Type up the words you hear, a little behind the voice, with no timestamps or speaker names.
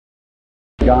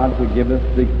God would give us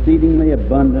exceedingly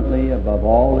abundantly above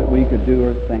all that we could do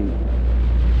or think.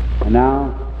 And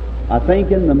now, I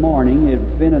think in the morning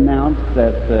it's been announced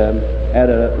that at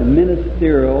a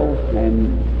ministerial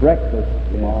and breakfast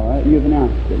tomorrow, you've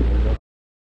announced it.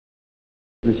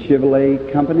 The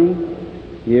Chevrolet Company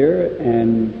here,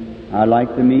 and I'd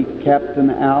like to meet Captain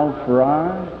Al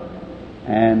Farrar,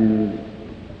 and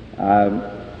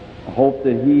I hope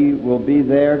that he will be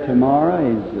there tomorrow.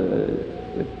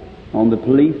 He's on the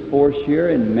police force here,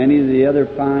 and many of the other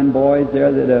fine boys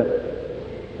there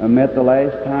that I met the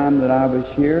last time that I was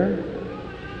here.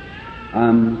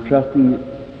 I'm trusting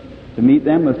to meet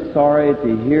them. I was sorry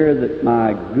to hear that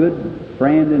my good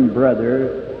friend and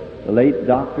brother, the late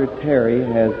Dr. Terry,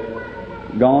 has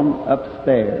gone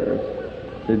upstairs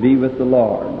to be with the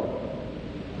Lord.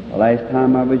 The last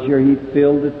time I was here, he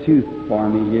filled a tooth for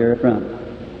me here in front.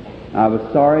 I was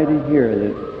sorry to hear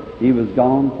that he was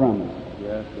gone from us.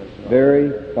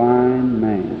 Very fine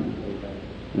man.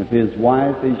 And if his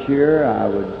wife is here, I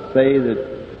would say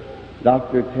that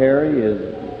Dr. Terry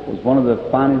was one of the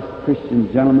finest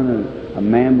Christian gentlemen a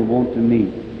man would want to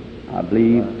meet. I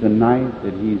believe tonight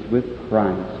that he's with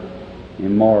Christ,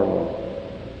 immortal.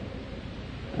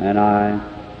 And I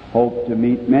hope to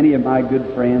meet many of my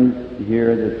good friends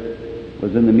here that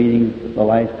was in the meeting the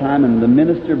last time, and the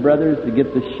minister brothers, to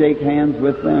get to shake hands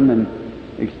with them and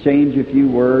exchange a few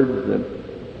words that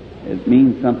it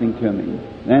means something to me.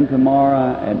 Then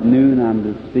tomorrow at noon I'm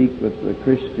to speak with the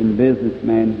Christian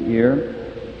businessman here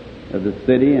of the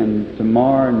city, and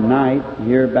tomorrow night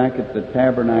here back at the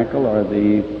Tabernacle or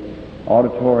the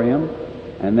auditorium,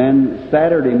 and then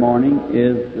Saturday morning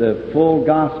is the Full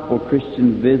Gospel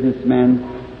Christian Businessman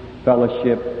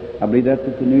Fellowship. I believe that's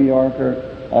at the New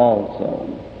Yorker also.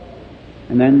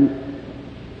 And then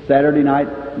Saturday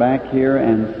night back here,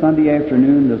 and Sunday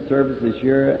afternoon the service is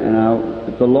here, and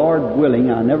if the Lord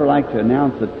willing, I never like to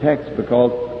announce the text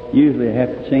because usually I have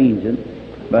to change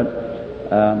it, but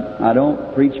I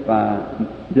don't preach by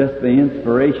just the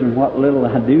inspiration, what little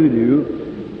I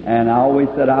do, and I always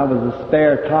said I was a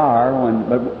spare tire,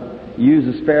 but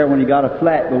use a spare when you got a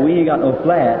flat, but we ain't got no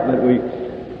flat, but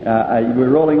we're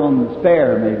rolling on the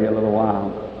spare maybe a little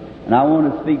while. And I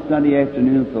want to speak Sunday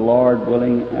afternoon, if the Lord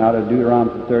willing, out of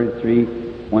Deuteronomy 33,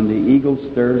 when the eagle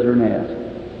stirs her nest,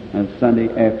 and Sunday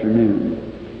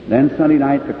afternoon. Then Sunday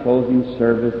night, the closing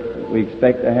service, we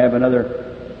expect to have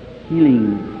another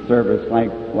healing service like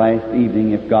last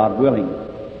evening, if God willing.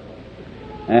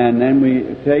 And then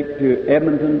we take to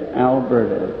Edmonton,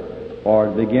 Alberta,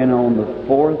 or begin on the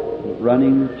 4th,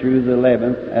 running through the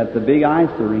 11th at the Big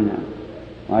Ice Arena.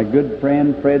 My good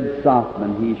friend Fred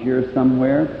Softman, he's here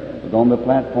somewhere, was on the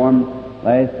platform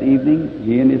last evening.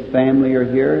 He and his family are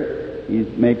here. He's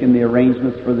making the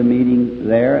arrangements for the meeting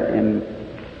there in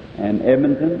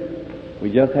Edmonton.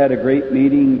 We just had a great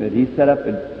meeting that he set up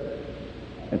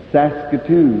at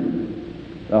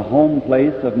Saskatoon, the home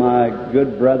place of my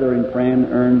good brother and friend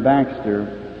Ern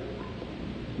Baxter.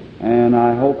 And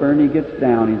I hope Ernie gets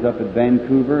down. He's up at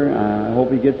Vancouver. I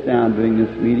hope he gets down during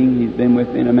this meeting. He's been with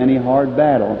me in a many hard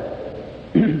battle.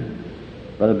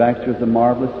 Brother Baxter is a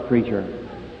marvelous preacher,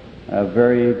 a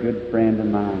very good friend of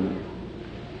mine.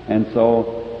 And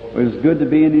so it was good to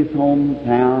be in his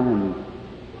hometown,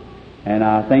 and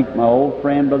I think my old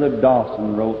friend Brother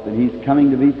Dawson wrote that he's coming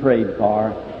to be prayed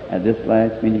for at this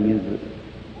last meeting. He's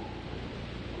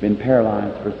been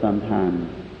paralyzed for some time.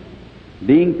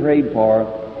 Being prayed for,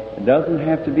 it doesn't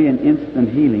have to be an instant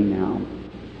healing now.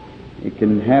 It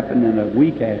can happen in a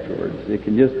week afterwards. It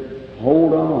can just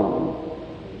hold on.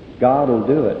 God will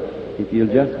do it if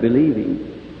you'll just believe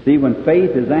Him. See, when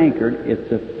faith is anchored,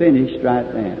 it's a finished right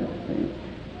then.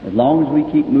 See? As long as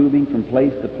we keep moving from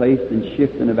place to place and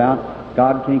shifting about,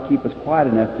 God can't keep us quiet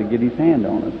enough to get His hand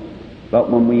on us.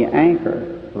 But when we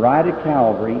anchor right at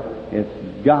Calvary,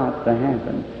 it's got to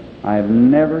happen. I have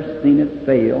never seen it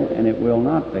fail, and it will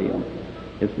not fail.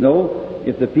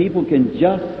 If the people can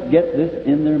just get this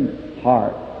in their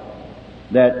heart,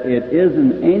 that it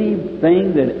isn't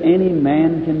anything that any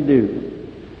man can do.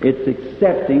 It's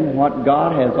accepting what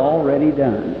God has already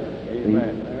done.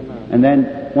 Amen. And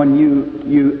then when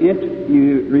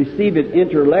you receive it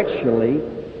intellectually,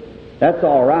 that's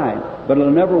all right, but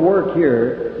it'll never work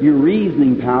here. Your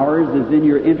reasoning powers is in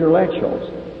your intellectuals.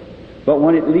 But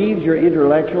when it leaves your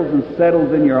intellectuals and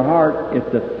settles in your heart,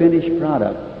 it's a finished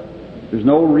product. There's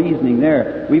no reasoning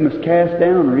there. We must cast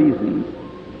down reasonings.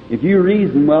 If you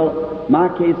reason, well, my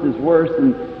case is worse,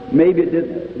 and maybe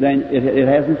then it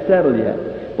hasn't settled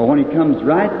yet. But when it comes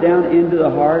right down into the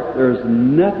heart, there's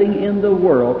nothing in the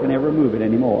world can ever move it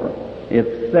anymore.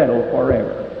 It's settled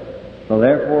forever. So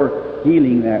therefore,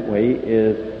 healing that way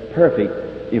is perfect.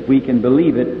 if we can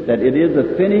believe it, that it is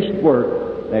a finished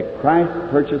work that Christ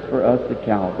purchased for us at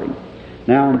Calvary.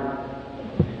 Now,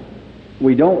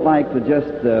 we don't like to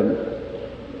just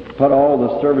put all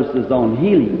the services on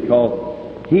healing,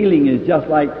 because healing is just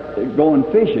like going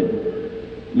fishing.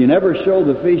 You never show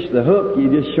the fish the hook, you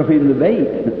just show him the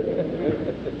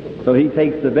bait. So he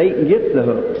takes the bait and gets the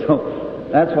hook. So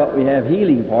that's what we have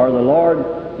healing for. The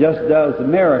Lord just does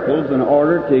miracles in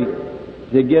order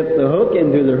to get the hook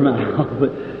into their mouth.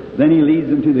 But then he leads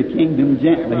them to the kingdom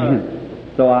gently.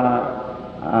 So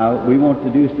we want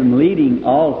to do some leading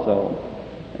also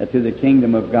to the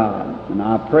kingdom of God. And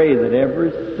I pray that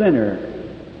every sinner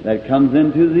that comes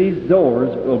into these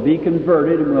doors will be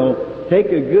converted and will take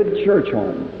a good church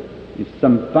home. There's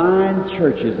some fine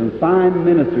churches and fine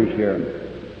ministers here.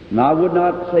 And I would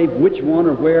not say which one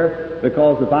or where,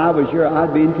 because if I was here,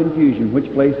 I'd be in confusion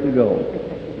which place to go.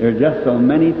 There are just so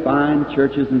many fine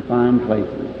churches and fine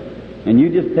places. And you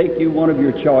just take you one of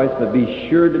your choice, but be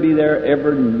sure to be there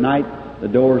every night the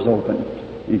door's open.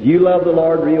 If you love the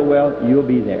Lord real well, you'll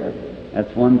be there.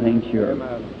 That's one thing sure.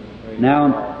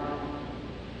 Now,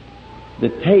 the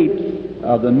tapes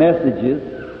of the messages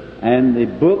and the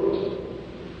books,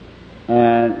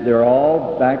 and they're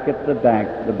all back at the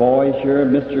back. The boys here,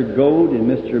 Mr. Goad and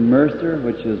Mr. Mercer,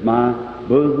 which is my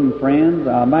bosom friends.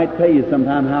 I might tell you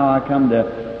sometime how I come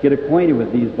to get acquainted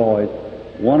with these boys.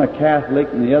 One a Catholic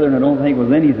and the other I don't think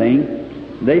was anything.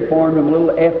 They formed a little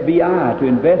FBI to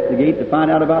investigate, to find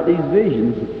out about these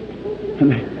visions.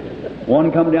 And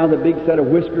one come down with a big set of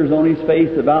whiskers on his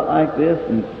face about like this,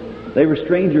 and they were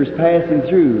strangers passing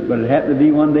through, but it happened to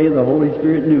be one day the Holy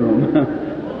Spirit knew them.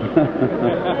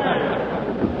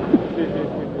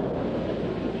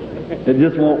 It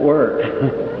just won't work.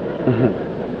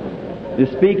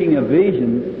 Speaking of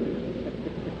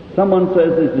visions, someone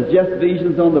says this is just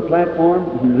visions on the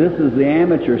platform. This is the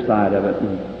amateur side of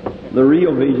it. The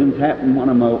real visions happen when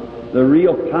the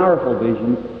real powerful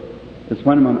visions is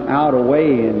when I'm out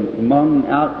away and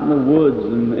out in the woods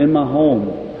and in my home.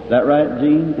 Is that right,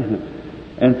 Gene?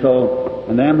 And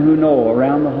them who know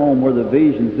around the home where the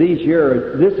visions, this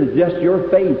is just your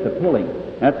faith a-pulling.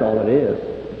 That's all it is.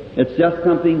 It's just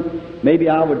something, maybe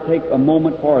I would take a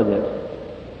moment for this.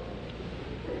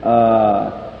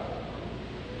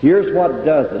 Here's what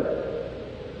does it.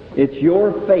 It's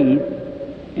your faith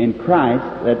in Christ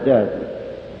that does it.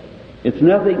 It's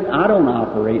nothing, I don't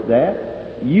operate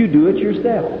that. You do it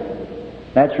yourself.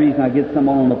 That's the reason I get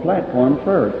someone on the platform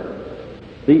first.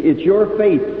 See, it's your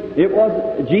faith.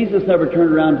 Jesus never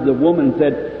turned around to the woman and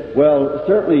said, well,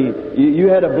 certainly you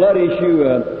had a blood issue,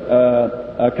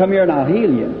 come here and I'll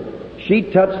heal you. She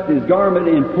touched his garment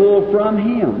and pulled from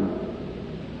him,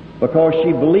 because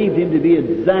she believed him to be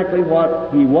exactly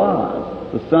what he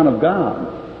was, the Son of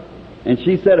God. And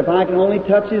she said, if I can only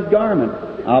touch his garment,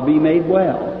 I'll be made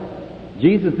well.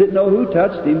 Jesus didn't know who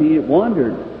touched him. He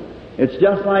wondered. It's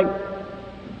just like,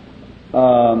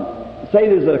 say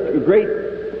there's a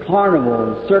great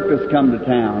carnival, circus come to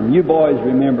town. You boys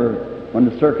remember when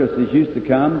the circuses used to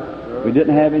come. We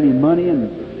didn't have any money, and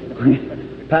we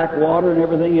packed water and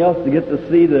everything else to get to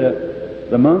see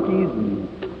the monkeys and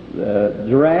the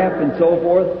giraffe and so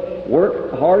forth.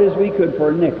 Worked hard as we could for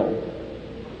a nickel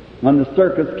when the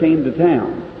circus came to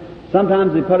town.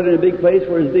 Sometimes they put it in a big place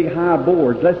where there's big high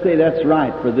boards. Let's say that's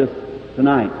right for this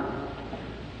tonight.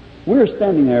 We're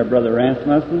standing there, Brother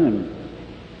Rasmussen, and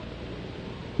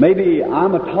maybe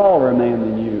I'm a taller man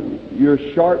than you.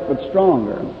 You're short but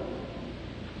stronger.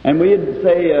 And we'd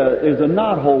say there's a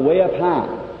knothole way up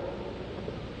high.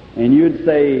 And you'd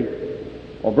say,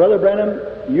 well, Brother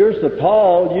Branham, you're so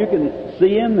tall you can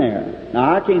see in there.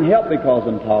 Now, I can't help because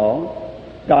I'm tall.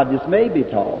 God just made me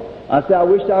tall. I say, I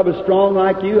wish I was strong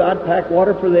like you. I'd pack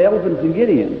water for the elephants and get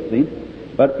in, see?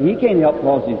 But he can't help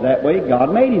because he's that way.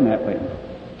 God made him that way.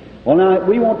 Well, now,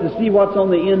 we want to see what's on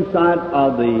the inside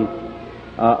of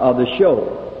the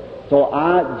show. So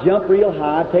I jump real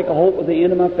high, take a hold with the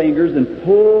end of my fingers, and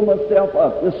pull myself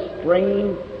up, just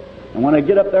strain. And when I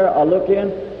get up there, I look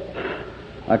in.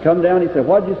 I come down, he said,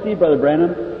 what'd you see, Brother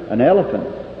Branham? An elephant.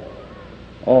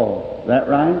 Oh, is that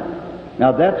right?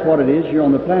 Now, that's what it is. You're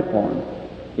on the platform.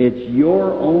 It's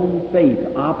your own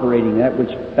faith operating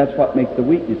that's what makes the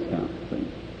weakness come.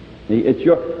 See?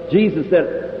 Jesus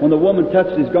said, when the woman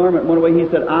touched his garment one way, he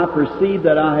said, I perceive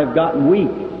that I have gotten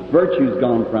weak. Virtue's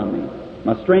gone from me.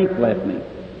 My strength left me.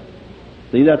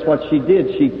 See, that's what she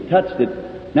did. She touched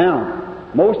it. Now,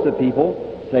 most of the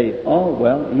people say, oh,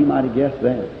 well, he might have guessed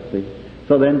that. See?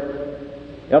 So then,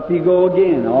 up you go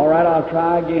again. All right, I'll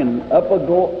try again. Up I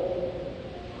go.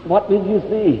 What did you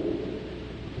see?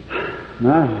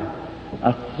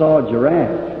 I saw a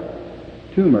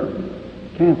giraffe tumor.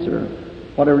 cancer,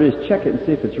 whatever it is, check it and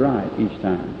see if it's right each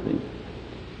time. See?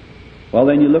 Well,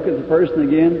 then you look at the person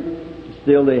again,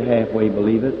 still they halfway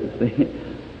believe it. See?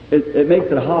 It makes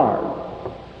it hard.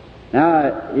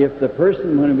 Now, if the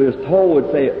person, when he was told,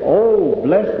 would say, "Oh,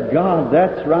 bless God,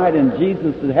 that's right," and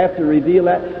Jesus would have to reveal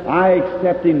that, "I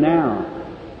accept Him now,"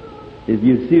 if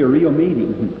you see a real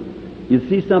meeting, you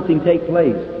see something take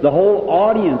place. The whole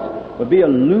audience would be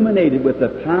illuminated with the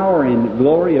power and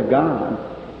glory of God,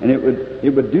 and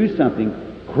it would do something.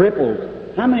 Cripples.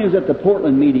 How many was at the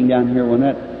Portland meeting down here when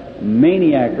that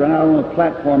maniac ran out on the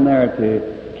platform there to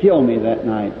kill me that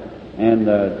night? And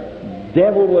the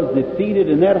devil was defeated,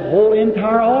 and that whole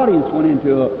entire audience went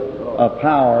into a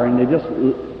power, and they just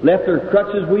left their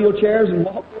crutches, wheelchairs, and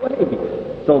walked away.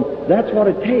 So that's what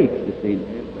it takes, you see.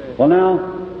 Well, now,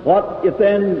 what if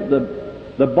then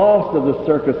the boss of the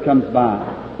circus comes by?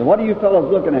 So what are you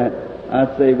fellows looking at?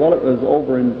 I'd say, well, it was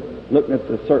over and looking at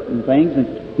the certain things, and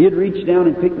he'd reach down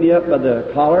and pick me up by the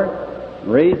collar,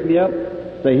 raise me up,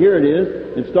 say, "Here it is."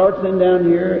 It starts in down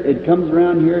here, it comes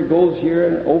around here, it goes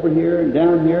here, over here, and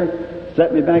down here,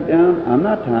 set me back down. I'm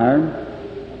not tired.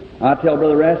 I tell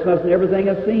Brother Rasmussen everything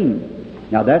I've seen.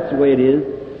 Now that's the way it is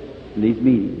in these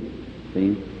meetings.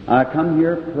 See, I come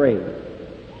here, pray,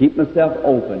 keep myself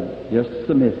open, just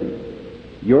submissive.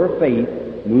 Your faith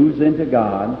moves into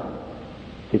God.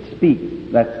 It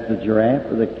speaks. That's the giraffe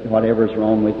or the whatever's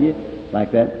wrong with you,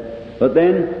 like that. But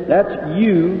then that's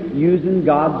you using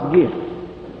God's gift.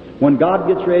 When God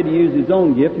gets ready to use His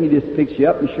own gift, He just picks you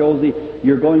up and shows you,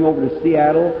 you're going over to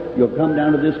Seattle, you'll come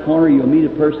down to this corner, you'll meet a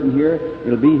person here,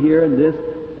 it'll be here and this.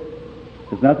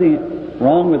 There's nothing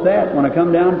wrong with that. When I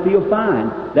come down, feel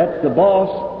fine. That's the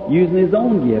boss using His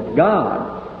own gift,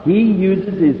 God. He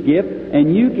uses His gift,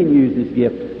 and you can use His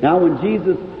gift. Now when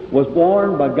Jesus was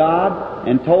born by God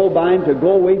and told by Him to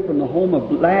go away from the home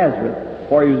of Lazarus,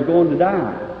 for he was going to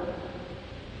die,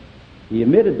 He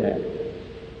admitted that.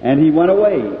 And He went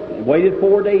away, waited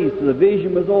 4 days till the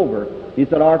vision was over. He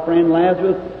said, "Our friend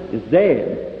Lazarus is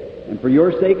dead, and for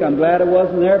your sake I'm glad I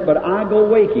wasn't there, but I go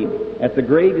wake him." At the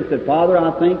grave He said, "Father,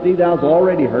 I thank Thee, Thou's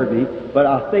already heard me, but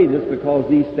I say this because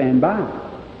Thee stand by."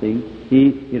 See,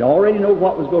 He'd already known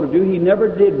what was going to do. He never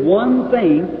did one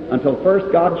thing until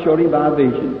first God showed Him by a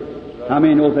vision. How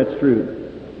many knows that's true?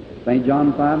 St.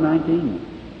 John 5:19.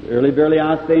 "Verily, verily,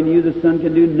 I say unto you, the Son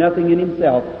can do nothing in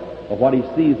Himself, of what He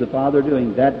sees the Father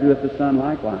doing, that doeth the Son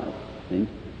likewise." See?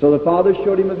 So the Father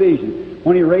showed Him a vision.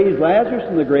 When He raised Lazarus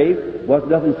from the grave, was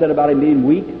nothing said about him being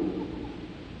weak?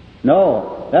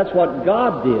 No, that's what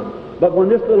God did. But when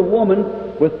this little woman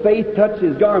with faith touched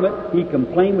His garment, He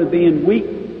complained with being weak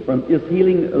from His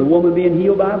healing, the woman being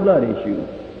healed by a blood issue.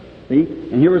 See?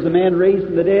 And here was a man raised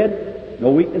from the dead, no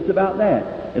weakness about that.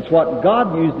 It's what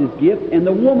God used His gift, and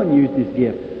the woman used His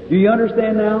gift. Do you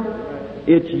understand now?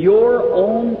 It's your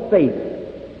own faith,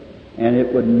 and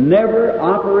it would never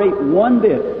operate one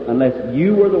bit unless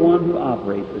you were the one who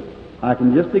operates it. I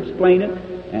can just explain it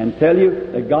and tell you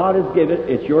that God has given it.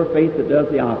 It's your faith that does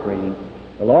the operating.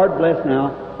 The Lord bless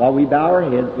now while we bow our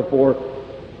heads before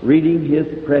reading His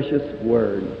precious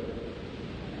Word.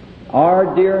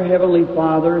 Our dear Heavenly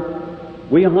Father,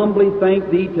 we humbly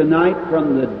thank Thee tonight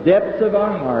from the depths of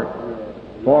our heart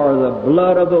for the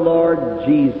blood of the Lord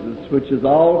Jesus, which is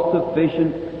all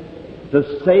sufficient to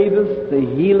save us,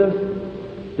 to heal us,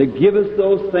 to give us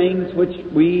those things which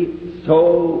we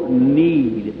so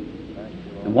need.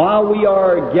 And while we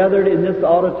are gathered in this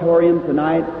auditorium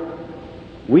tonight,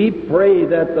 we pray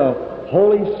that the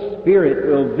Holy Spirit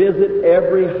will visit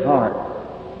every heart.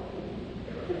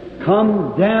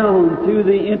 Come down to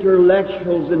the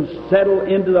intellectuals and settle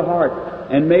into the heart,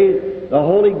 and may the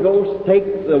Holy Ghost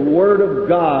take the Word of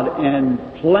God and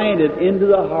plant it into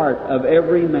the heart of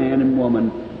every man and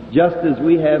woman, just as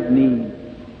we have need.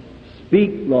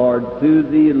 Speak, Lord, through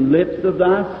the lips of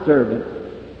Thy servant.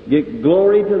 Get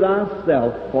glory to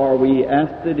Thyself, for we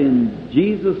ask it in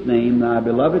Jesus' name, Thy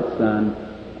beloved Son.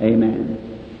 Amen.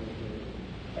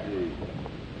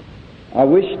 I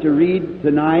wish to read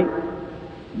tonight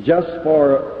just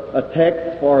for a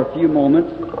text for a few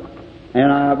moments,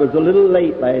 and I was a little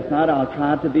late last night. I'll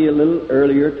try to be a little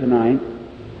earlier tonight.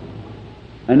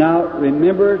 And now,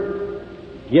 remember,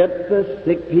 get the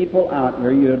sick people out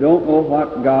here. You don't know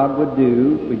what God would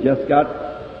do. We just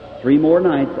got 3 more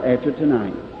nights after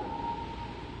tonight.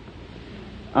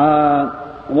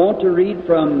 I want to read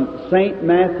from St.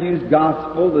 Matthew's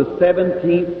Gospel, the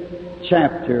 17th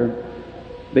chapter,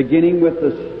 beginning with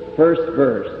the first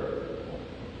verse.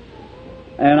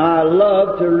 And I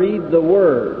love to read the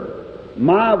Word.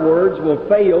 My words will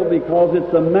fail because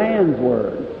it's a man's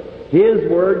Word. His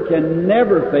Word can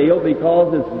never fail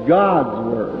because it's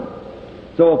God's Word.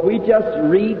 So if we just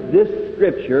read this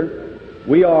Scripture,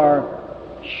 we are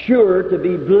sure to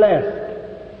be blessed,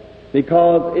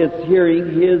 because it's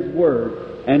hearing His Word.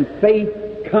 And faith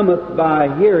cometh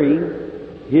by hearing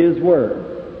His Word.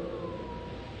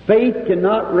 Faith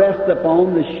cannot rest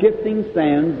upon the shifting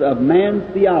sands of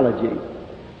man's theology.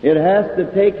 It has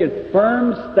to take its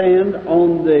firm stand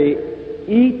on the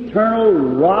eternal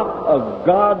rock of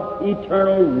God's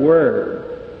eternal Word.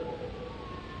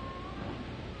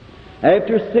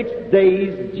 After 6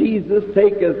 days, Jesus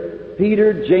taketh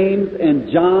Peter, James,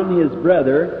 and John his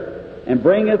brother, and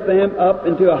bringeth them up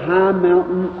into a high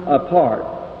mountain apart,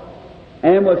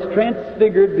 and was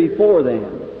transfigured before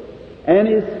them. And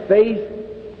his face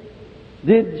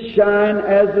did shine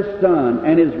as the sun,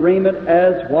 and his raiment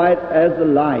as white as the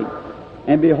light.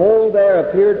 And behold, there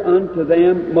appeared unto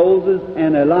them Moses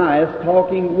and Elias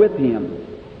talking with him.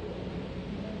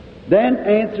 Then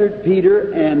answered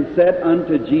Peter and said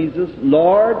unto Jesus,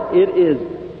 Lord, it is,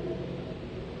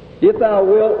 if thou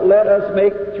wilt, let us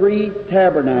make 3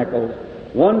 tabernacles,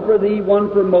 one for thee,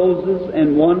 one for Moses,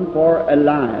 and one for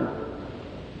Elias.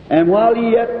 And while he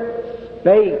yet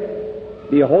spake,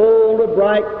 behold, a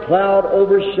bright cloud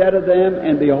overshadowed them,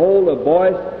 and behold, a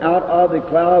voice out of the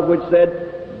cloud which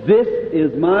said, This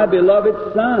is my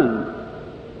beloved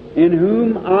Son, in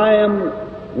whom I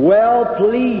am well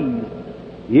pleased.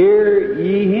 Hear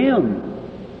ye him.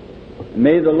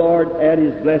 May the Lord add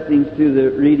His blessings to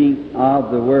the reading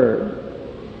of the Word.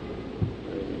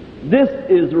 This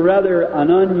is rather an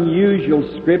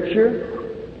unusual Scripture.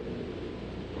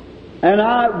 And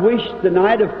I wish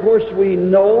tonight, of course, we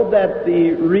know that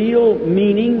the real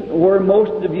meaning, where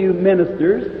most of you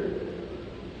ministers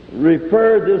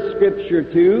refer this Scripture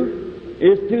to,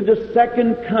 is to the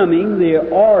second coming, the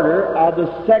order of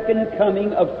the second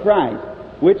coming of Christ,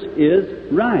 which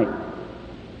is right.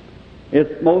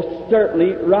 It's most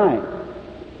certainly right.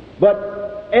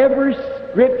 But every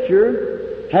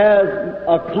Scripture has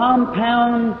a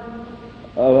compound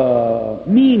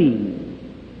meaning.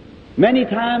 Many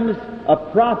times a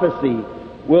prophecy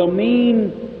will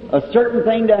mean a certain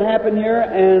thing to happen here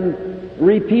and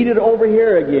repeat it over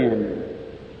here again.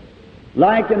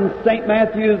 Like in St.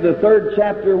 Matthew, the 3rd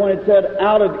chapter, when it said,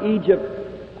 Out of Egypt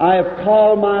I have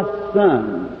called my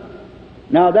son.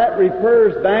 Now that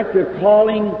refers back to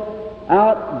calling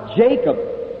out Jacob,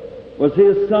 was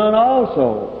his son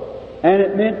also. And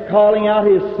it meant calling out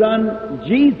his son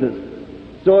Jesus.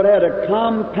 So it had a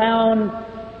compound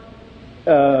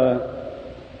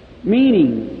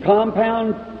meaning,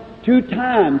 compound 2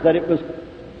 times that it was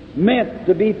meant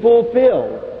to be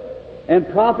fulfilled. And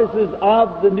prophecies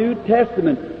of the New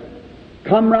Testament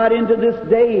come right into this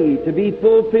day to be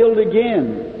fulfilled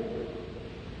again.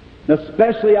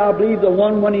 Especially, I believe, the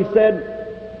one when He said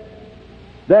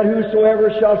that whosoever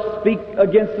shall speak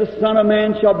against the Son of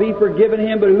Man shall be forgiven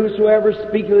him, but whosoever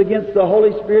speaketh against the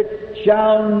Holy Spirit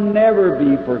shall never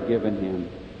be forgiven him.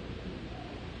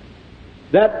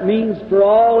 That means for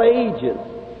all ages.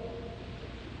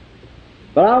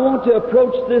 But I want to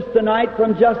approach this tonight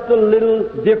from just a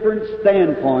little different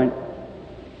standpoint.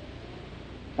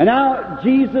 And now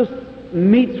Jesus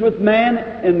meets with man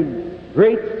in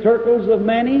great circles of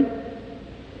many.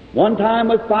 One time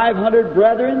with 500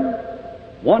 brethren,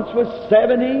 once with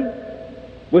 70,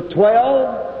 with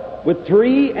 12, with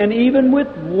 3, and even with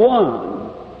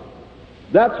 1.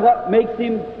 That's what makes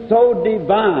Him so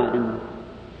divine.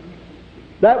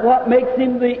 That's what makes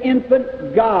Him the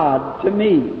infant God to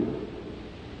me,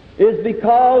 is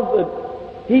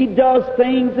because He does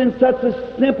things in such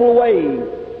a simple way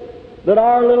that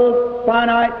our little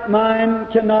finite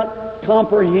mind cannot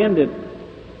comprehend it.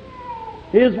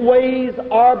 His ways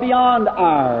are beyond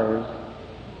ours.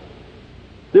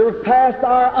 They're past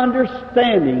our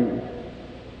understanding.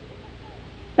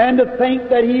 And to think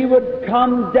that He would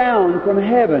come down from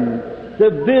heaven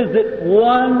to visit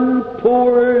one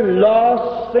poor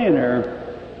lost sinner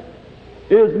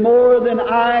is more than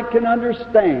I can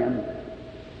understand.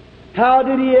 How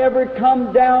did He ever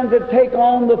come down to take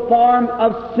on the form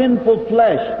of sinful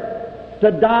flesh,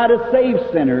 to die to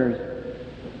save sinners?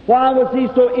 Why was He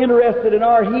so interested in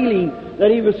our healing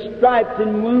that He was striped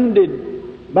and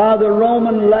wounded by the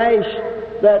Roman lash,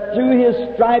 that through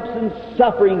His stripes and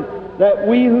suffering that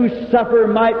we who suffer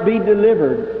might be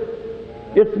delivered?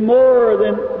 It's more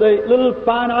than the little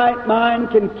finite mind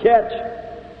can catch.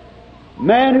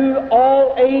 Man who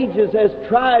all ages has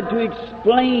tried to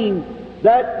explain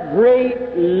that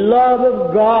great love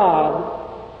of God.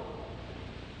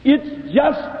 It's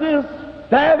just as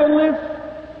fathomless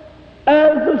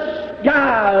as the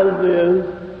skies is.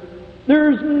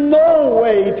 There's no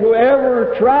way to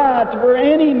ever try for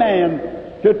any man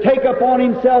to take upon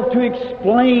himself to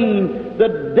explain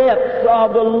the depths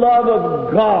of the love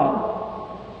of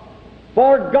God.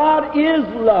 For God is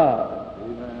love.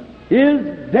 Amen.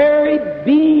 His very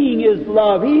being is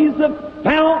love. He's the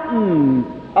fountain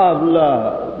of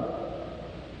love.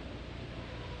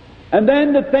 And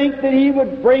then to think that He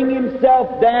would bring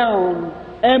Himself down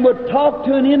and would talk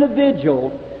to an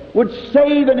individual, would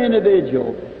save an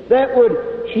individual, that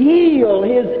would heal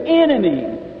his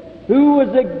enemy who was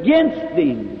against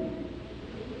Him,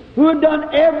 who had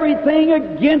done everything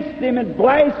against Him and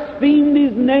blasphemed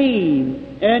His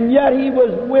name, and yet He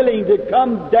was willing to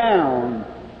come down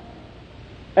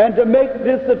and to make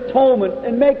this atonement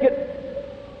and make it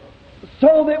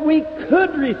so that we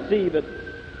could receive it.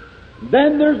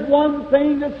 Then there's one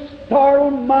thing that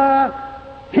startled my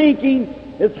thinking,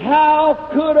 is how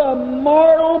could a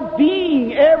mortal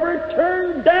being ever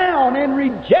turn down and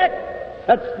reject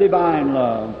such divine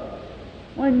love?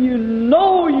 When you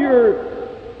know you're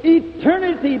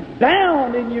eternity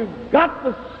bound and you've got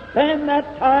to spend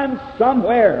that time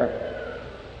somewhere.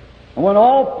 And when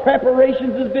all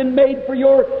preparations has been made for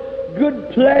your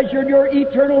good pleasure, your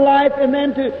eternal life, and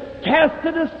then to cast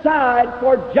it aside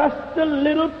for just a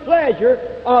little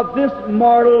pleasure of this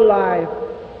mortal life,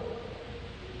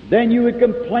 then you would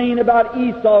complain about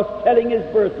Esau selling his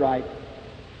birthright.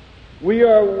 We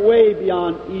are way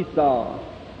beyond Esau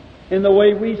in the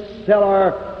way we sell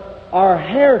our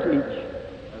heritage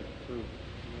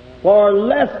for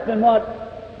less than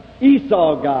what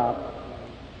Esau got.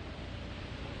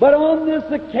 But on this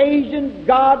occasion,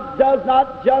 God does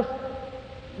not just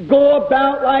go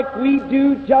about like we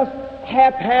do, just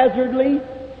haphazardly.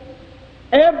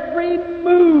 Every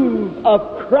move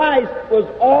of Christ was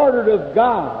ordered of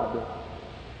God.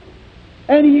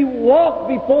 And He walked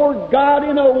before God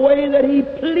in a way that He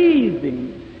pleased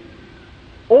Him.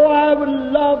 Oh, I would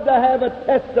love to have a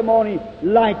testimony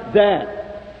like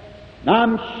that.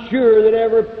 I'm sure that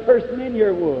every person in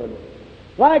here would.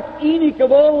 Like Enoch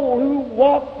of old, who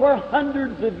walked for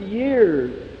hundreds of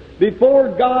years before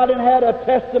God and had a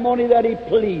testimony that He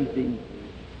pleased Him.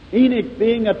 Enoch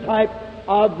being a type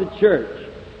of the church,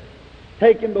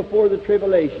 taken before the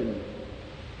tribulation.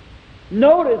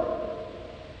 Notice,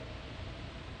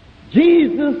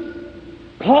 Jesus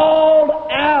called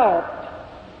out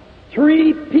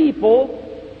three people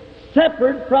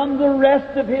separate from the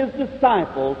rest of His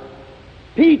disciples,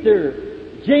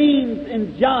 Peter, James,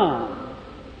 and John.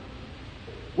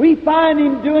 We find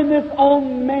Him doing this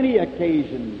on many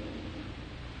occasions.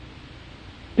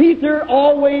 Peter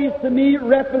always, to me,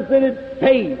 represented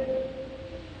faith.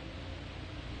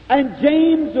 And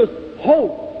James was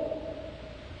hope.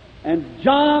 And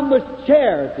John was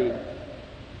charity.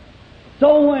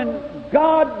 So when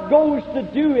God goes to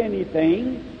do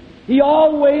anything, He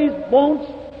always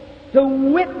wants to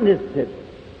witness it.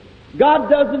 God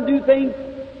doesn't do things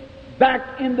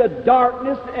back in the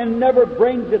darkness and never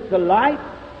brings it to light,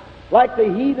 like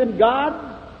the heathen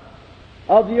gods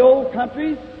of the old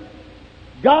countries.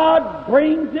 God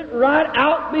brings it right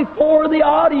out before the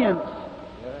audience.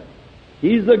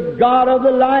 He's the God of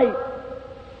the light.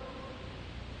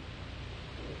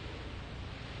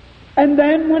 And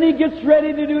then when He gets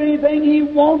ready to do anything, He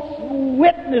wants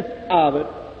witness of it.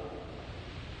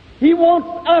 He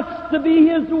wants us to be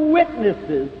His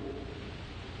witnesses.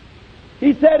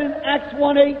 He said in Acts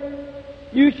 1:8,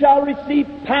 "You shall receive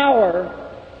power.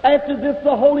 After this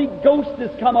the Holy Ghost has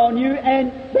come on you,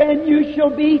 and then you shall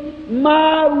be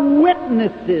my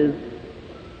witnesses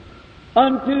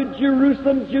unto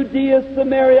Jerusalem, Judea,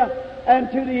 Samaria,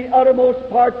 and to the uttermost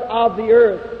parts of the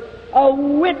earth." A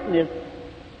witness.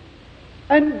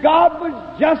 And God was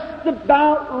just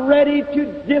about ready to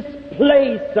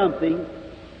display something,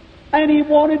 and He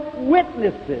wanted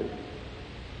witnesses.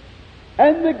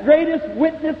 And the greatest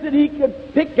witness that He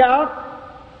could pick out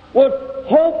was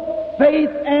hope, faith,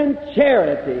 and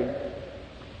charity.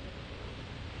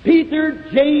 Peter,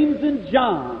 James, and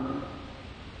John.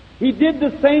 He did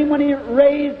the same when He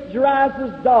raised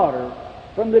Jairus' daughter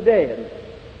from the dead.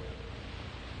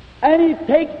 And He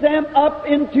takes them up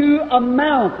into a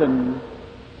mountain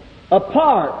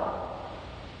apart.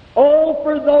 Oh,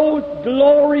 for those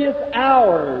glorious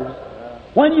hours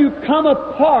when you come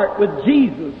apart with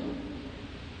Jesus.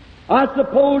 I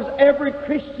suppose every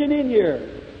Christian in here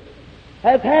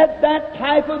has had that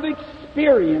type of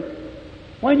experience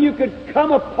when you could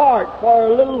come apart for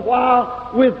a little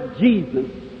while with Jesus.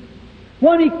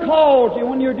 When He calls you,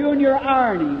 when you're doing your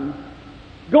ironing,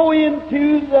 go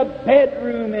into the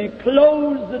bedroom and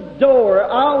close the door.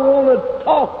 I want to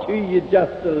talk to you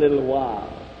just a little while.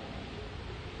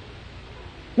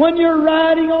 When you're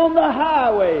riding on the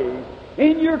highway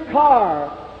in your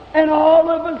car, and all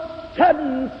of a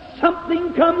sudden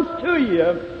something comes to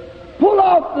you. Pull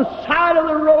off the side of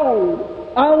the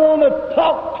road. I want to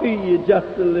talk to you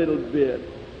just a little bit.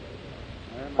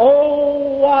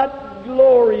 Oh, what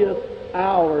glorious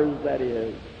hours that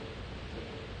is.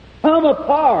 Come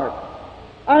apart.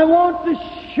 I want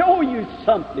to show you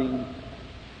something.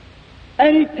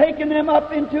 And He's taken them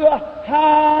up into a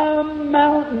high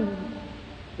mountain.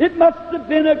 It must have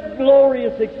been a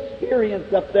glorious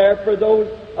experience up there for those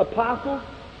apostles.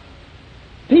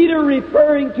 Peter,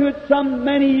 referring to it some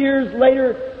many years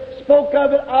later, spoke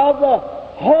of it of the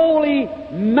holy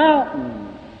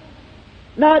mountain.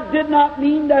 Now, it did not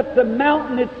mean that the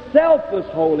mountain itself was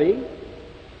holy,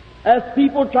 as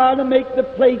people try to make the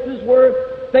places where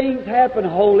things happen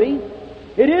holy.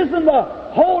 It isn't the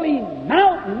holy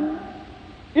mountain.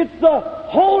 It's the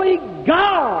holy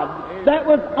God that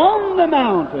was on the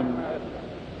mountain.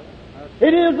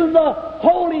 It isn't the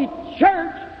holy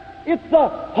church. It's the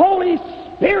Holy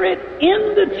Spirit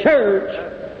in the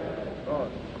church.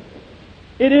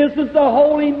 It isn't the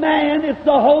holy man. It's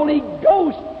the Holy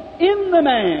Ghost in the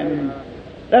man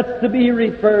that's to be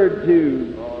referred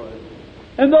to.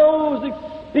 And those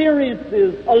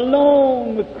experiences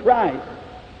alone with Christ.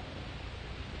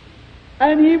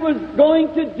 And He was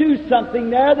going to do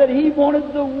something there that He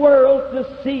wanted the world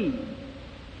to see.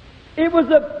 It was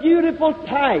a beautiful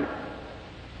type.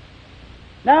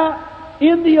 Now,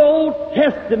 in the Old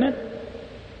Testament,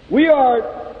 we are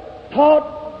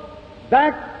taught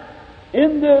back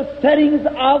in the settings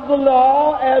of the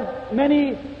law, as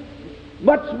many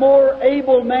much more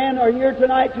able men are here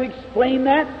tonight to explain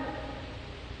that,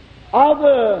 of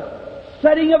the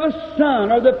setting of a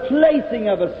son, or the placing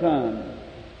of a son.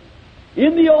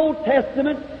 In the Old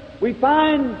Testament, we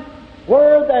find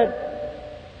where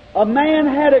that a man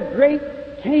had a great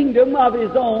kingdom of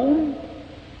his own,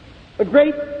 a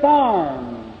great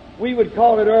farm, we would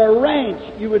call it, or a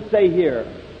ranch, you would say here.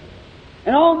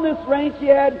 And on this ranch he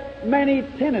had many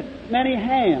tenants, many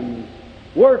hands,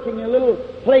 working in little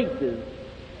places.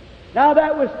 Now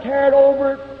that was carried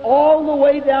over all the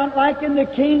way down, like in the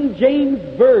King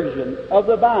James Version of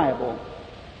the Bible.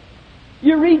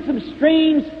 You read some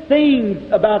strange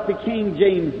things about the King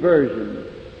James Version.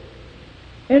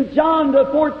 In John the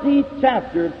 14th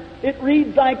chapter, it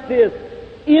reads like this: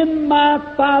 "In my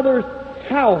Father's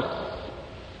house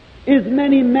is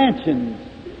many mansions."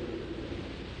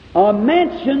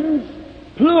 Mansions,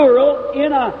 plural,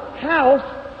 in a house,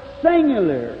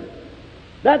 singular.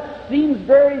 That seems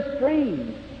very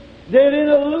strange. That in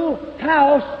a little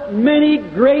house, many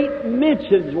great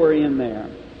mansions were in there.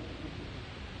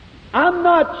 I'm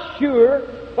not sure,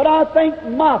 but I think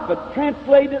Moffat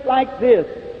translated it like this.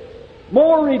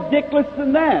 More ridiculous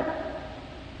than that.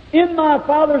 In my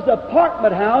Father's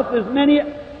apartment house is many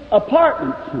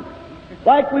apartments.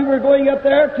 Like we were going up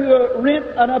there to rent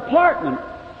an apartment.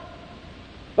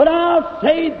 But I'll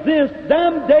say this,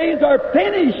 them days are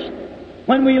finished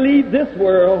when we leave this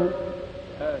world.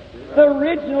 The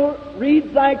original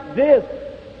reads like this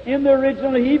in the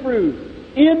original Hebrew: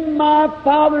 "In my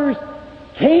Father's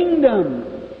kingdom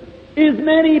is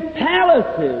many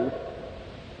palaces."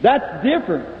 That's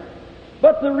different.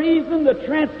 But the reason the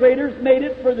translators made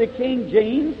it for the King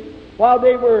James, while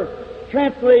they were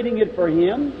translating it for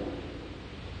him,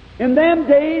 in them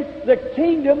days the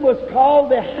kingdom was called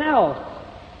the house,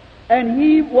 and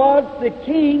he was the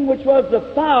king, which was the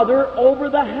father over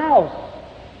the house.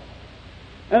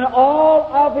 And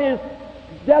all of his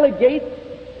delegates,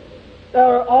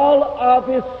 or all of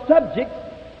his subjects,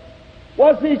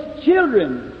 was his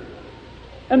children.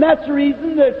 And that's the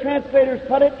reason the translators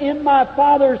put it, "In my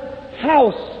Father's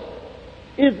house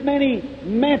is many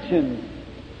mansions,"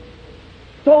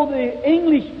 so the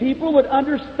English people would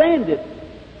understand it.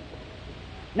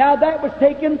 Now that was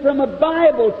taken from a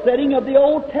Bible setting of the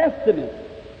Old Testament.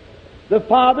 The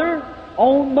father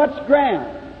owned much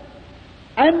ground.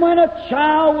 And when a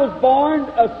child was born,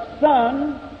 a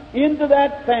son, into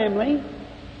that family,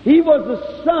 he was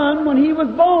a son when he was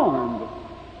born.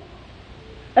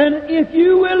 And if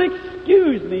you will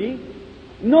excuse me,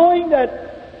 knowing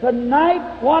that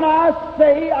tonight what I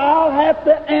say I'll have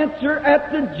to answer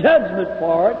at the judgment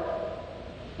part,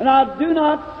 and I do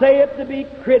not say it to be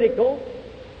critical,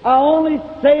 I only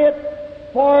say it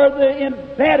for the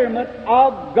embetterment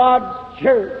of God's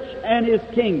church and His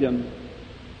kingdom.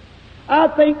 I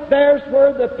think there's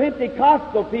where the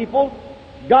Pentecostal people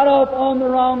got off on the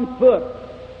wrong foot.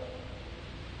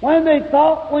 When they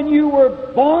thought when you were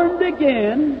born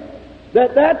again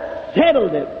that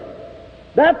settled it.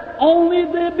 That's only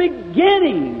the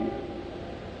beginning.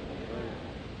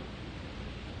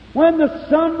 When the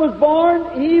Son was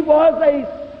born, He was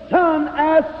a Son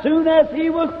as soon as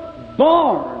He was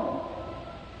born.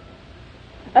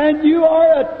 And you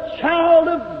are a child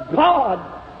of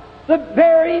God the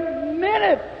very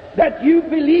minute that you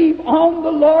believe on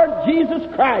the Lord Jesus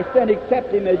Christ and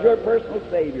accept Him as your personal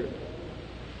Savior.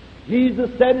 Jesus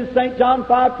said in St. John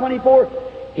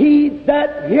 5:24, He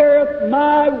that heareth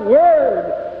my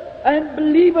word and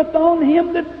believeth on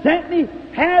Him that sent me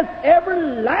has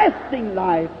everlasting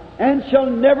life, and shall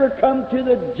never come to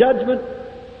the judgment,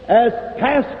 as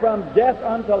passed from death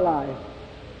unto life.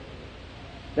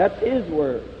 That's His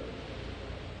word.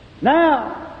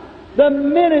 Now, the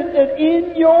minute that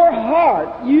in your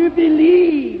heart you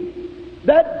believe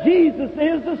that Jesus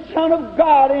is the Son of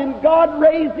God and God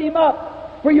raised Him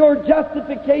up for your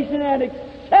justification and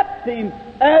accept Him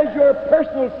as your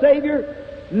personal Savior,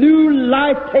 new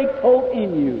life takes hold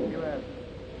in you.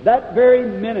 That very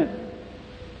minute.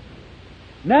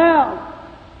 Now,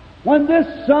 when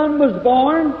this Son was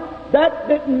born, that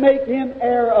didn't make Him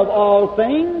heir of all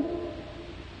things.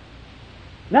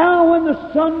 Now, when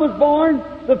the Son was born,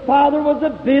 the Father was a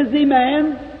busy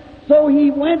man, so He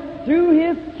went through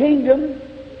His kingdom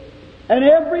and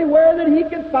everywhere that He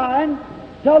could find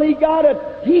till He got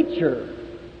a teacher,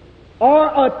 or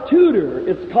a tutor,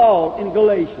 it's called in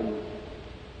Galatians.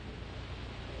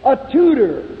 A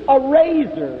tutor, a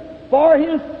raiser for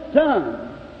His Son,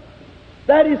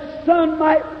 that His Son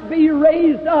might be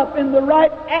raised up in the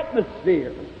right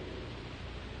atmosphere,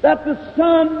 that the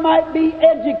Son might be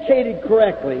educated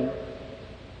correctly,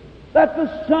 that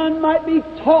the Son might be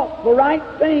taught the right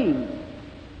things.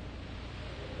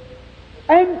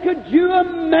 And could you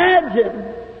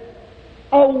imagine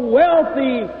a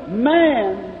wealthy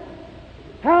man,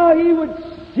 how he would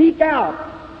seek out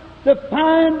to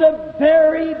find the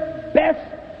very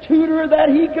best tutor that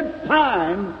he could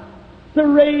find to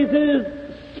raise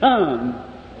his son,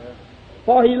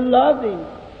 for he loved him.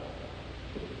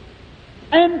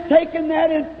 And taking that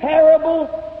in parable,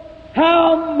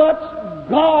 how much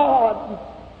God,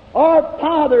 our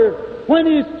Father, when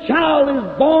His child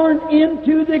is born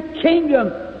into the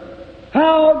kingdom,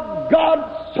 how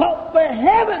God sought the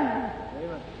heavens,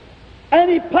 and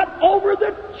He put over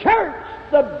the church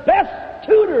the best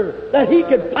tutor that He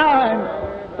could find.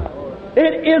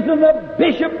 It isn't a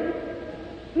bishop,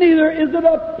 neither is it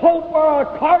a pope or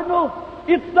a cardinal.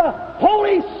 It's the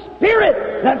Holy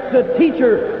Spirit that's the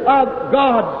teacher of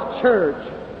God's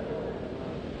church.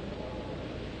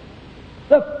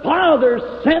 The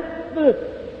Father sent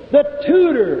the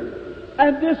tutor,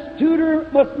 and this tutor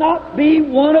must not be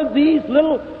one of these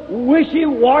little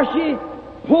wishy-washy,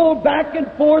 pull back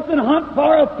and forth and hunt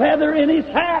for a feather in his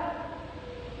hat.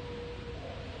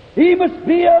 He must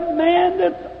be a man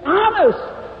that's honest,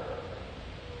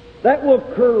 that will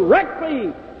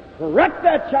correctly correct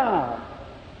that child,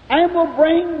 and will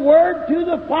bring word to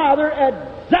the Father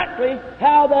exactly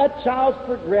how that child's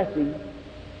progressing.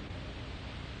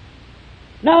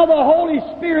 Now the Holy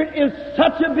Spirit is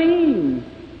such a being.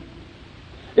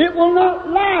 It will not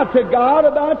lie to God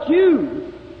about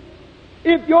you.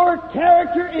 If your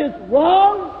character is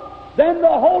wrong, then the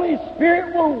Holy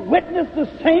Spirit will witness the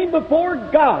same before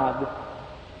God.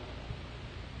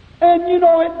 And you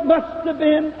know, it must have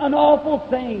been an awful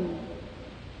thing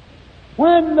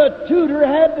when the tutor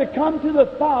had to come to the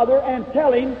Father and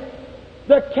tell him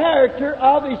the character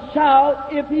of his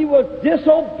child if he was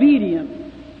disobedient.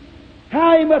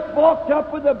 How he must walked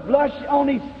up with a blush on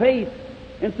his face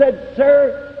and said,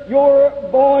 "Sir, your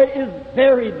boy is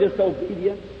very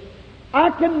disobedient. I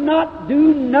cannot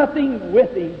do nothing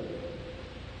with him.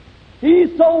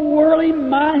 He's so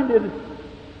worldly-minded."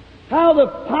 How the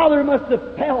Father must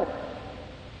have felt.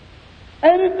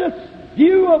 And in this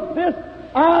view of this,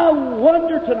 I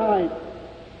wonder tonight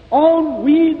on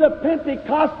we, the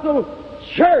Pentecostal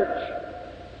church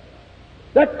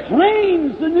that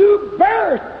claims the new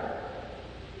birth,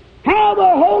 how the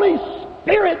Holy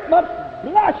Spirit must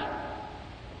blush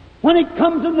when He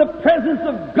comes in the presence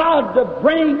of God to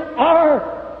bring our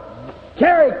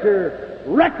character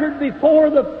record before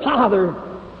the Father.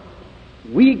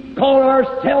 We call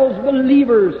ourselves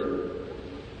believers,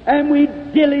 and we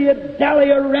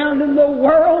dilly-dally around in the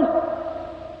world.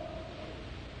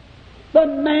 The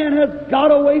man has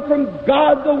got away from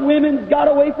God, the women's got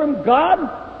away from God.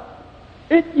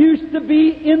 It used to be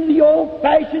in the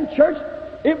old-fashioned church,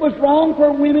 it was wrong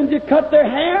for women to cut their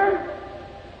hair.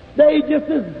 They just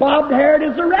as bobbed-haired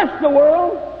as the rest of the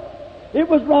world. It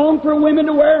was wrong for women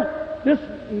to wear this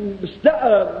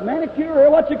manicure, or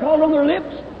what you call it, on their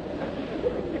lips.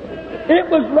 It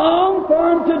was wrong for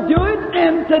them to do it,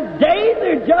 and today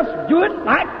they just do it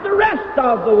like the rest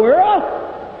of the world.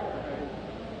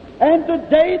 And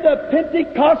today the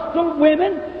Pentecostal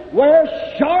women wear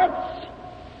shorts,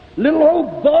 little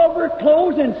old vulgar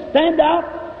clothes, and stand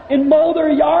out and mow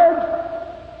their yards.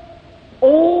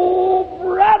 Oh,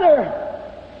 brother,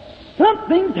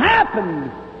 something's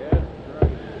happened.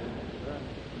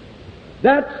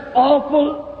 That's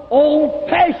awful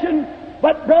old-fashioned,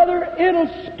 but brother, it'll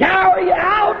scour you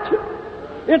out.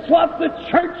 It's what the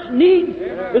church needs.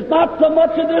 It's not so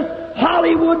much of this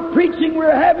Hollywood preaching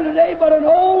we're having today, but an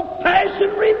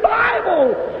old-fashioned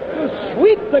revival to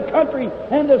sweep the country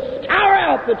and to scour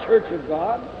out the church of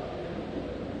God.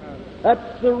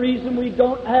 That's the reason we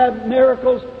don't have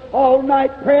miracles,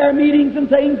 all-night prayer meetings and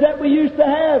things that we used to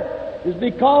have, is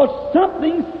because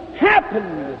something's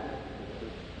happened.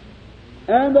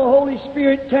 And the Holy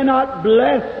Spirit cannot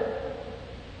bless.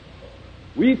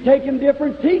 We've taken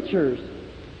different teachers.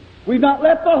 We've not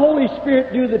let the Holy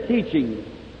Spirit do the teaching.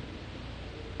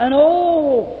 And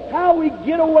oh, how we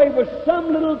get away with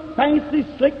some little fancy,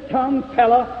 slick-tongued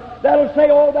fella that'll say,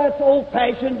 oh, that's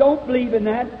old-fashioned, don't believe in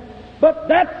that. But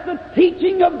that's the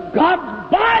teaching of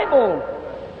God's Bible.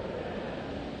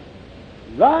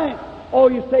 Right? Oh,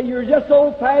 you say you're just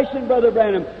old-fashioned, Brother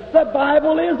Branham. The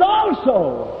Bible is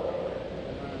also.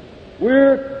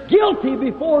 We're guilty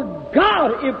before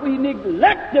God if we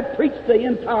neglect to preach the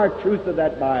entire truth of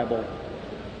that Bible.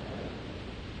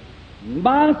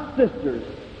 My sisters,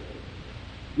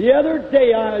 the other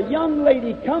day a young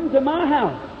lady come to my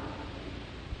house,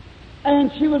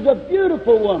 and she was a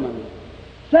beautiful woman,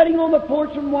 sitting on the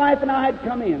porch when wife and I had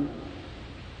come in.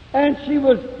 And she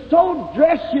was so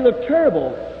dressed she looked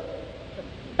terrible.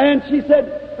 And she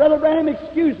said, Brother Branham,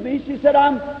 excuse me. She said,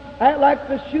 like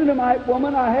the Shunammite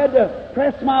woman, I had to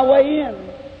press my way in.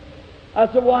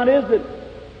 I said, what is it?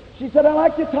 She said, I'd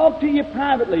like to talk to you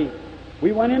privately.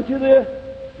 We went into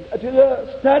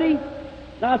the study,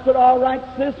 and I said, all right,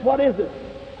 sis, what is it?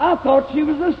 I thought she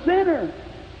was a sinner.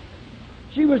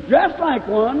 She was dressed like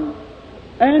one,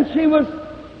 and she was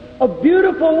a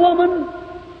beautiful woman,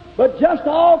 but just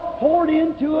all poured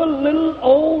into a little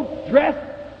old dress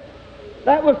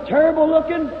that was terrible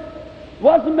looking,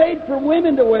 wasn't made for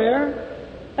women to wear.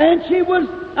 And she was,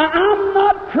 I'm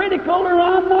not critical or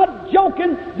I'm not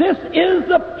joking, this is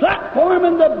the platform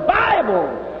in the Bible.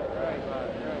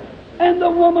 And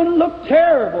the woman looked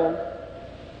terrible.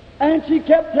 And she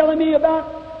kept telling me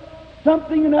about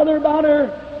something or another about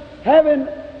her having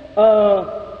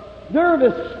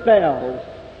nervous spells.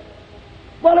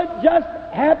 Well, it just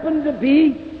happened to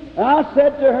be, I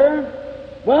said to her,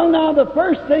 well, now the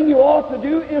first thing you ought to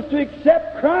do is to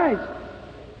accept Christ.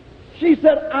 She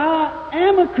said, I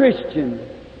am a Christian.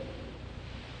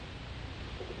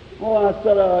 Oh, I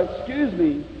said, excuse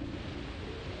me.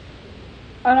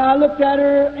 And I looked at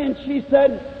her and she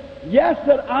said, yes,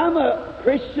 that I'm a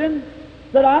Christian,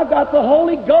 that I've got the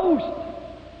Holy Ghost.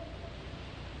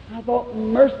 I thought,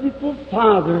 merciful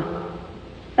Father.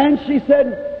 And she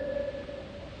said,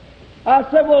 I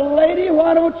said, well, lady,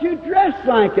 why don't you dress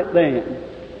like it then?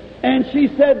 And she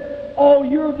said, oh,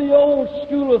 you're the old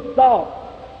school of thought.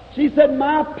 She said,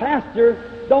 my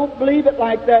pastor don't believe it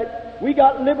like that. We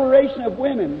got liberation of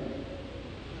women.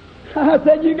 I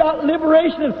said, you got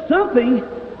liberation of something.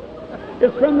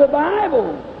 It's from the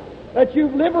Bible that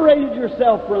you've liberated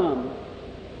yourself from.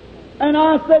 And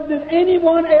I said, did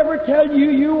anyone ever tell you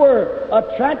you were an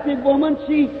attractive woman?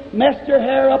 She messed her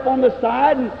hair up on the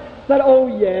side and said,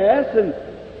 oh, yes.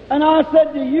 And I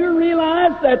said, do you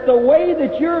realize that the way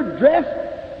that you're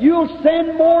dressed, you'll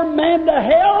send more men to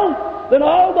hell than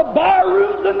all the bar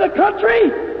rooms in the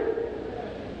country?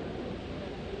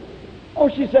 Oh,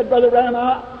 she said, Brother Branham,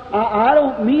 I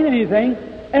don't mean anything.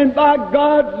 And by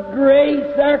God's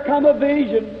grace, there come a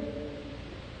vision.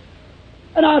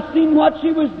 And I seen what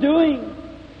she was doing.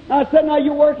 I said, now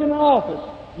you work in an office.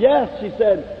 Yes, she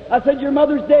said. I said, your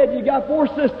mother's dead. You got 4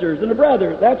 sisters and a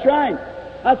brother. That's right.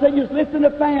 I said, you just lifting a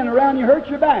fan around, you hurt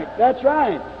your back. That's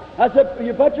right. I said,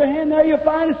 you put your hand there, you'll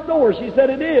find a store. She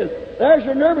said, it is. There's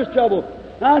your nervous trouble.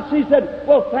 Now she said,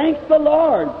 well, thanks the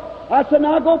Lord. I said,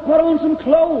 now go put on some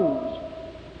clothes.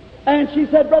 And she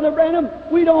said, Brother Branham,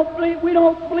 we don't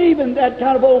believe in that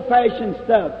kind of old-fashioned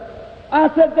stuff.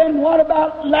 I said, then what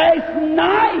about last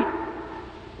night?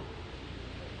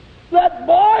 That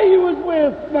boy you was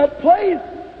with in that place.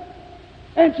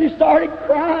 And she started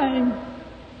crying.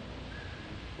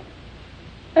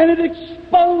 And it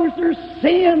exposed her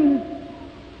sin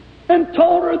and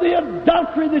told her the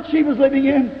adultery that she was living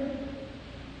in.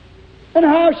 And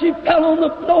how she fell on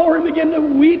the floor and began to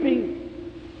weeping.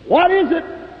 What is it?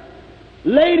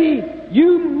 Lady,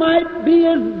 you might be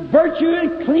as virtuous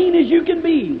and clean as you can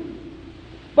be.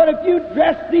 But if you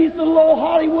dress these little old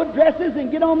Hollywood dresses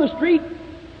and get on the street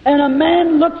and a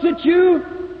man looks at you,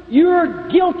 you're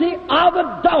guilty of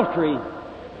adultery.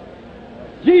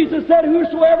 Jesus said,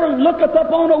 whosoever looketh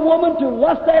upon a woman to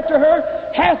lust after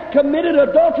her hath committed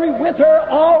adultery with her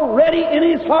already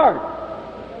in his heart.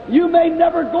 You may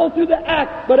never go through the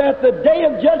act, but at the day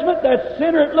of judgment, that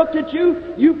sinner that looked at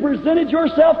you, you presented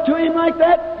yourself to him like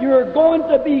that, you're going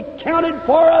to be counted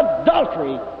for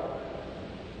adultery.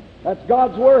 That's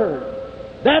God's Word.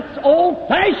 That's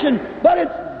old-fashioned, but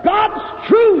it's God's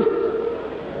truth.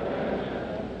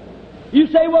 You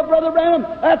say, well, Brother Branham,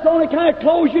 that's the only kind of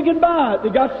clothes you can buy. They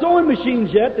got sewing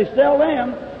machines yet. They sell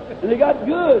them. And they got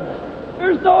goods.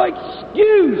 There's no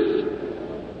excuse.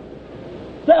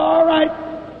 Say, all right,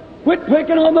 quit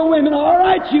picking on the women. All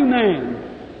right, you man.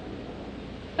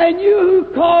 And you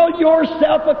who call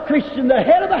yourself a Christian, the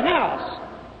head of the house,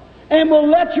 and will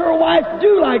let your wife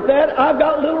do like that, I've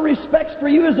got little respect for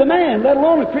you as a man, let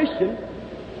alone a Christian.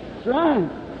 That's right.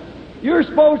 You're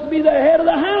supposed to be the head of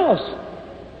the house.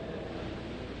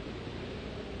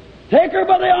 Take her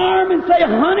by the arm and say,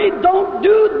 honey, don't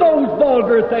do those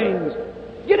vulgar things.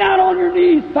 Get out on your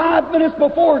knees 5 minutes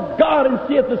before God and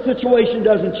see if the situation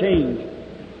doesn't change.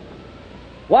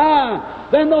 Why?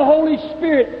 Then the Holy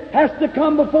Spirit has to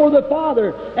come before the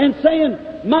Father and saying,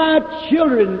 my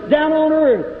children down on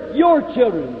earth, your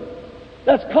children,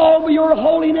 that's called by your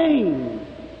holy name.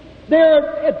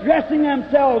 They're addressing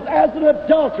themselves as an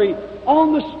adultery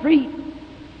on the street.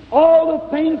 All the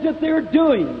things that they're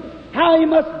doing. How he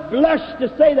must blush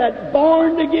to say that,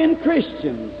 born-again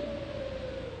Christians.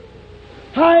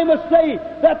 How he must say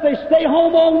that they stay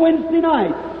home on Wednesday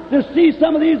night to see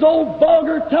some of these old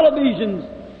vulgar televisions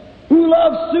who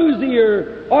love Susie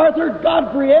or Arthur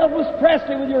Godfrey, Elvis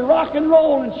Presley with your rock and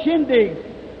roll and shindigs,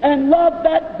 and love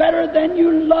that better than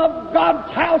you love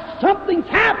God's house. Something's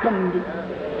happened.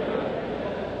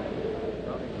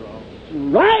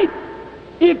 Right?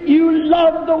 If you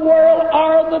love the world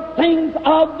or the things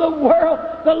of the world,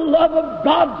 the love of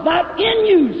God's not in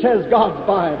you, says God's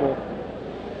Bible.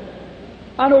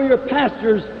 I know your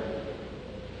pastors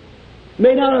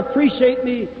may not appreciate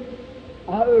me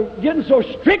getting so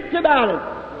strict about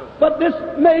it, but this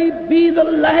may be the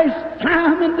last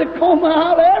time in Tacoma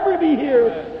I'll ever be here,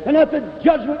 and at the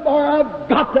judgment bar I've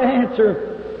got to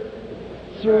answer.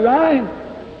 That's right.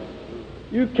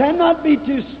 You cannot be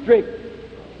too strict.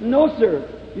 No, sir.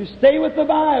 You stay with the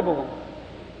Bible.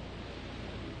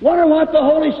 Wonder what the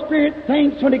Holy Spirit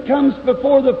thinks when He comes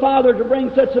before the Father to bring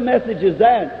such a message as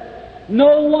that.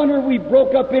 No wonder we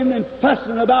broke up in and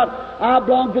fussing about, I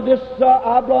belong to this,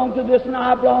 I belong to this, and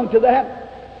I belong to that.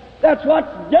 That's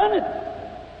what's done it.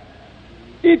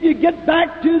 If you get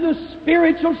back to the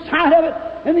spiritual side of it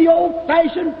and the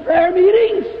old-fashioned prayer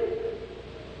meetings,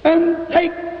 and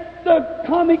take the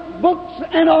comic books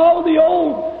and all the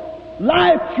old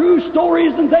life, true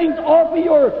stories and things off of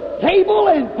your table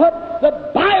and put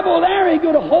the Bible there and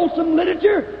go to wholesome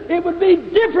literature, it would be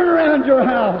different around your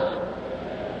house.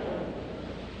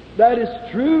 That is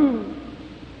true.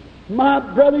 My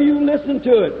brother, you listen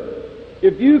to it.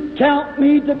 If you count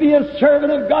me to be a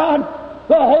servant of God,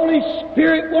 the Holy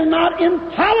Spirit will not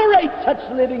tolerate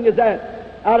such living as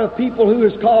that out of people who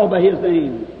is called by His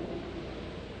name.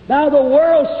 Now the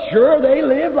world, sure, they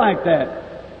live like that.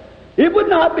 It would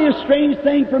not be a strange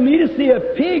thing for me to see a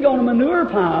pig on a manure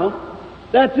pile.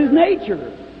 That's his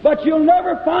nature. But you'll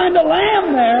never find a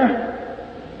lamb there.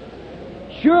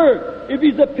 Sure, if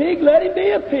he's a pig, let him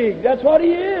be a pig. That's what he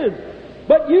is.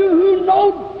 But you who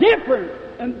know different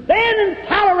and then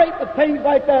tolerate the things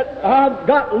like that, I've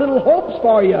got little hopes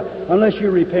for you unless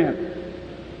you repent.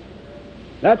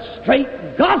 That's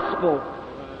straight gospel.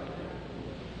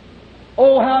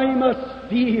 Oh, how he must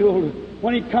feel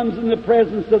when he comes in the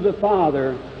presence of the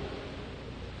Father.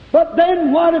 But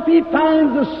then what if he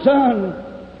finds the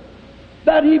Son,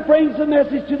 that he brings the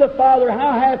message to the Father,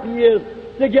 how happy he is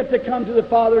to get to come to the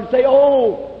Father and say,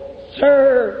 oh,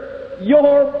 sir,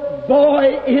 your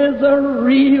boy is a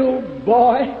real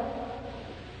boy.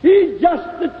 He's just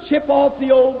a chip off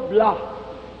the old block.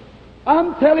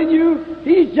 I'm telling you,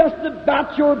 he's just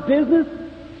about your business.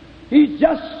 He's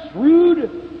just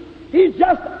shrewd. He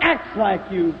just acts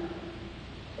like you.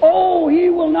 Oh, he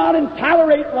will not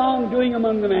tolerate wrongdoing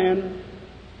among the man.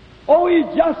 Oh, he's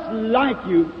just like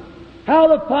you. How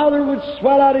the Father would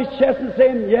swell out his chest and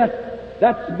say, yes,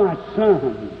 that's my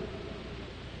son.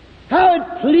 How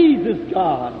it pleases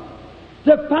God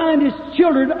to find His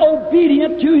children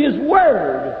obedient to His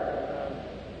Word.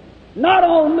 Not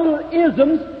on little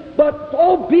isms, but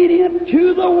obedient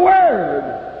to the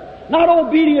Word. Not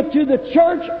obedient to the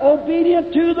church,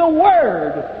 obedient to the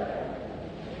Word.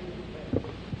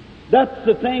 That's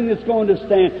the thing that's going to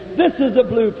stand. This is a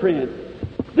blueprint.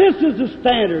 This is the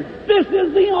standard. This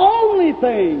is the only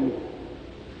thing.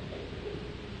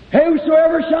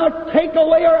 Whosoever shall take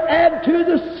away or add to,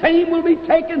 the same will be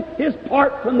taken his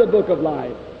part from the book of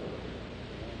life.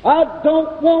 I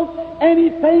don't want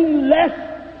anything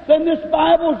less than this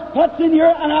Bible puts in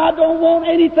here, and I don't want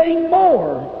anything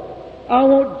more. I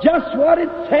want just what it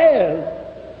says.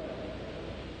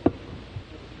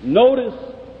 Notice,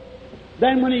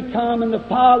 then when he come and the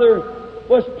Father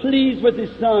was pleased with his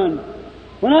Son,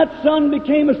 when that Son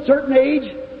became a certain age,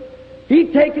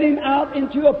 he'd taken him out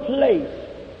into a place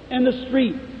in the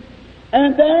street.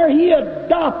 And there he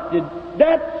adopted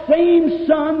that same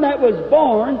Son that was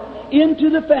born into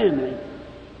the family.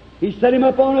 He set him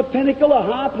up on a pinnacle, a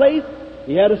high place.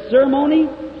 He had a ceremony.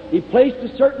 He placed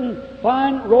a certain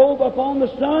fine robe upon the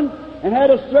Son and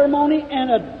had a ceremony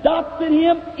and adopted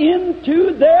him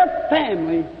into their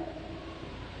family.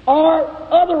 Or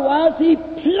otherwise, he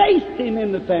placed him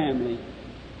in the family,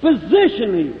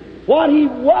 positionally, what he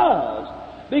was,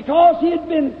 because he had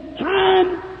been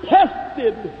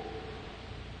time-tested.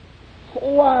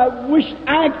 Oh, I wish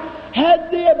I had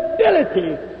the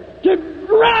ability to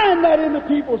grind that into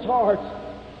people's hearts.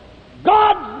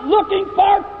 God's looking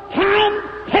for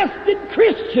time-tested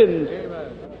Christians.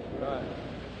 Amen. Right.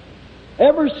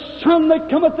 Every son that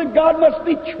cometh to God must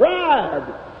be tried,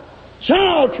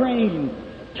 child-trained,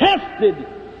 tested.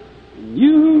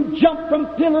 You jump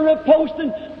from pillar to post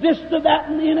and this to that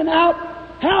and in and out.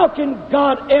 How can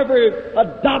God ever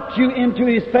adopt you into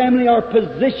His family or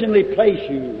positionally place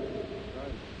you?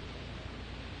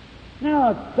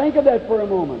 Now, think of that for a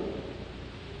moment.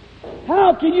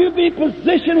 How can you be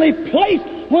positionally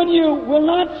placed when you will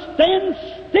not stand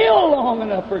still long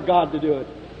enough for God to do it?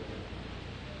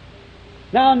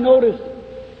 Now, notice,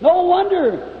 no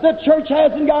wonder the church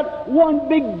hasn't got one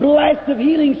big blast of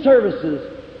healing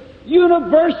services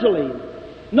universally.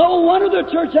 No wonder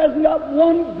the church hasn't got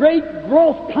one great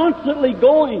growth constantly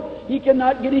going. He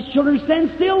cannot get his children to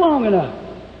stand still long enough.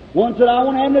 One said, I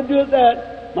won't have to do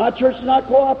that. My church is not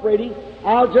cooperating.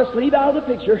 I'll just leave out of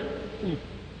the picture.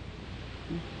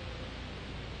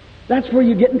 That's where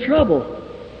you get in trouble.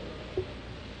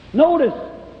 Notice,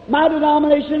 my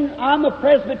denomination, I'm a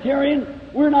Presbyterian.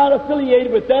 We're not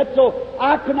affiliated with that, so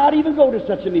I could not even go to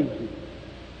such a meeting.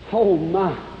 Oh,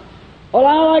 my. Well,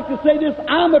 I like to say this,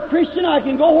 I'm a Christian. I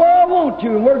can go where I want to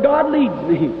and where God leads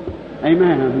me.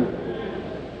 Amen.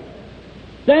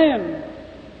 Then,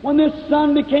 when this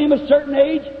son became a certain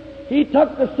age, he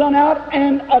took the son out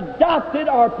and adopted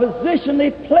or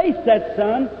positionally placed that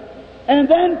son. And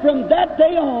then from that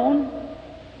day on,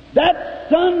 that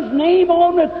son's name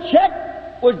on the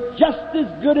check was just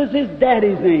as good as his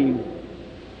daddy's name.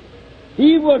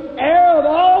 He was heir of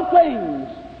all things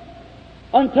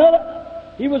until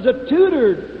he was a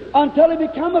tutor, until he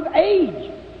became of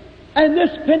age. And this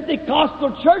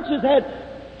Pentecostal church has had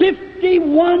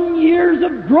 51 years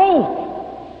of growth.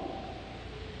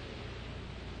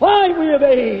 Why are we of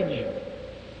age?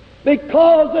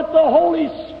 Because that the Holy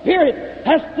Spirit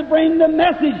has to bring the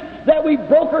message that we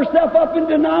broke ourselves up in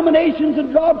denominations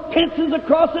and draw pencils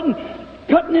across it and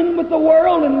cutting in with the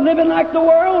world and living like the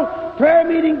world. Prayer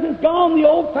meetings is gone. The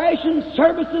old-fashioned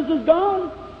services is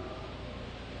gone.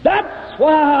 That's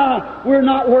why we're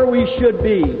not where we should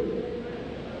be.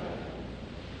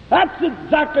 That's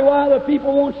exactly why the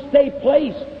people won't stay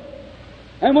placed.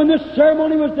 And when this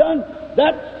ceremony was done,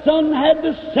 that son had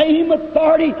the same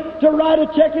authority to write a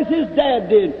check as his dad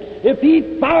did. If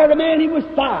he fired a man, he was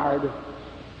fired.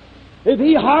 If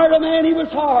he hired a man, he was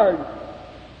hired.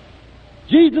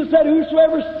 Jesus said,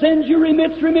 whosoever sins you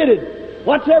remits remitted.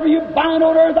 Whatsoever you bind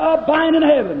on earth, I'll bind in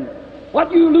heaven.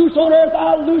 What you loose on earth,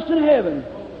 I'll loose in heaven.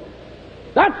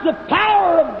 That's the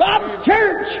power of God's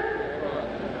church.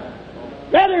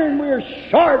 Brethren, we're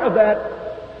short of that.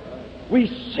 We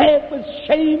say it with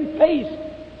shamefaced.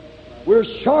 We're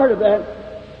short of that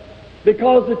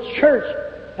because the church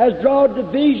has drawn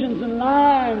divisions and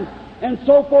lines and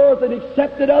so forth and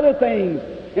accepted other things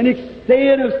and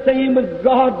instead of staying with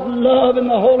God's love and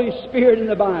the Holy Spirit in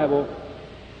the Bible.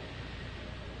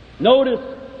 Notice,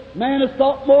 man has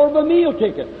thought more of a meal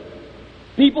ticket.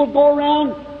 People go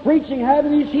around preaching,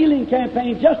 having these healing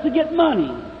campaigns just to get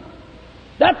money.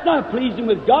 That's not pleasing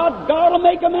with God. God will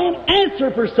make a man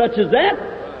answer for such as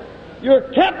that. You're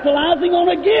capitalizing on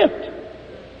a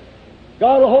gift.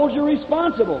 God will hold you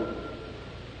responsible.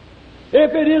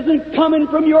 If it isn't coming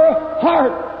from your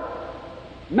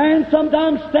heart, man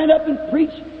sometimes stand up and preach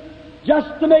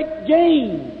just to make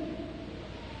gain.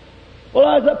 Well,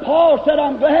 as Paul said,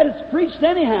 I'm glad it's preached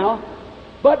anyhow,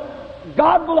 but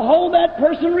God will hold that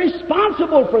person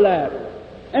responsible for that.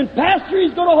 And pastor,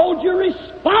 he's going to hold you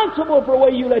responsible for the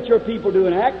way you let your people do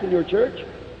and act in your church.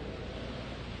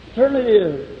 Certainly it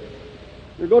is.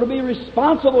 You're going to be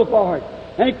responsible for it.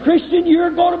 And Christian,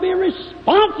 you're going to be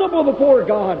responsible before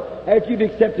God after you've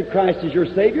accepted Christ as your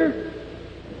Savior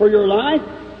for your life.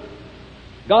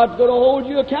 God's going to hold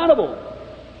you accountable.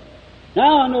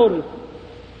 Now I notice,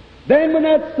 then when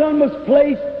that son was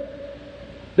placed,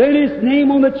 then his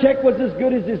name on the check was as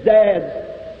good as his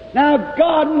dad's. Now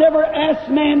God never asked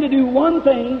man to do one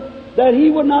thing that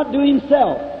he would not do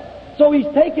himself. So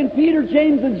he's taken Peter,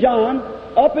 James, and John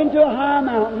up into a high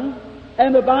mountain,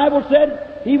 and the Bible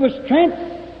said he was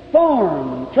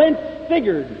transformed,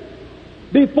 transfigured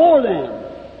before them.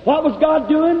 What was God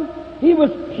doing? He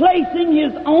was placing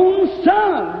His own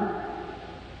Son.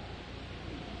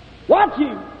 Watch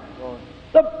Him.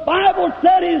 The Bible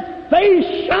said His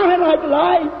face shined like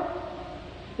light.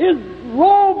 His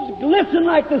robes glistened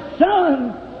like the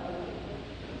sun.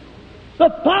 The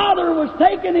Father was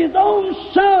taking His own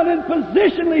Son and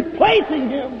positionally placing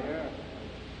Him.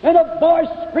 And a voice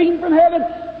screamed from heaven,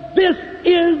 "This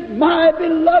is my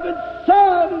beloved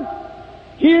Son.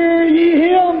 Hear ye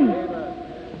Him." Amen.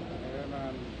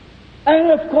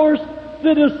 And of course,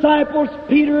 the disciples,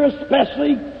 Peter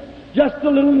especially, just a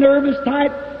little nervous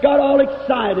type, got all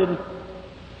excited.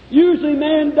 Usually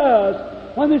man does.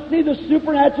 When they see the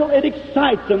supernatural, it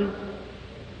excites them.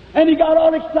 And he got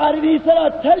all excited. He said,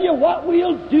 "I'll tell you what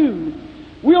we'll do.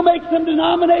 We'll make some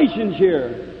denominations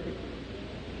here.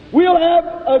 We'll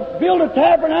build a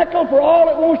tabernacle for all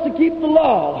that wants to keep the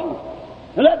law,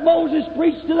 and let Moses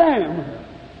preach to them.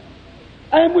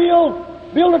 And we'll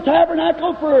build a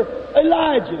tabernacle for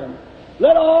Elijah.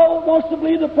 Let all that wants to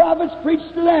believe the prophets preach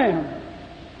to them."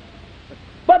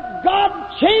 But God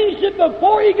changed it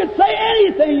before he could say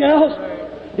anything else.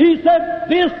 He said,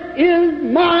 "This is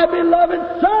my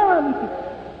beloved Son.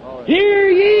 Hear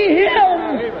ye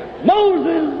Him."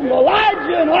 Moses,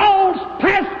 Elijah, and all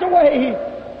passed away.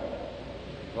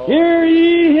 Hear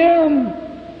ye Him.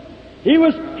 He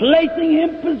was placing Him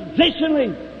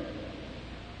positionally.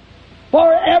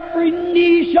 For every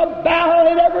knee shall bow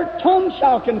and every tongue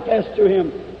shall confess to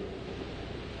Him.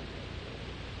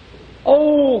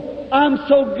 Oh, I'm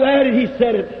so glad He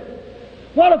said it.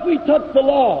 What if we took the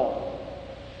law?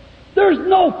 There's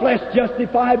no flesh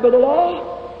justified by the law.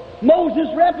 Moses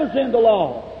represented the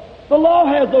law. The law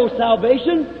has no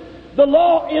salvation. The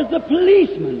law is the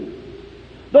policeman.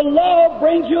 The law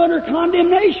brings you under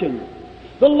condemnation.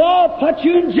 The law puts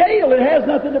you in jail. It has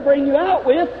nothing to bring you out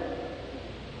with.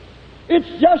 It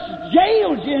just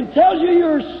jails you and tells you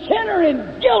you're a sinner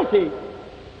and guilty.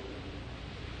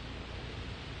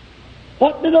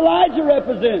 What did Elijah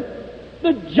represent?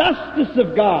 The justice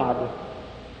of God.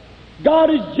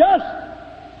 God is just,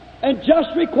 and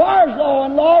just requires law,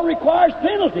 and law requires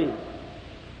penalty.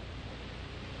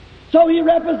 So he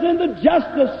represented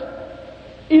justice.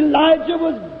 Elijah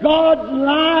was God's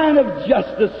line of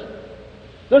justice.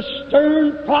 The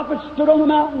stern prophet stood on the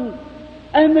mountain,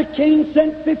 and the king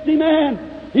sent 50 men.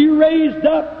 He raised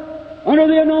up under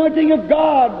the anointing of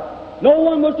God. No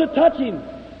one was to touch him.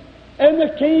 And the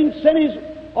king sent his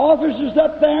officers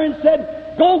up there and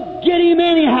said, "Go get him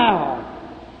anyhow,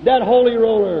 that holy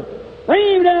roller.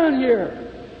 Bring him down here."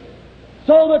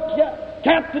 So the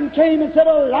captain came and said,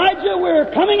 "Elijah, we're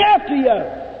coming after you."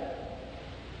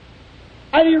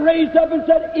 And he raised up and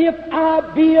said, "If I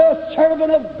be a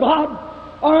servant of God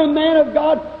or a man of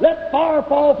God, let fire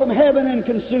fall from heaven and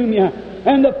consume you."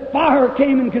 And the fire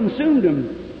came and consumed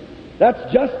him.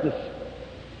 That's justice.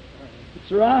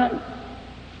 That's right.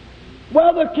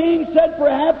 Well, the king said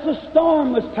perhaps a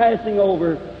storm was passing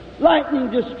over. Lightning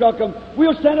just struck him.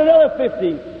 "We'll send another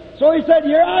 50. So he said,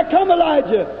 "Here I come,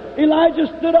 Elijah." Elijah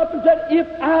stood up and said, "If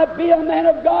I be a man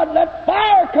of God, let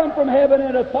fire come from heaven."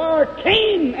 And a fire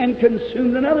came and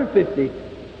consumed another 50.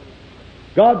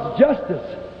 God's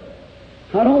justice.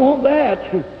 I don't want that.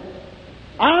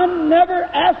 I never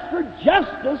ask for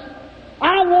justice.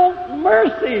 I want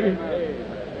mercy.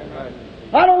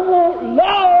 I don't want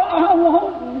law. I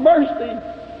want mercy.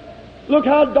 Look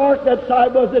how dark that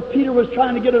side was that Peter was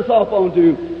trying to get us off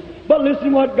onto. But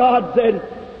listen what God said.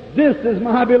 "This is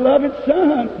my beloved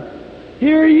Son.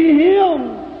 Hear ye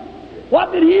Him."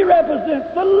 What did He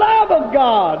represent? The love of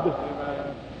God.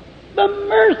 The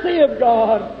mercy of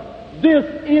God. "This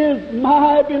is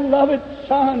my beloved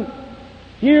Son.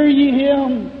 Hear ye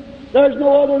Him." There's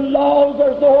no other laws.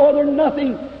 There's no other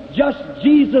nothing. Just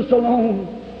Jesus alone.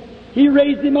 He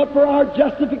raised Him up for our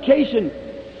justification.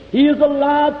 He is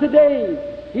alive today.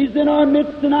 He's in our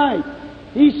midst tonight.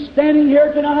 He's standing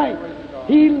here tonight.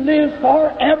 He lives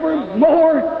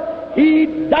forevermore. He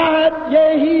died,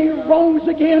 yea, He rose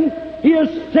again. He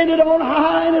ascended on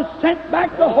high and has sent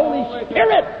back the Holy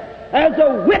Spirit as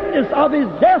a witness of His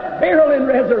death, burial, and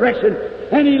resurrection.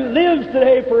 And He lives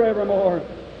today forevermore.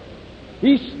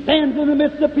 He stands in the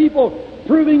midst of people,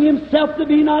 proving Himself to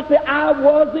be not the I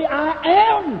was, the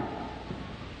I am.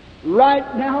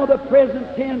 Right now, the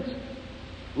present tense,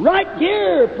 right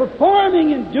here,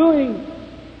 performing and doing,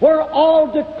 where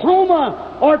all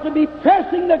Tacoma are to be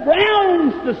pressing the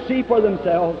grounds to see for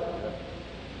themselves.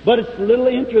 But it's little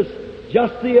interest,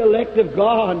 just the elect of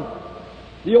God.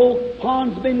 The old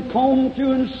pond's been combed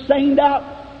through and seined out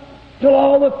till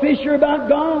all the fish are about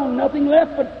gone. Nothing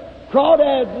left but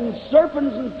crawdads and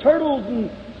serpents and turtles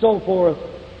and so forth.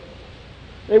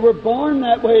 They were born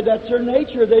that way. That's their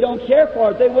nature. They don't care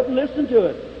for it. They wouldn't listen to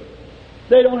it.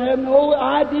 They don't have no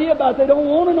idea about it. They don't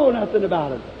want to know nothing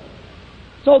about it.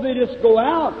 So they just go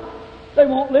out. They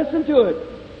won't listen to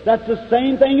it. That's the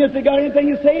same thing. If they got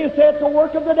anything to say, it's the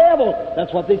work of the devil.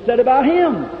 That's what they said about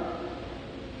him.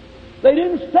 They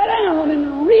didn't sit down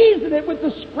and reason it with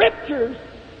the Scriptures.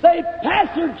 They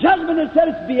passed their judgment and said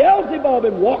it's Beelzebub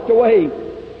and walked away.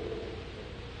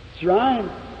 That's right.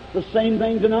 The same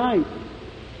thing tonight.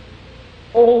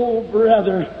 Oh,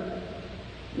 brother,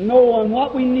 no one.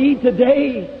 What we need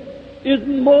today is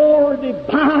more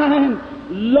divine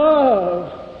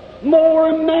love,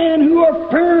 more men who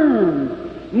are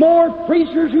firm, more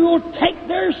preachers who will take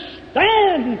their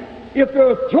stand if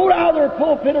they're thrown out of their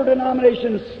pulpit or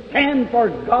denomination, stand for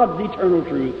God's eternal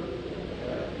truth.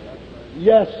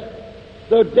 Yes,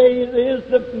 the day is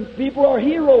the people are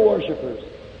hero worshippers.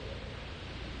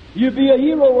 You'd be a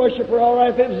hero worshiper, all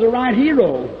right, if it was the right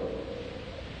hero.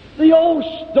 The old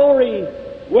story,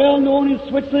 well known in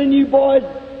Switzerland, you boys,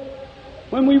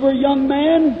 when we were young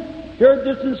men, heard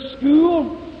this in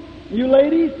school, you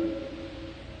ladies.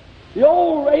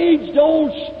 The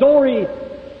age-old story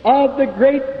of the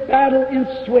great battle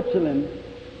in Switzerland.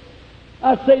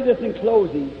 I say this in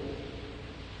closing.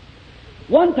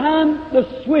 One time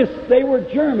the Swiss, they were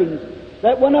Germans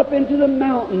that went up into the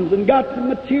mountains and got some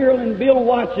material and built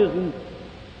watches, and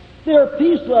they're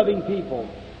peace-loving people.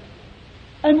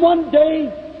 And one day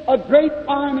a great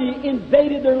army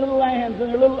invaded their little lands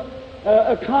and their little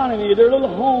economy, their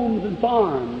little homes and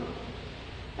farms.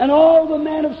 And all the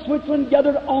men of Switzerland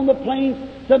gathered on the plains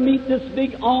to meet this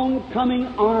big oncoming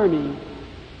army.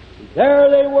 There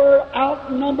they were,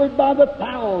 outnumbered by the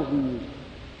thousands.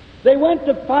 They went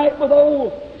to fight with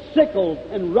old sickles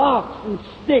and rocks and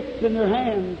sticks in their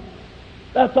hands.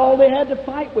 That's all they had to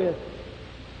fight with.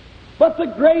 But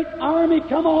the great army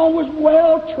come on was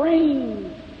well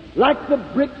trained, like the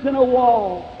bricks in a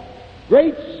wall.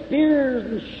 Great spears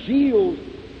and shields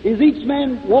as each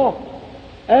man walked.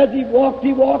 As he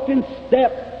walked in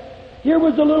step. Here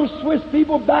was the little Swiss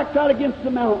people backed out against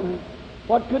the mountain.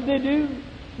 What could they do?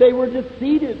 They were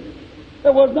defeated.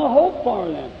 There was no hope for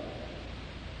them.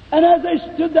 And as they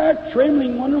stood there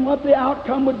trembling, wondering what the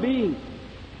outcome would be,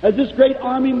 as this great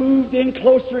army moved in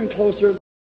closer and closer,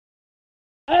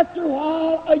 after a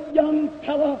while, a young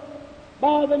fellow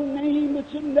by the name that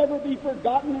should never be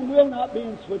forgotten and will not be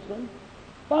in Switzerland,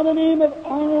 by the name of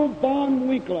Arnold von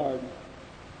Winkelried,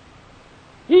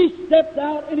 he stepped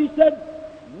out and he said,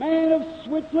 "Man of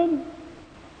Switzerland,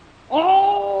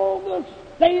 all the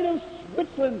state of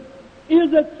Switzerland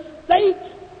is at stake.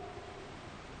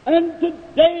 And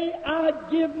today I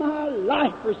give my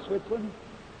life for Switzerland.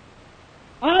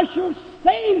 I shall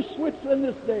save Switzerland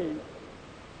this day."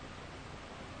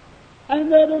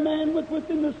 And the other man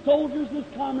within the soldiers, his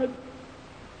comrade,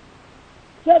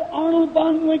 said, "Arnold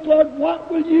von Winkelried, what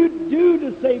will you do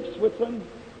to save Switzerland?"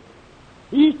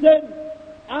 He said,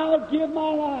 "I'll give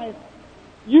my life.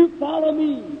 You follow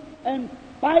me and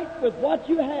fight with what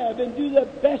you have and do the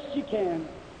best you can."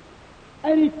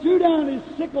 And he threw down his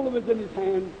sickle that was in his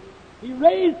hand. He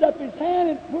raised up his hand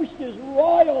and pushed his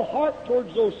royal heart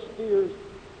towards those spears.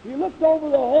 He looked over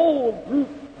the whole group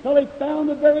till he found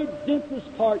the very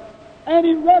densest part. And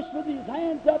he rushed with his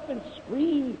hands up and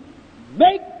screamed,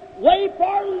 "Make way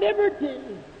for liberty!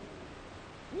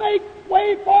 Make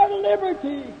way for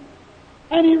liberty!"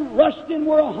 And he rushed in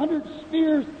where 100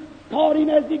 spears caught him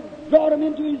as he brought him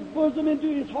into his bosom, into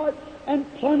his heart, and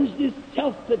plunged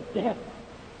himself to death.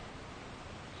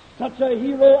 Such a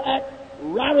hero act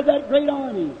routed that great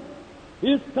army.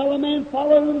 His fellow men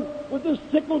followed him with their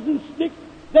sickles and sticks.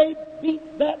 They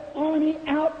beat that army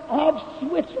out of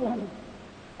Switzerland.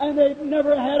 And they've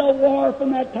never had a war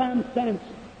from that time since.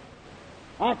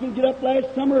 I can get up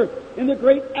last summer in the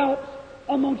great Alps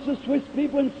amongst the Swiss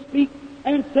people and speak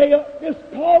and say, just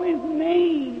call his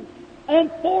name. And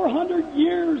 400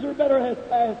 years or better has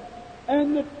passed.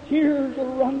 And the tears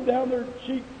will run down their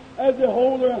cheeks as they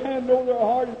hold their hand over their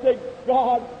heart and say,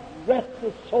 God, rest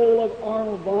the soul of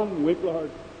Arnold von Winkler.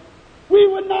 We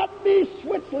would not be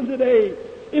Switzerland today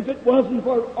if it wasn't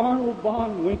for Arnold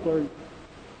von Winkler.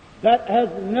 That has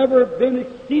never been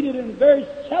exceeded and very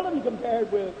seldom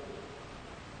compared with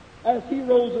as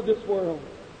heroes of this world.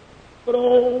 But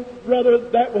oh, brother,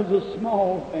 that was a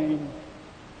small thing.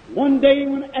 One day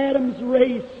when Adam's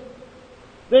race,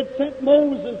 they'd sent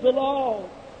Moses the law.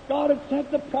 God had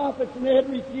sent the prophets and they had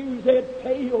refused, they had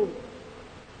failed.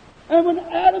 And when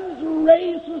Adam's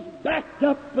race was backed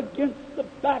up against the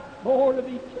backboard of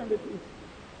eternity,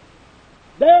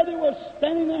 there they were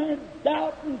standing there in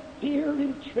doubt and fear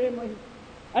and trembling,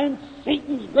 and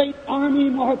Satan's great army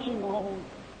marching on.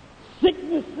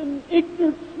 Sickness and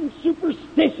ignorance and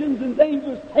superstitions and things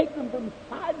was taking them from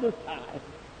side to side.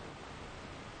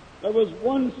 There was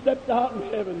one stepped out in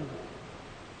heaven,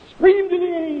 screamed to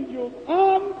the angels,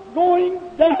 I'm going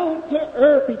down to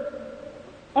earth.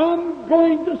 I'm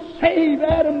going to save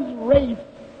Adam's race.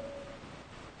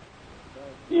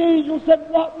 The angel said,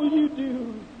 what will you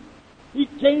do? He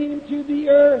came to the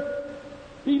earth.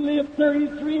 He lived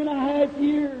 33 and a half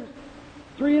years.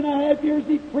 3.5 years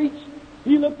he preached.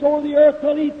 He looked over the earth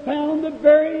till he found the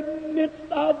very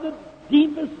midst of the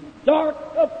deepest dark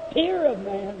of fear of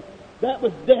man. That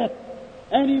was death.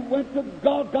 And he went to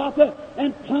Golgotha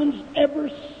and plunged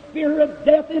every spear of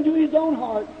death into his own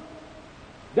heart.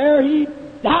 There he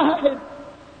died,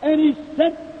 and he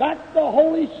sent back the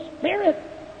Holy Spirit.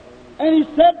 And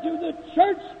he said to the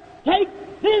church, take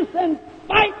this and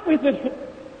fight with it.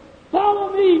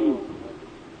 Follow me.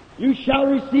 You shall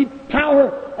receive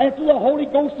power after the Holy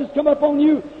Ghost has come upon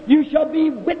you. You shall be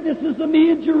witnesses of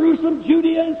me in Jerusalem,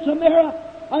 Judea, and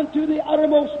Samaria, unto the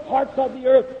uttermost parts of the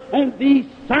earth. And these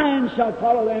signs shall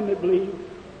follow them that believe.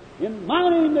 In my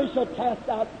name they shall cast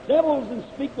out devils and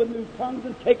speak with new tongues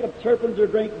and take up serpents or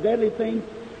drink deadly things.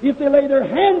 If they lay their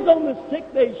hands on the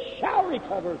sick, they shall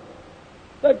recover.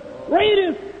 The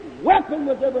greatest weapon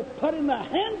was ever put in the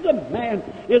hands of man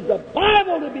is the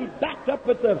Bible, to be backed up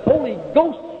with the Holy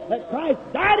Ghost, that Christ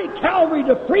died at Calvary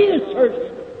to free His church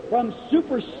from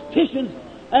superstitions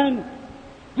and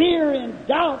fear and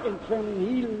doubt and trembling.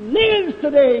 He lives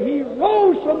today. He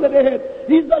rose from the dead.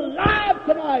 He's alive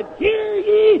tonight. Hear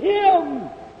ye Him.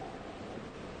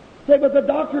 Say, but the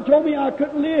doctor told me I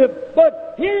couldn't live.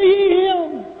 But hear ye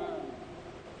Him.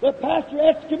 The pastor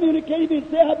excommunicated me and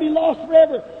said I'd be lost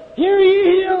forever. Hear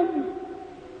ye Him.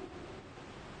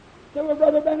 Say, well,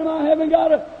 Brother Branham, I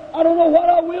don't know what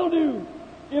I will do.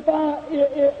 If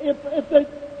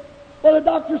the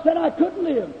doctor said I couldn't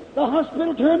live. The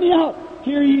hospital turned me out.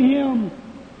 Hear ye Him.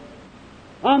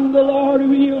 I'm the Lord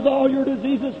who heals all your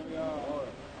diseases.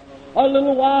 A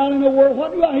little while in the world,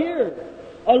 what do I hear?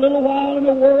 A little while in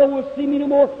the world will see me no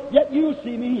more, yet you'll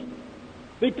see me.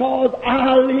 Because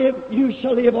I live, you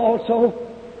shall live also.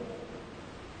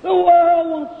 The world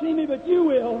won't see me, but you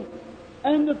will.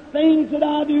 And the things that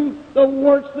I do, the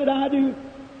works that I do,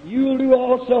 you'll do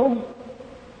also.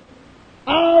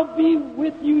 I'll be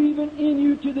with you, even in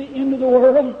you, to the end of the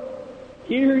world.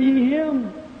 Hear ye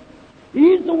Him.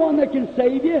 He's the one that can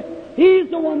save you. He's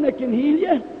the one that can heal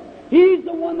you. He's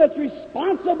the one that's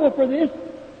responsible for this.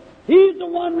 He's the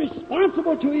one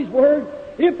responsible to His Word.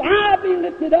 If I be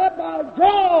lifted up, I'll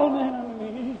draw men unto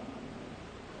me.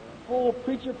 Oh,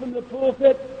 preacher from the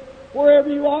pulpit, wherever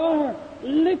you are,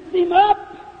 lift Him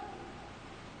up.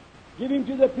 Give Him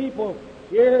to the people.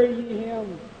 Hear ye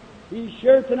Him. He's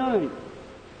here tonight.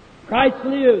 Christ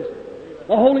lives.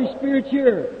 The Holy Spirit's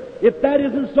here. If that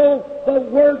isn't so, the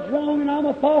Word's wrong and I'm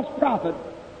a false prophet.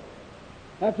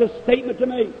 That's a statement to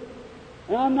make.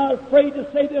 And I'm not afraid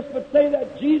to say this, but say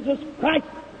that Jesus Christ,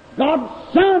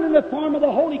 God's Son in the form of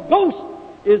the Holy Ghost,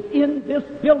 is in this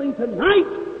building tonight.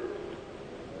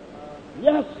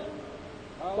 Yes.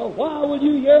 But why will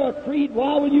you hear a creed?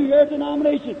 Why will you hear a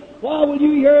denomination? Why will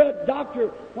you hear a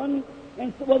doctor? I'm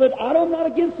not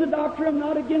against the doctor, I'm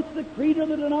not against the creed or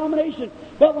the denomination.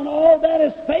 But when all that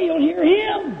has failed, hear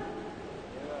Him.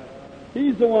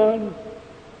 He's the one.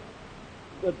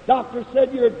 The doctor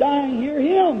said you're dying, hear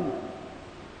Him.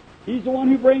 He's the one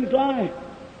who brings life.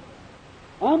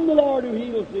 I'm the Lord who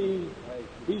heals thee.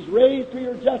 He's raised for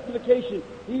your justification.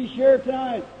 He's here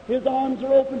tonight. His arms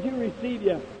are open to receive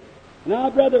you. Now,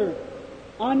 brother,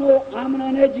 I know I'm an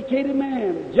uneducated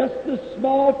man, just a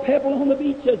small pebble on the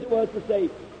beach, as it was to say.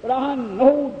 But I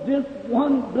know this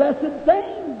one blessed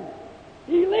thing.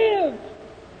 He lives.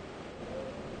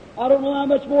 I don't know how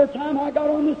much more time I got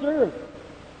on this earth.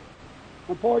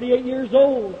 I'm 48 years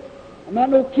old. I'm not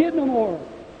no kid no more.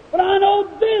 But I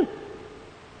know this.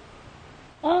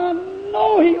 I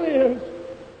know He lives.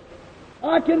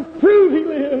 I can prove He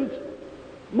lives.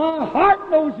 My heart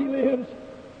knows He lives.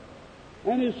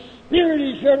 And His Spirit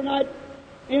is here tonight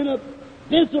in a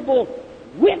visible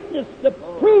witness to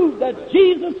prove that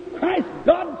Jesus Christ,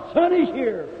 God's Son, is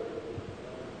here.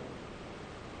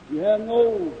 You have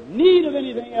no need of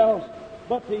anything else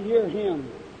but to hear Him.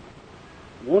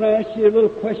 I want to ask you a little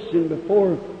question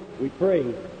before we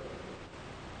pray.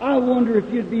 I wonder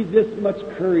if you'd be this much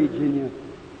courage in you.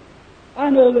 I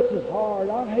know this is hard.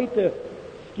 I hate to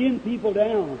skin people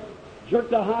down, jerk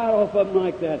the hide off of them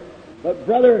like that. But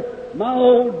brother, my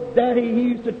old daddy, he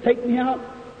used to take me out,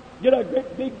 get a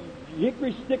great big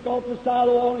hickory stick off the side of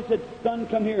the wall, and he said, "Son,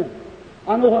 come here."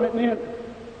 I know what it meant.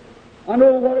 I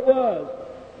know what it was.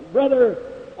 Brother,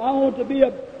 I want to be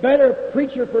a better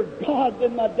preacher for God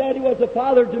than my daddy was a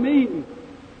father to me.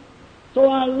 So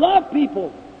I love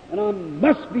people, and I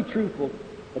must be truthful.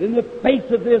 But in the face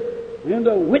of this, and in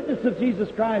the witness of Jesus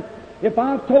Christ, if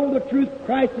I've told the truth,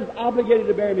 Christ is obligated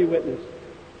to bear me witness.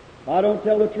 If I don't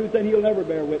tell the truth, then He'll never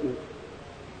bear witness.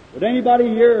 Would anybody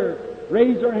here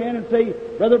raise their hand and say,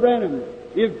 "Brother Branham,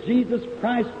 if Jesus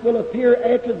Christ will appear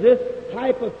after this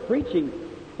type of preaching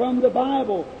from the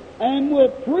Bible and will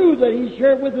prove that He's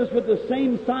here with us with the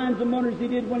same signs and wonders He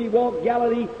did when He walked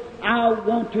Galilee, I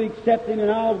want to accept Him,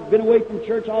 and I've been away from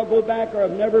church, I'll go back, or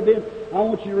I've never been. I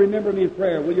want you to remember me in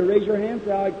prayer." Will you raise your hand?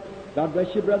 Say, "God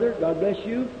bless you, brother. God bless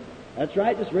you." That's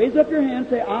right. Just raise up your hand.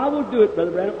 Say, "I will do it,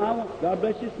 Brother Branham. I want." God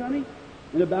bless you, sonny.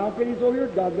 In the balconies over here.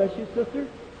 God bless you, sister.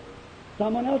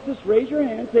 Someone else, just raise your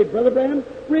hand. Say, "Brother Branham,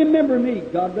 remember me."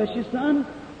 God bless you, son.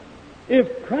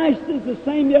 If Christ is the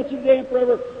same yesterday and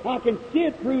forever, I can see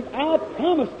it proved. I'll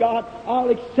promise God I'll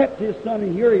accept His Son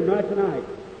and hear Him right tonight.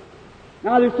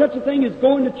 Now, there's such a thing as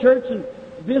going to church and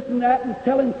this and that and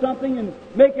telling something and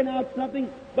making out something,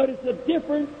 but it's a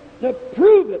difference to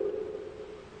prove it.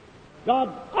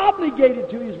 God's obligated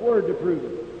to His Word to prove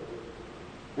it.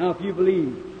 Now, if you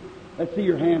believe, let's see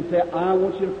your hand. Say, "I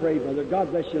want you to pray, brother." God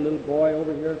bless you, little boy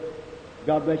over here.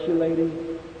 God bless you, lady.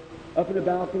 Up in the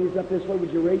balconies, up this way,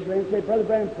 would you raise your hand and say, "Brother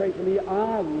Branham, pray for me.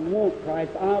 I want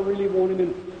Christ. I really want Him,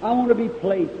 and I want to be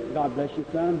placed." God bless you,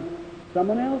 son.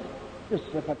 Someone else? Just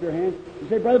slip up your hand. You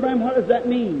say, "Brother Branham, what does that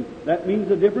mean?" That means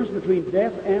the difference between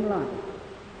death and life.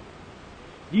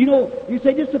 Do you know, you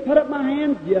say, "Just to put up my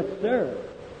hand?" Yes, sir.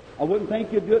 I wouldn't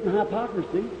think you'd do it in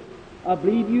hypocrisy. I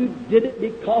believe you did it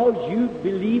because you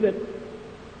believe it.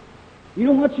 You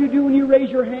know what you do when you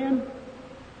raise your hand?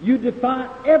 You defy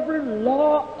every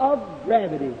law of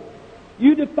gravity.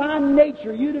 You defy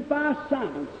nature. You defy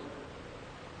science.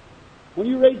 When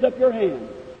you raise up your hand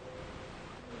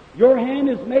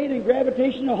is made in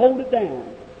gravitation to hold it down.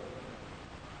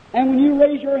 And when you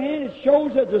raise your hand, it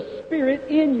shows that the Spirit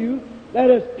in you that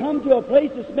has come to a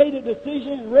place that's made a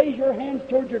decision and raise your hands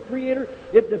towards your Creator.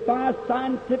 It defies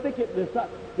scientific, it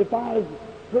defies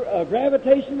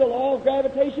gravitation, the law of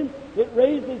gravitation. It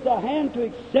raises a hand to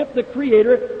accept the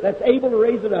Creator that's able to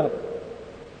raise it up.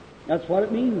 That's what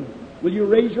it means. Will you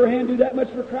raise your hand, do that much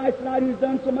for Christ tonight who's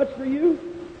done so much for you?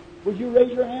 Would you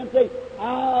raise your hand and say,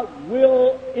 "I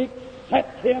will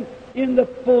accept Him in the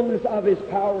fullness of His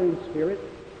power and Spirit"?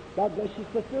 God bless you,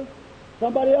 sister.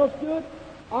 Somebody else do it?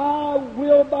 "I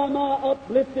will, by my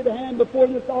uplifted hand before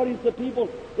this audience of people,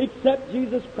 accept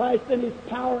Jesus Christ and His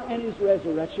power and His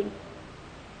resurrection."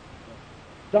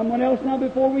 Someone else now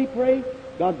before we pray?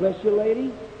 God bless you,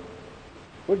 lady.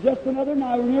 For just another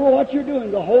night, remember what you're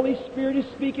doing. The Holy Spirit is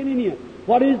speaking in you.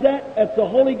 What is that? That's the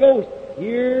Holy Ghost.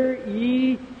 Hear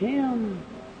ye Him.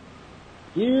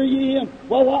 Hear ye Him.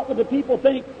 Well, what would the people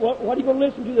think? What are you going to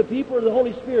listen to, the people or the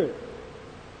Holy Spirit?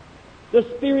 The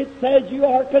Spirit says you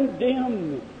are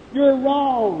condemned. You're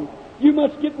wrong. You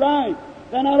must get right.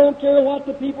 Then I don't care what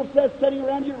the people says sitting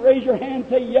around you. Raise your hand and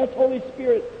say, "Yes, Holy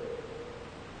Spirit."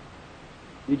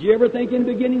 Did you ever think in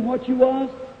the beginning what you was?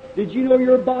 Did you know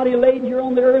your body laid here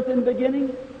on the earth in the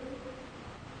beginning?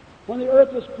 When the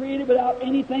earth was created without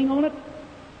anything on it?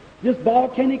 This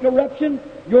volcanic eruption,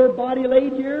 your body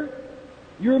laid here.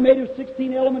 You're made of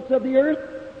 16 elements of the earth.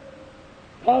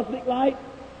 Cosmic light,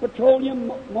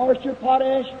 petroleum, moisture,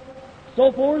 potash,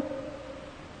 so forth.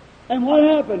 And what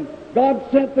happened? God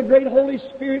sent the great Holy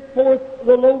Spirit forth,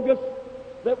 the Logos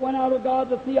that went out of God,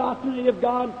 the theophany of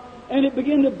God, and it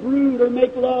began to brood or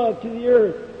make love to the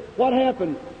earth. What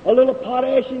happened? A little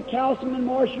potash and calcium and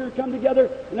moisture come together,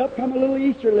 and up come a little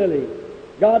Easter lily.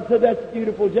 God said, "That's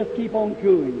beautiful, just keep on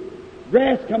cooling."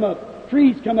 Grass come up,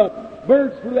 trees come up,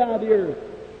 birds flew out of the earth.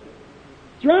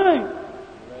 That's right.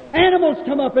 Animals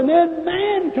come up, and then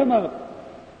man come up.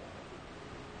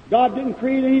 God didn't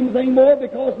create anything more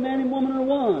because man and woman are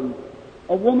one.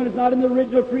 A woman is not in the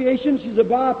original creation. She's a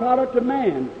byproduct of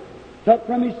man. took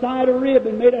from his side a rib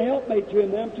and made a helpmate to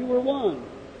him. Them two were one.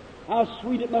 How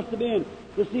sweet it must have been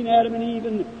to see Adam and Eve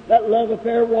and that love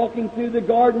affair walking through the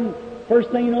garden. First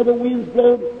thing you know, the wind's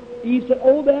blowed. Eve said,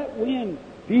 "Oh, that wind."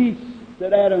 "Peace,"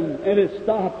 said Adam, and it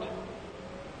stopped.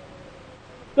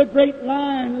 The great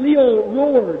lion, Leo,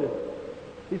 roared.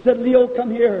 He said, "Leo,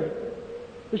 come here."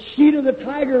 The sheet of the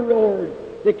tiger roared.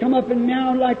 They come up and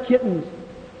meowed like kittens.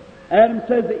 Adam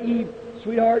says to Eve,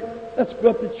 "Sweetheart, let's go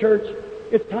up to church.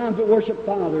 It's time to worship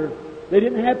Father." They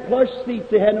didn't have plush seats.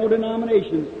 They had no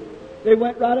denominations. They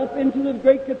went right up into the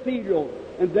great cathedral.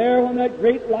 And there, when that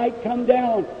great light come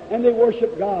down, and they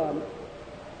worshiped God.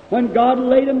 When God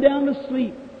laid them down to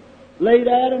sleep, laid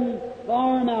Adam's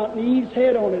arm out and Eve's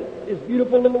head on it, his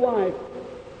beautiful little wife.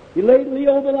 He laid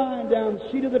Leo the lion down,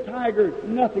 sheet of the tiger.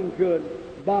 Nothing could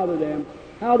bother them.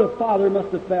 How the Father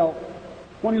must have felt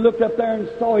when he looked up there and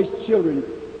saw his children.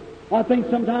 I think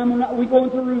sometime when we go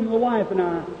into the room, the wife and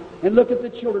I, and look at the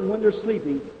children when they're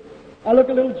sleeping. I look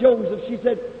at little Joseph. She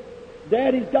said,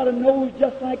 "Daddy's got a nose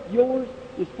just like yours.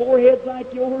 His forehead's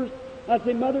like yours." I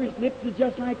say, "Mother, his lips are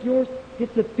just like yours."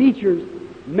 It's the features.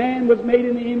 Man was made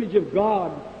in the image of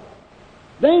God.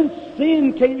 Then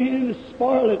sin came in and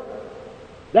spoiled it.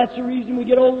 That's the reason we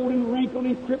get old and wrinkled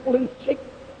and crippled and sick.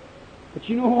 But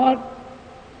you know what?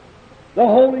 The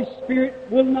Holy Spirit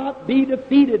will not be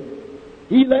defeated.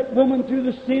 He let woman through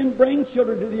the sin bring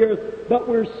children to the earth, but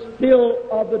we're still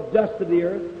of the dust of the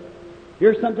earth.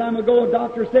 Here some time ago, a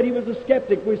doctor said he was a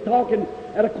skeptic. We was talking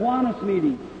at a Kiwanis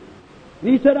meeting. And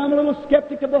he said, "I'm a little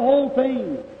skeptic of the whole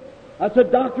thing." I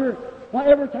said, "Doctor,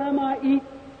 every time I eat,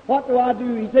 what do I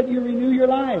do?" He said, "You renew your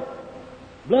life.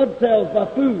 Blood cells by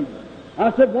food."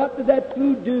 I said, "What does that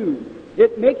food do?"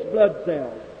 "It makes blood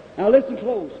cells." Now listen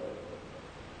close.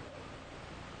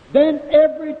 Then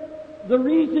the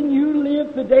reason you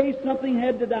live today, something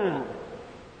had to die.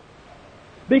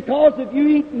 Because if you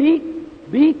eat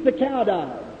meat, beef, the cow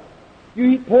died. You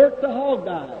eat pork, the hog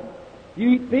died. You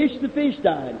eat fish, the fish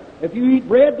died. If you eat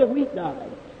bread, the wheat died.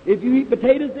 If you eat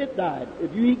potatoes, it died.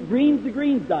 If you eat greens, the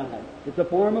greens died. It's a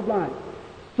form of life.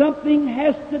 Something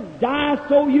has to die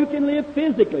so you can live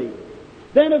physically.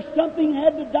 Then if something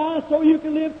had to die so you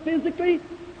can live physically,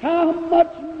 how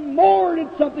much more did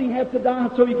something have to die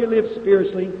so you can live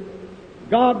spiritually?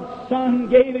 God's Son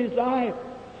gave His life,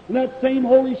 and that same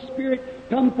Holy Spirit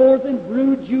come forth and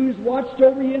brewed you, watched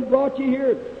over you and brought you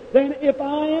here. Then if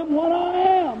I am what I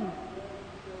am,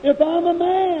 if I'm a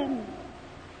man,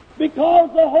 because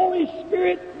the Holy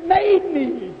Spirit made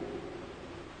me,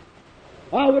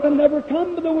 I would have never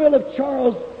come to the will of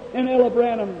Charles and Ella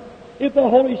Branham if the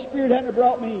Holy Spirit hadn't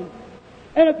brought me.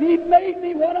 And if He made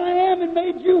me what I am and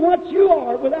made you what you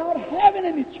are without having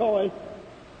any choice,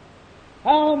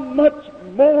 how much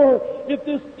more if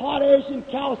this potash and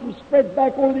calcium spreads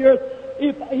back over the earth,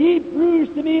 if He brews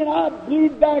to me and I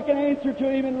bleed back an answer to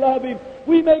Him and love Him,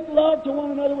 we make love to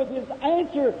one another with His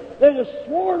answer, then a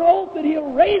sworn oath that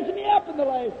He'll raise me up in the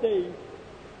last days.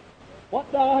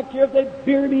 What do I care if they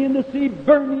bury me in the sea,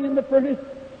 burn me in the furnace?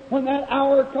 When that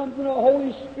hour comes and the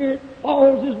Holy Spirit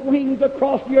follows His wings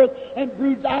across the earth and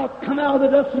broods out, come out of the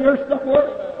dust of the earth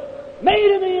somewhere,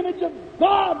 made in the image of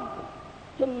God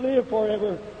to live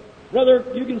forever. Brother,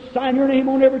 you can sign your name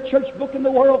on every church book in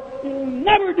the world. It'll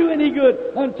never do any good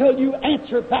until you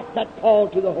answer back that call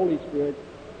to the Holy Spirit.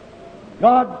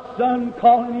 God's Son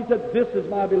calling, He said, "This is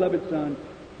my beloved Son.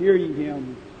 Hear ye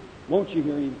Him." Won't you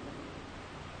hear Him?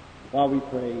 While we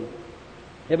pray.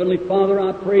 Heavenly Father,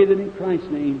 I pray that in Christ's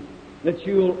name that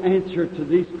you will answer to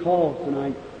these calls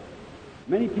tonight.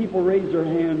 Many people raise their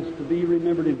hands to be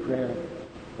remembered in prayer.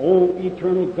 Oh,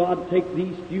 eternal God, take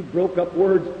these few broke up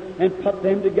words and put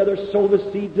them together, sow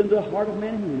the seeds into the heart of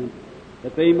men and women,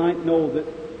 that they might know that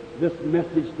this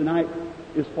message tonight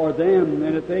is for them,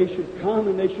 and that they should come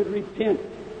and they should repent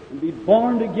and be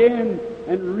born again,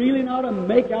 and really not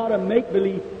make out a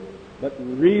make-believe, but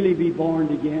really be born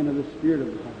again of the Spirit of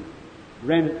God.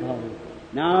 Grant it, Father.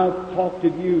 Now I've talked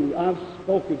of you. I've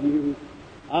spoke of you.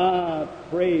 I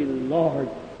pray, Lord,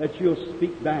 that you'll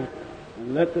speak back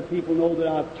and let the people know that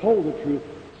I've told the truth.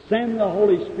 Send the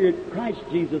Holy Spirit, Christ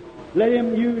Jesus. Let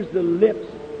Him use the lips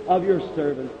of your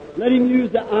servant. Let Him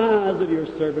use the eyes of your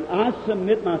servant. I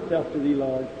submit myself to Thee,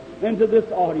 Lord, and to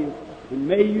this audience. And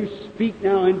may you speak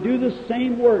now and do the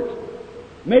same works.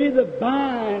 May the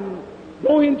vine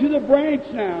go into the branch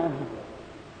now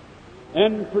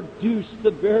and produce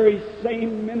the very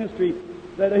same ministry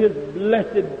that His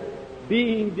blessed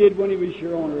being did when He was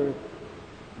here on earth.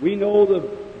 We know the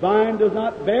vine does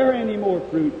not bear any more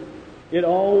fruit. It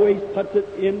always puts it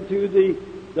into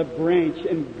the branch.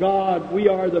 And God, we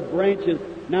are the branches.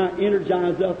 Now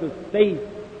energize us with faith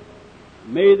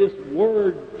May this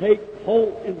Word take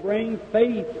hold and bring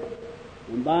faith,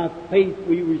 and by faith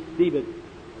we receive it.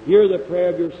 Hear the prayer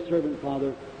of your servant,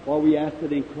 Father, for we ask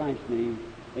it in Christ's name.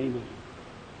 Amen.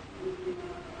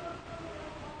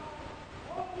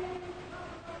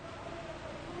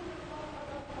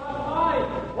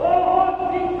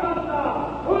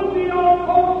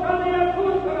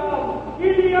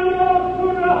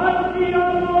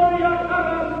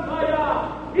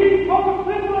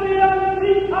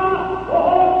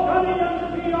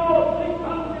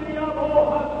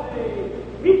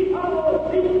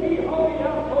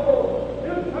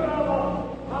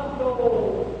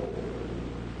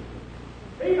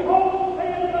 Behold,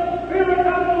 saith the Spirit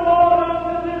of the Lord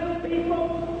unto this people,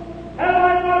 have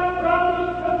I not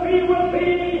promised to be with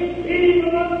thee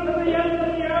even unto the end of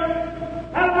the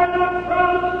earth? Have I not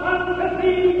promised unto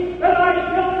thee that I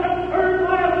shall confirm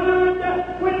my word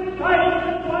with signs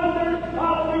and wonders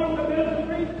following the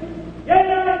ministry? Yea,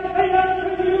 I say unto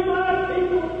you, my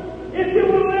people, if you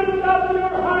will lift up your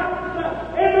hearts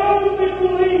and only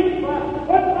believe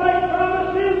what my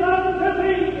promise is unto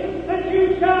thee, that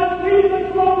you shall see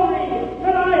the glory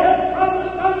that I have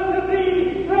promised unto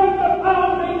thee from the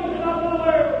foundation of the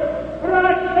world. For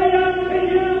I say unto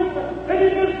you that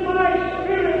it is my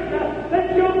Spirit that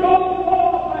shall go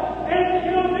forth and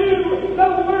shall do the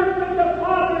work that the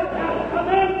Father hath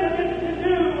commanded it to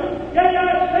do. Yea, I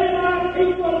say, my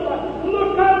people,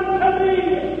 look unto me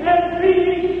and be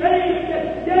ye saved.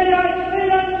 Yea, I say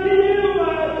unto you,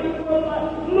 my people,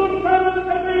 look unto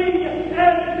me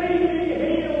and be ye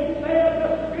healed, saith the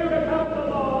Spirit of the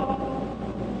Lord.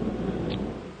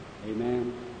 Amen.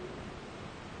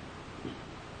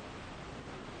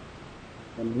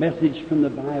 The message from the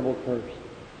Bible first,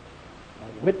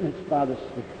 witnessed by the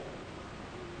Spirit.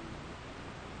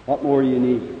 What more do you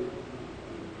need?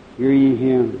 Hear ye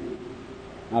Him.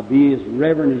 Now be as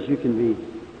reverent as you can be.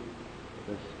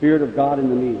 The Spirit of God in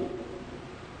the meeting.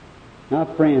 Now,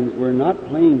 friends, we're not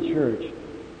playing church.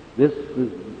 This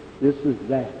is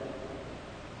that.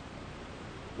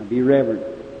 Now be reverent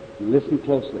and listen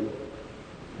closely.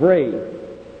 Pray.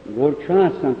 We're going to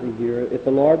try something here, if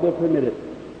the Lord will permit it.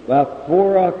 Well,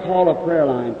 before I call a prayer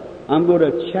line, I'm going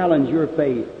to challenge your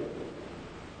faith.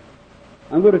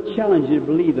 I'm going to challenge you to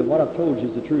believe that what I've told you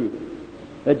is the truth.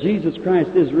 That Jesus Christ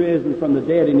is risen from the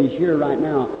dead and He's here right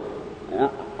now.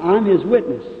 I'm His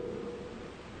witness.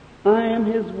 I am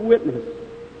His witness.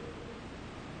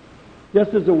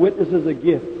 Just as a witness is a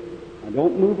gift. Now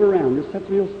don't move around. Just sit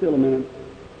real still a minute.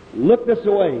 Look this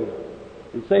way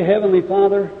and say, Heavenly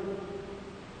Father,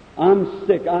 I'm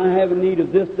sick. I have a need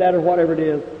of this, that, or whatever it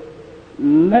is.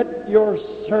 Let your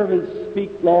servant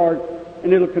speak, Lord,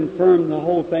 and it'll confirm the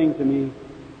whole thing to me.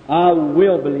 I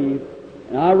will believe.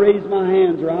 And I raise my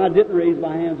hands, or I didn't raise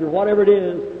my hands, or whatever it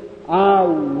is, I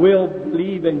will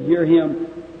believe and hear Him.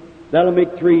 That'll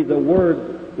make three: the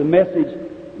Word, the message,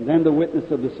 and then the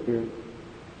witness of the Spirit.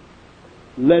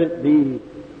 Let it be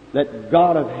that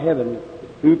God of heaven,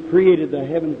 who created the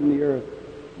heavens and the earth,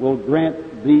 will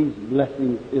grant these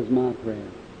blessings, is my prayer.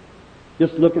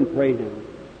 Just look and pray now.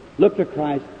 Look to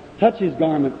Christ. Touch His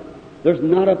garment. There's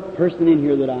not a person in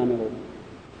here that I know.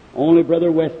 Only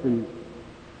Brother Weston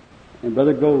and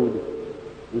Brother Gold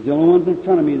is the only ones in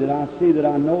front of me that I see that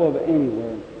I know of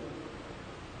anywhere.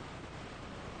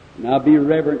 Now be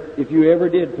reverent. If you ever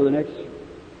did for the next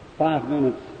 5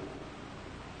 minutes,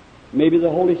 maybe the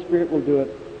Holy Spirit will do it.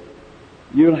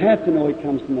 You'll have to know it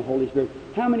comes from the Holy Spirit.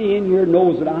 How many in here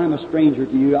knows that I'm a stranger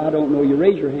to you? I don't know you.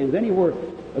 Raise your hands anywhere,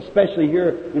 especially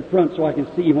here in front so I can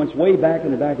see you. Once way back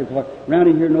in the back of the car. Around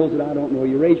in here knows that I don't know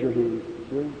you. Raise your hands.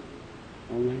 Sure?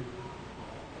 All right.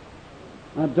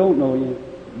 I don't know you.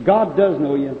 God does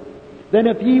know you. Then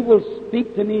if He will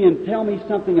speak to me and tell me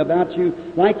something about you,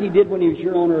 like He did when He was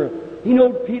here on earth. He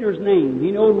knowed Peter's name.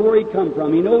 He knowed where he'd come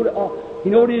from. He knowed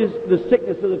the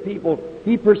sickness of the people.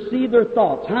 He perceived their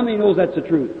thoughts. How many knows that's the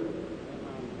truth?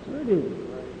 Sure it is.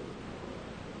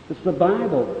 It's the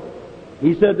Bible.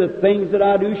 He said, the things that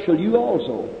I do shall you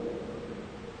also.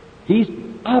 He's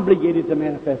obligated to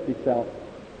manifest Himself.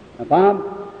 If I'm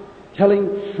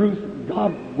telling truth,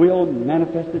 God will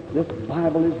manifest it. This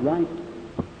Bible is right.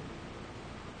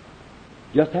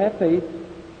 Just have faith.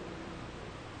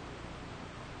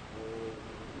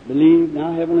 Believe.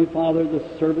 Now, Heavenly Father,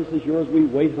 the service is yours. We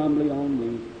wait humbly on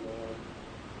Thee.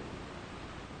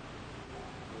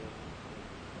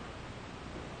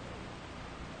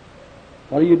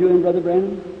 What are you doing, Brother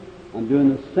Brandon? I'm doing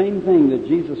the same thing that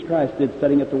Jesus Christ did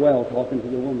sitting at the well talking to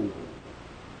the woman.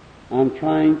 I'm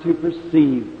trying to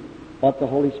perceive what the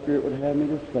Holy Spirit would have me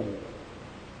to say.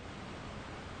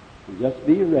 And just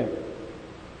be ready.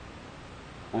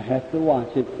 I have to watch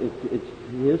it.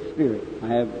 It's His Spirit. I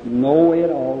have no way at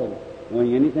all of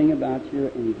knowing anything about you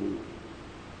or anything.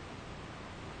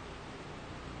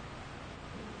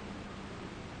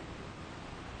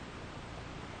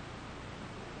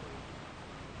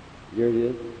 Here it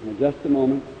is. Now, just a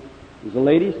moment. There's a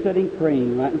lady sitting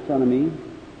praying right in front of me.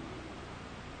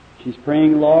 She's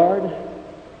praying, Lord,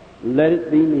 let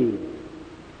it be me.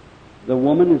 The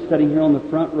woman is sitting here on the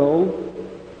front row,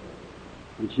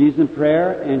 and she's in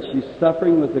prayer, and she's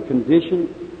suffering with the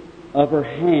condition of her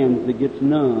hands that gets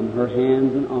numb. Her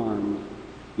hands and arms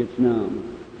gets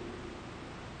numb.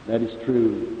 That is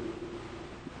true.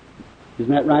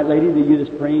 Isn't that right, lady? That you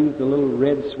just praying with the little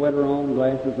red sweater on,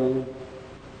 glasses on?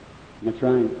 That's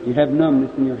right. You have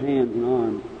numbness in your hands and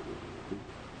arms.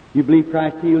 You believe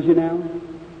Christ heals you now?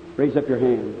 Raise up your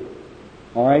hand.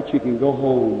 All right, you can go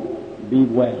home. Be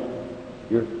well.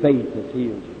 Your faith has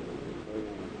healed you.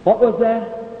 What was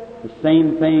that? The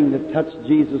same thing that touched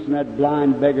Jesus and that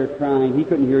blind beggar crying. He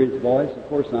couldn't hear His voice. Of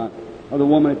course not. Or the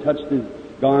woman had touched His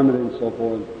garment and so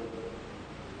forth.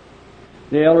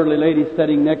 The elderly lady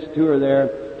sitting next to her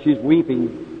there, she's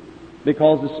weeping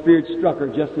because the Spirit struck her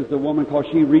just as the woman, because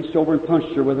she reached over and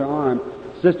punched her with her arm.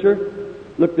 Sister,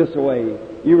 look this way.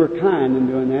 You were kind in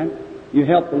doing that. You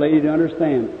helped the lady to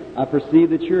understand. I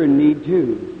perceive that you're in need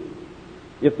too.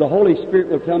 If the Holy Spirit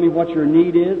will tell me what your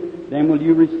need is, then will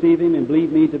you receive Him and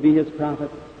believe me to be His prophet?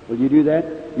 Will you do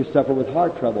that? You suffer with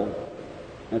heart trouble.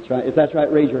 That's right. If that's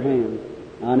right, raise your hand.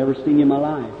 I've never seen you in my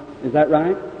life. Is that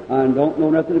right? I don't know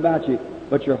nothing about you,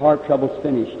 but your heart trouble's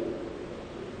finished.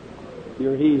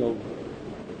 You're healed.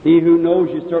 He who knows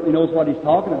you certainly knows what He's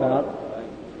talking about.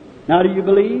 Now, do you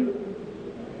believe?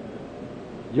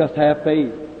 Just have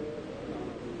faith.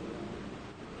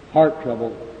 Heart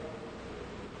trouble.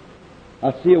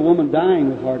 I see a woman dying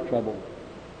with heart trouble.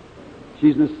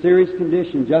 She's in a serious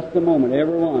condition. Just a moment.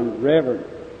 Everyone, Reverend.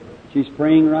 She's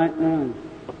praying right now.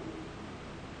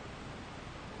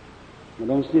 I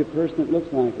don't see a person that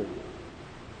looks like her.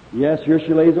 Yes, here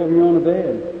she lays over here on the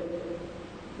bed.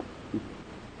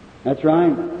 That's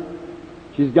right.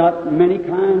 She's got many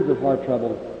kinds of heart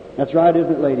trouble. That's right,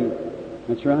 isn't it, lady?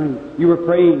 That's right. You were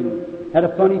praying. Had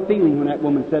a funny feeling when that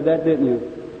woman said that, didn't you?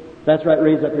 That's right.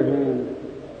 Raise up your hand.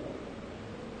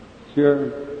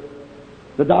 Sure.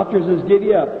 The doctors has give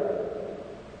you up.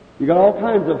 You got all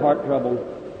kinds of heart trouble.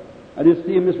 I just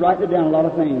see him just writing it down, a lot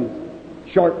of things.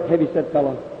 Short, heavy-set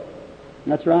fellow.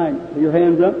 That's right. Put your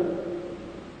hands up.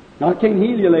 Now, I can't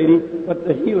heal you, lady, but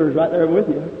the healer's right there with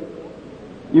you.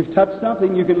 You've touched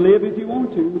something. You can live if you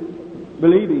want to.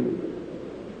 Believe Him.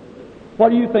 What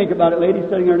do you think about it, lady,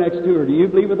 sitting there next to her? Do you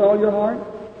believe with all your heart?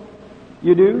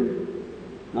 You do?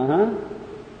 Uh-huh.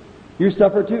 You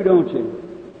suffer too, don't you?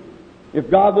 If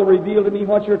God will reveal to me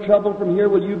what's your trouble from here,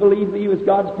 will you believe me as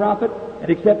God's prophet and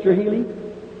accept your healing?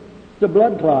 It's a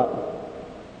blood clot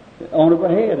on her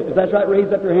head. If that's right,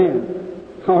 raise up your hand.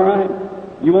 All right.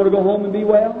 You want to go home and be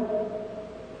well?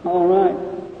 All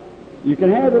right. You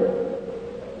can have it.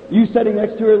 You sitting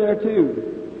next to her there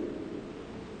too.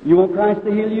 You want Christ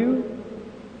to heal you?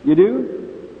 You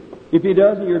do? If He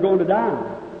doesn't, you're going to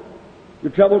die.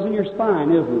 Your trouble's in your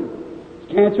spine, isn't it?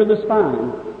 It's cancer of the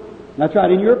spine. That's right.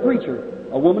 And you're a preacher,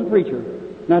 a woman preacher.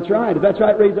 That's right. If that's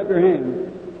right, raise up your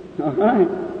hand. All right.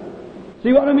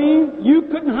 See what I mean? You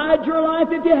couldn't hide your life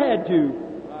if you had to.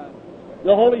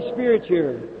 The Holy Spirit's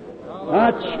here.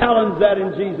 I challenge that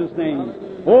in Jesus'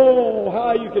 name. Oh,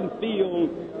 how you can feel.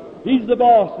 He's the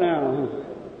boss now.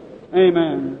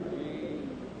 Amen.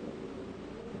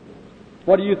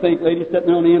 What do you think, lady, sitting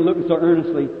on the end looking so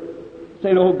earnestly,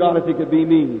 saying, oh God, if it could be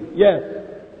me. Yes.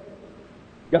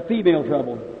 Got female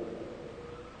trouble.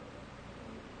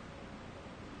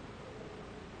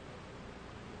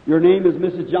 Your name is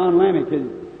Mrs. John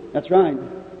Lamech. That's right.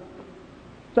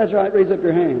 That's right. Raise up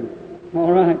your hand.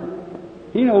 All right.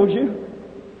 He knows you.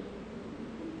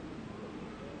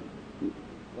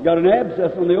 Got an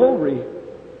abscess on the ovary.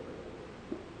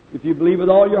 If you believe with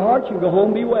all your heart, you can go home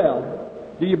and be well.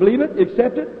 Do you believe it?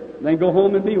 Accept it? Then go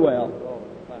home and be well.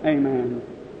 Amen.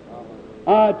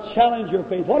 I challenge your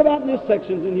faith. What about in this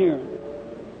section in here?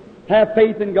 Have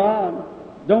faith in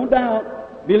God. Don't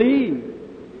doubt. Believe.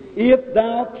 If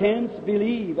thou canst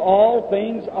believe, all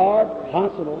things are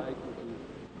possible.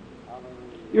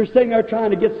 You're sitting there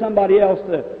trying to get somebody else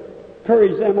to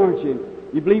encourage them, aren't you?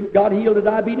 You believe God healed the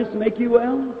diabetes to make you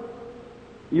well?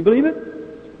 You believe it?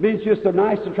 It's just so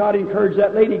nice to try to encourage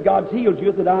that lady. God's healed you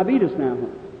with the diabetes now.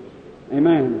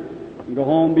 Amen. You go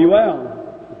home and be well.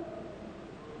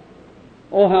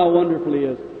 Oh, how wonderful He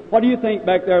is. What do you think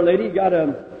back there, lady? You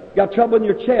got trouble in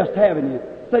your chest, haven't you?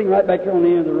 Sitting right back here on the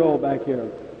end of the row back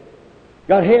here.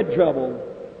 Got head trouble.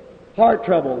 Heart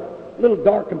trouble. Little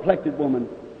dark-complected woman.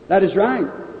 That is right.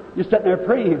 You're sitting there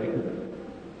praying.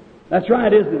 That's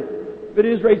right, isn't it? If it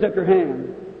is, raise up your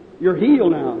hand. You're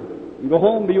healed now. You can go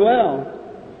home and be well.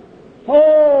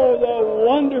 Oh, the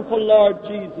wonderful Lord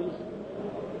Jesus.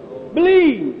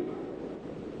 Believe.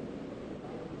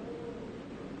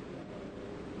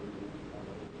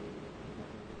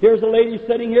 Here's a lady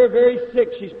sitting here very sick.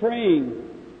 She's praying.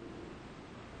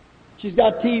 She's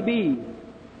got TB.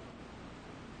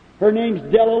 Her name's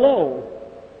Della Lowe.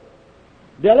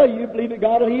 Della, you believe that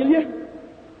God will heal you?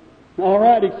 All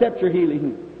right, accept your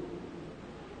healing.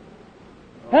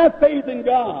 Have faith in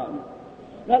God.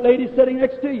 That lady's sitting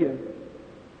next to you.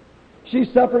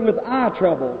 She's suffering with eye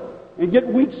trouble and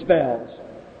getting weak spells.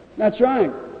 That's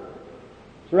right.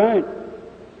 That's right.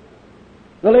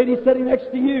 The lady sitting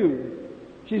next to you.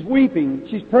 She's weeping.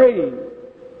 She's praying.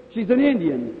 She's an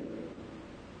Indian.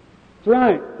 That's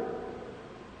right.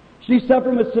 She's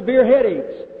suffering with severe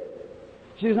headaches.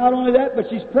 She's not only that, but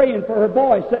she's praying for her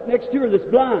boy sitting next to her that's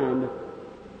blind.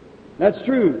 That's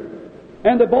true.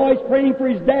 And the boy's praying for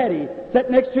his daddy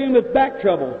sitting next to him with back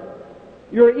trouble.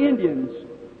 You're Indians.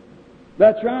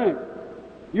 That's right.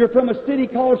 You're from a city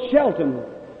called Shelton.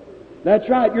 That's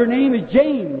right. Your name is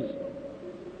James.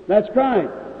 That's right.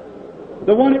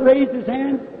 The one that raised his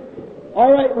hand.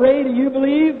 All right, Ray, do you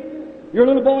believe? Your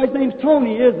little boy's name's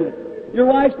Tony, isn't it? Your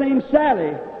wife's name's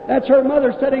Sally. That's her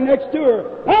mother sitting next to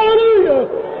her. Hallelujah!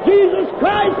 Jesus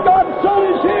Christ, God's Son,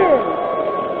 is here.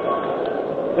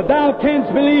 If thou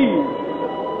canst believe,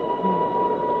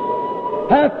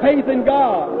 have faith in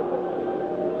God.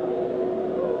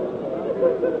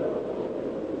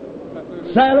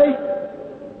 Sally,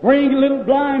 bring little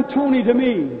blind Tony to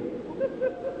me.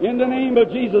 In the name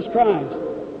of Jesus Christ.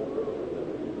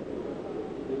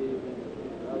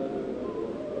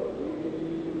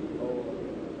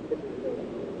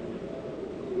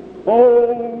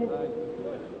 Oh,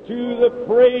 to the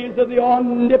praise of the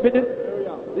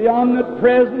omnipotent, the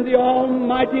omnipresent, the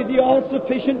almighty, the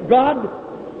all-sufficient God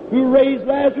who raised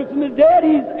Lazarus from the dead.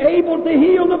 He's able to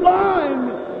heal the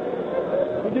blind.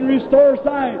 He can restore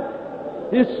sight.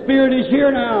 His Spirit is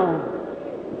here now.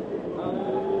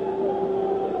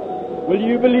 Will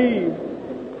you believe?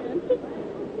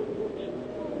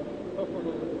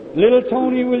 Little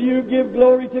Tony, will you give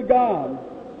glory to God?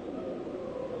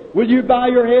 Will you bow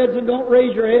your heads and don't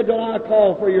raise your head till I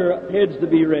call for your heads to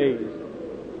be raised?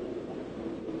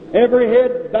 Every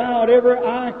head bowed, every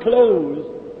eye closed.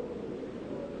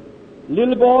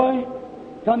 Little boy,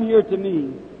 come here to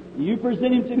me. You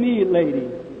present him to me, lady.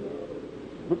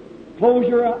 Close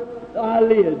your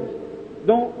eyelids.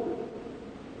 Don't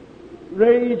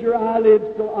raise your eyelids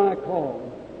till I call.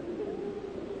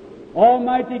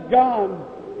 Almighty God,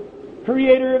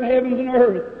 Creator of heavens and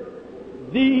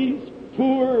earth, these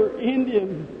poor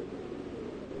Indians,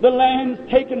 the land's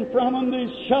taken from them,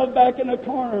 they're shoved back in a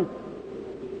corner.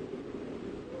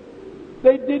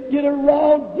 They did get a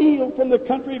raw deal from the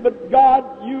country, but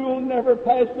God, you'll never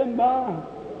pass them by.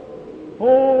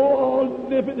 Oh,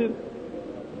 omnipotent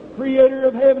Creator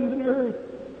of heavens and earth,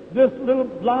 this little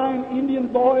blind Indian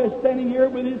boy is standing here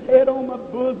with his head on my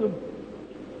bosom.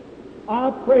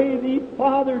 I pray Thee,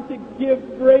 Father, to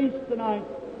give grace tonight.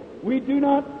 We do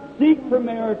not seek for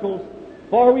miracles,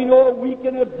 for we know a weak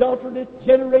and adulterous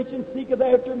generation seeketh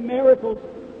after miracles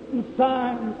and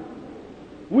signs.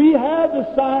 We have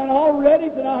the sign already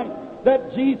tonight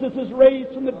that Jesus is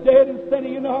raised from the dead and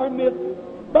standing in our midst.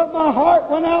 But my heart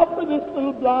went out for this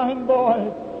little blind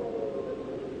boy.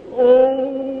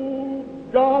 Oh,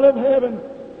 God of heaven,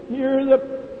 hear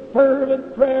the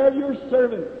fervent prayer of your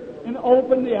servant and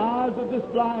open the eyes of this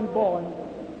blind boy.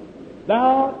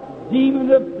 Thou demon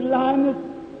of blindness,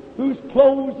 who's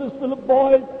closed this little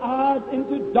boy's eyes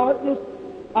into darkness,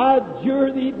 I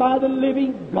adjure Thee by the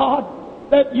living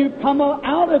God that you come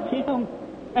out of him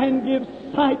and give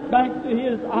sight back to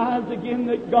his eyes again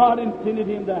that God intended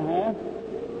him to have.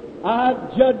 I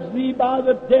judge Thee by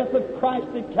the death of Christ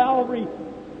at Calvary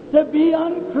to be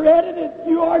uncredited.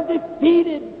 You are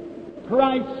defeated.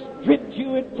 Christ stripped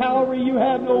you at Calvary. You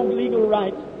have no legal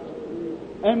rights.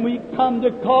 And we come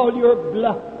to call your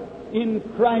bluff in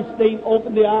Christ's name.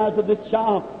 Open the eyes of the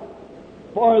child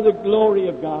for the glory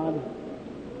of God.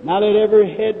 Now let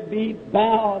every head be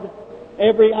bowed,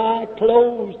 every eye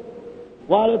closed.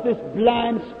 While if this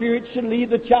blind spirit should leave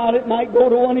the child, it might go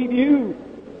to one of you,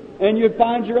 and you'd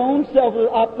find your own self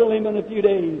up the limb in a few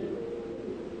days.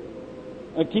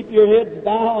 Keep your heads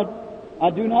bowed. I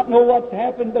do not know what's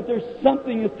happened, but there's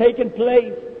something that's taken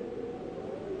place.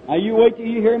 Now you wait till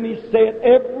you hear me say it.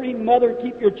 Every mother,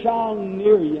 keep your child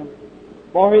near you,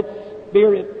 for its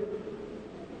spirit.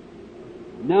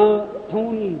 Now,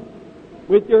 Tony,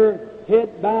 with your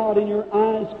head bowed and your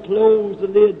eyes closed, the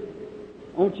lid,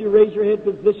 won't you raise your head,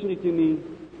 position it to me.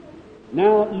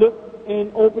 Now look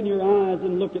and open your eyes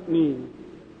and look at me.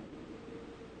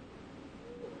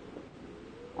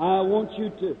 I want you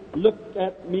to look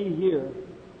at me here.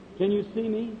 Can you see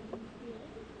me?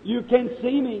 You can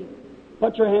see me.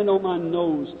 Put your hand on my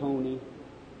nose, Tony.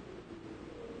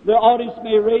 The audience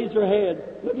may raise their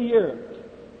head. Look here.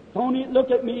 Tony,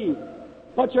 look at me.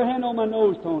 Put your hand on my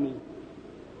nose, Tony.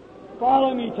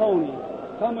 Follow me, Tony.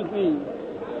 Come with me.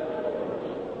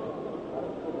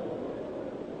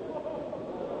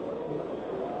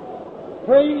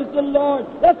 Praise the Lord.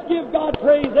 Let's give God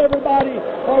praise, everybody.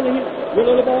 Your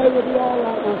little boy will be all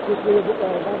right now, sister.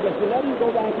 God bless you. Let him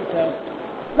go back himself.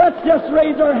 Let's just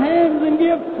raise our hands and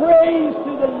give praise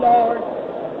to the Lord.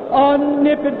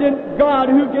 Omnipotent God,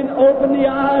 who can open the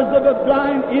eyes of a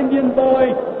blind Indian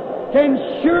boy, can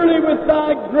surely with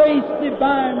thy grace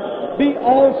divine be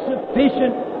all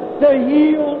sufficient to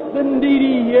heal the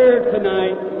needy here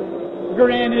tonight.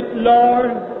 Grant it,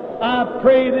 Lord. I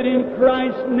pray that in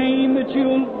Christ's name that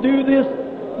you'll do this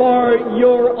for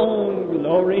your own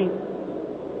glory.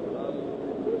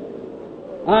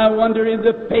 I wonder, in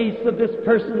the face of this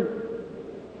person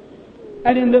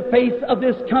and in the face of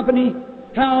this company,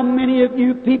 how many of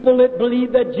you people that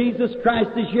believe that Jesus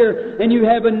Christ is here and you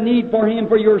have a need for Him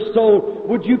for your soul,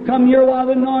 would you come here while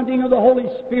the anointing of the Holy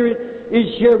Spirit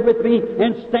is here with me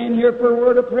and stand here for a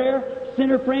word of prayer?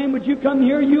 Sinner friend, would you come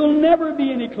here? You'll never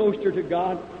be any closer to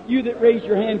God. You that raised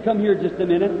your hand, come here just a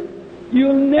minute.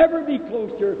 You'll never be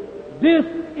closer. This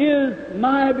is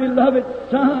my beloved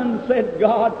Son, said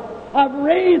God. I've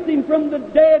raised Him from the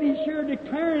dead. He's here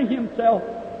declaring Himself.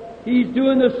 He's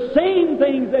doing the same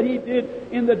things that He did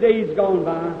in the days gone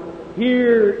by.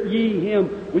 Hear ye Him.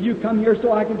 Will you come here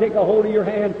so I can take a hold of your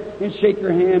hand and shake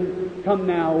your hand? Come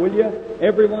now, will you?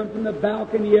 Everyone from the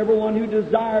balcony, everyone who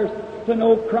desires to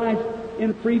know Christ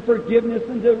in free forgiveness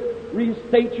and to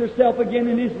restate yourself again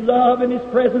in His love and His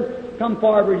presence, come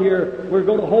forward here. We're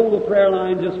going to hold the prayer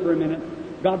line just for a minute.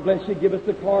 God bless you. Give us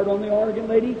the card on the organ,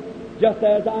 lady. Just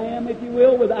as I am, if you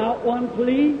will, without one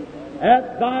plea.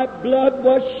 That thy blood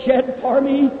was shed for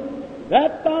me,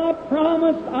 that thou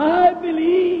promised, I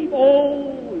believe,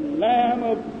 O Lamb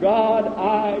of God,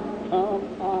 I come,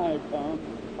 I come.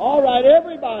 All right,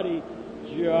 everybody,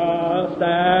 just as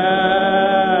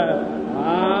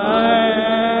I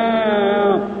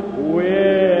am,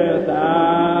 without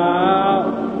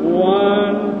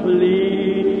one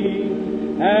plea,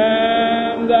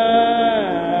 and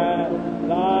that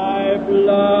thy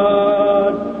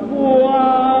blood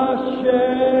was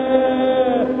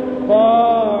shed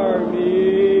for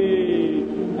me,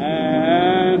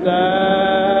 and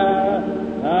that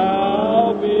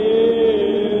thou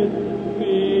bidst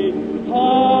me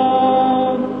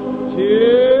come to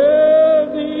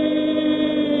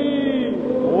thee,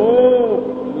 O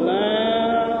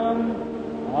Lamb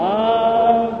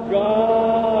of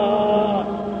God,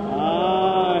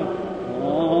 I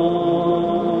come.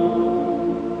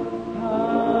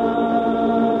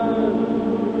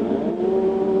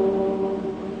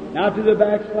 Now to the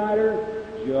backslider,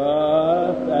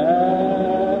 just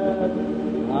as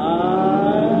I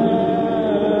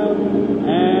am,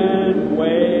 and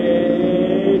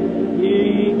waiting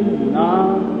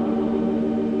not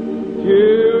to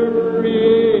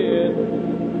rid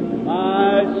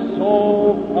my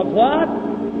soul of what?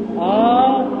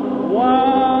 Of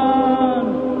one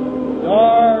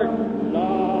dark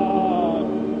love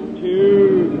to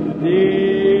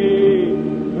thee,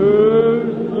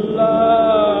 whose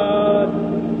blood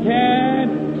can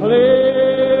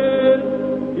cleanse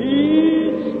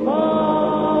each spot.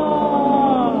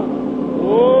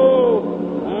 Oh,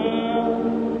 Lamb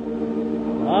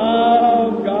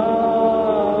of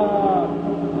God,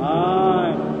 I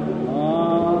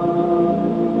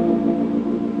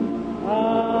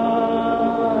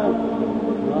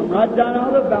come right down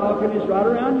out of the balconies, right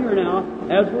around here now,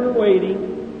 as we're waiting.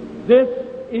 This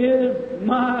is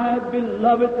my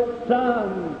beloved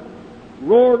Son.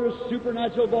 Roared a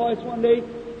supernatural voice one day,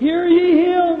 hear ye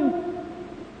Him.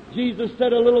 Jesus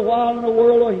said, a little while and the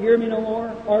world will hear me no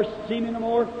more, or see me no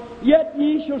more. Yet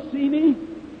ye shall see me,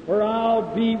 for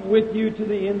I'll be with you to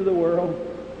the end of the world.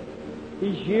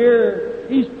 He's here.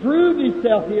 He's proved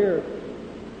Himself here.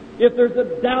 If there's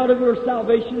a doubt of your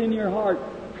salvation in your heart,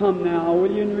 come now,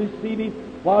 will you, and receive Him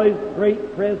while His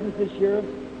great presence is here,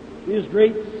 His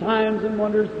great signs and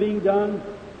wonders being done.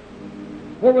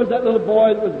 Where was that little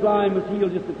boy that was blind, was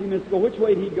healed just a few minutes ago? Which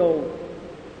way did he go?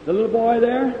 The little boy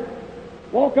there?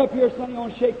 Walk up here, son, you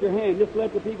want to shake your hand. Just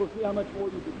let the people see how much more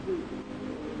you can see.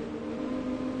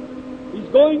 He's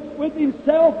going with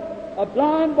himself a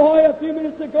blind boy a few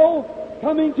minutes ago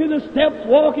coming to the steps,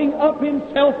 walking up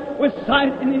himself with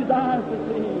sight in his eyes to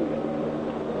see.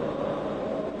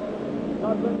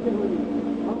 God bless you, honey.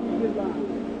 How many good lives?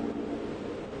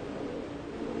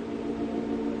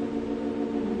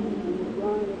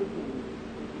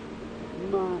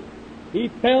 He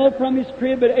fell from his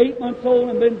crib at 8 months old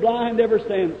and been blind ever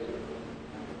since.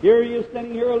 Here he is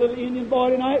standing here, a little Indian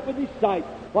boy tonight with his sight.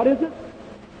 What is it?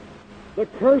 The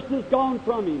curse is gone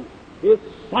from him. His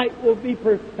sight will be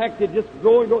perfected, just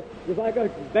grow and grow. It's like a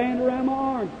band around my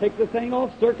arm. Take the thing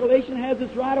off, circulation has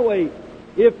its right away.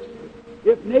 If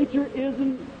nature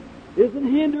isn't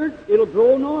hindered, it'll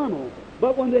grow normal.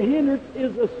 But when the hindrance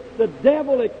is the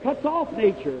devil that cuts off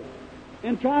nature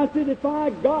and tries to defy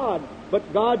God,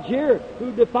 but God's here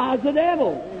who defies the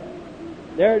devil.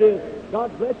 There it is.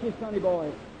 God bless you, sonny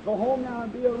boy. Go home now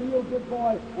and be a real good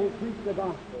boy and preach the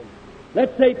gospel.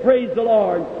 Let's say, praise the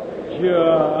Lord.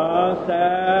 Just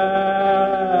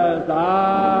as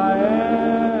I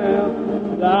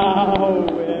am, thou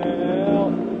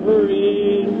wilt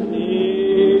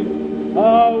receive.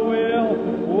 Well,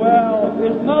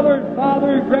 his mother and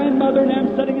father and grandmother and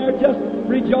them sitting there just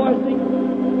rejoicing.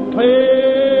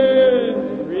 Please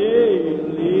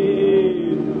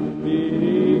relieve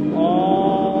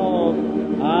because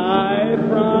I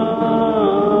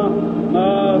promise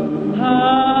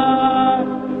I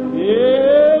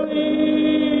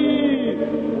believe,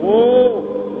 O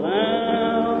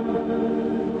Lamb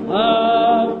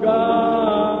of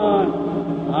God,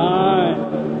 I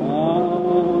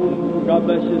come. God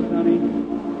bless you, sonny.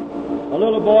 A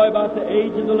little boy about the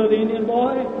age of the little Indian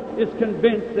boy is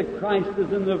convinced that Christ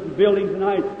is in the building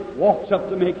tonight, walks up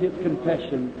to make his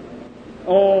confession.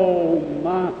 Oh,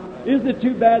 my. Isn't it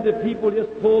too bad that people just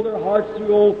pull their hearts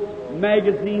through old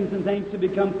magazines and things to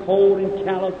become cold and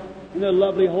callous, and the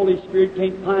lovely Holy Spirit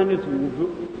can't find its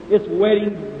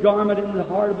wedding garment in the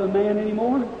heart of a man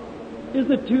anymore?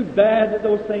 Isn't it too bad that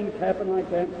those things happen like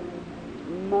that?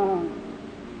 My.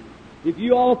 If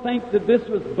you all think that this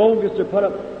was bogus or put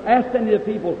up, ask any of the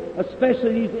people,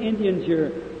 especially these Indians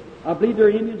here. I believe they're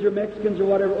Indians or Mexicans or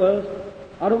whatever it was.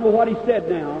 I don't know what he said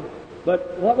now,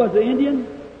 but what was the Indian?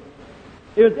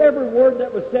 It was every word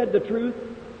that was said the truth.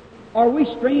 Are we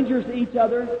strangers to each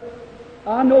other?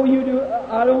 I know you do.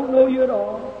 I don't know you at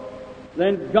all.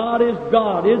 Then God is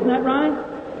God. Isn't that right?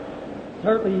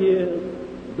 Certainly He is.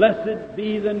 Blessed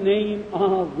be the name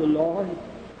of the Lord.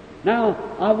 Now,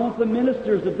 I want the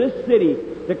ministers of this city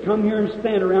to come here and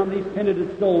stand around these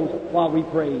penitent souls while we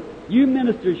pray. You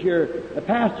ministers here, the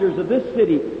pastors of this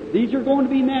city, these are going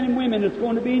to be men and women that's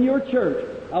going to be in your church.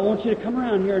 I want you to come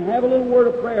around here and have a little word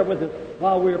of prayer with us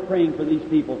while we're praying for these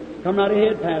people. Come right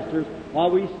ahead, pastors,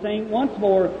 while we sing once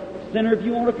more. Sinner, if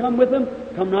you want to come with them,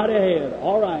 come right ahead.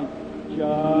 All right.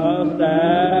 Just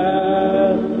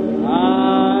as I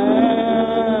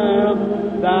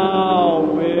am, thou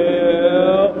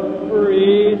wilt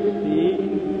receive.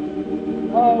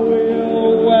 I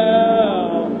will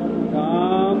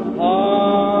welcome,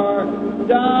 pardon,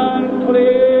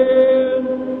 cleanse,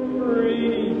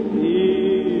 receive,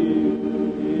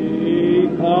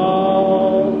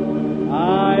 because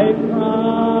I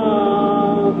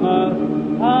promise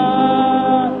I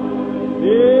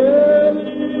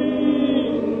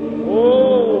believe, O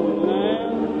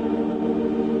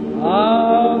Lamb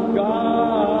of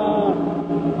God,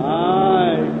 I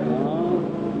come.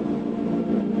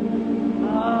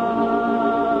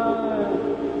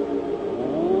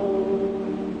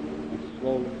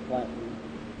 Slowly, flatly,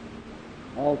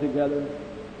 all together,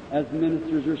 as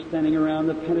ministers are standing around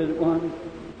the penitent ones.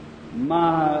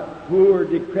 My poor,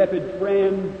 decrepit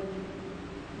friend,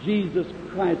 Jesus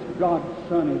Christ, God's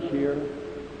Son, is here.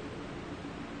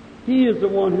 He is the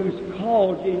one who's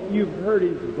called you. You've heard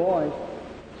His voice.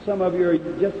 Some of you are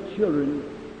just children.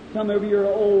 Some of you are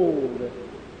old.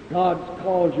 God's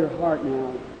called your heart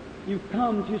now. You've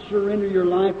come to surrender your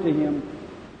life to Him.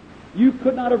 You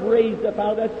could not have raised up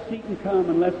out of that seat and come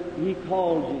unless He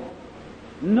called you.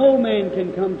 No man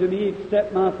can come to me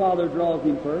except my Father draws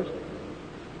him first.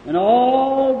 And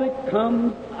all that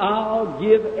comes, I'll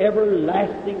give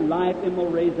everlasting life and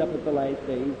will raise up at the last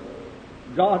days.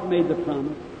 God made the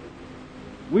promise.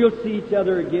 We'll see each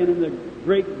other again in the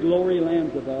great glory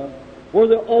lands above, where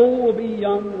the old will be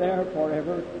young there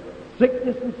forever.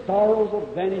 Sickness and sorrows will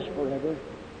vanish forever.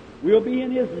 We'll be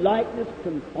in His likeness,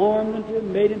 conformed unto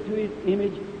Him, made into His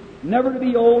image, never to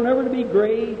be old, never to be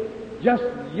gray, just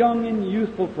young and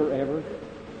youthful forever.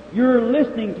 You're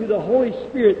listening to the Holy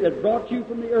Spirit that brought you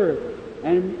from the earth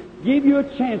and gave you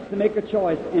a chance to make a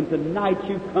choice, and tonight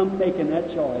you come making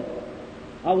that choice.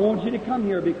 I want you to come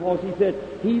here because He said,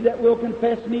 He that will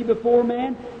confess me before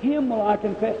man, him will I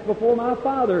confess before my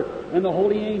Father and the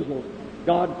holy angels.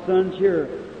 God's Son's here.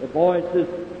 The voice says,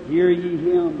 hear ye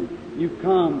Him. You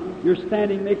come. You're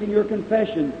standing making your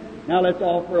confession. Now let's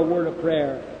offer a word of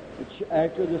prayer.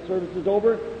 After the service is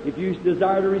over, if you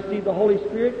desire to receive the Holy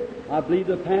Spirit, I believe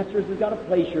the pastors has got a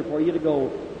place here for you to go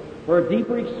for a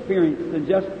deeper experience than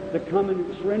just to come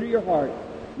and surrender your heart.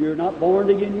 You're not born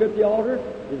again here at the altar.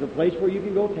 There's a place where you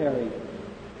can go tarry.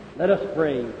 Let us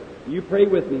pray. You pray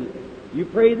with me. You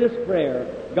pray this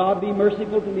prayer. God, be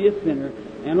merciful to me, a sinner.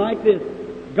 And like this,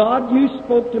 God, you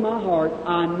spoke to my heart.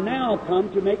 I now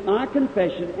come to make my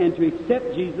confession and to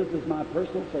accept Jesus as my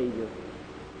personal Savior.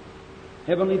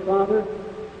 Heavenly Father,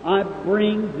 I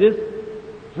bring this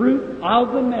fruit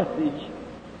of the message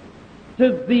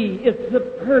to Thee. It's the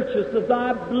purchase of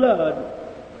Thy blood.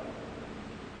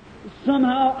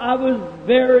 Somehow I was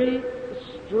very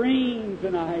strained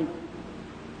tonight,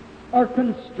 or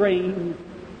constrained,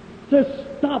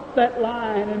 to stop that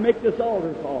line and make this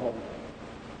altar call.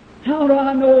 How do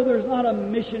I know there's not a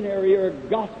missionary or a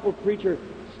gospel preacher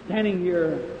standing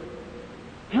here?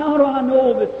 How do I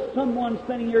know that someone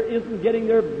standing here isn't getting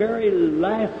their very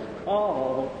last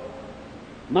call?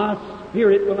 My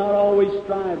spirit will not always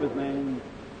strive with man.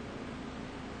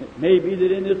 It may be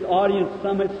that in this audience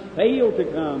some has failed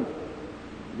to come.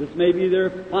 This may be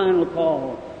their final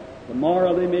call.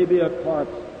 Tomorrow they may be a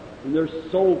corpse, and their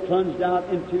soul plunged out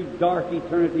into dark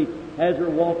eternity as they're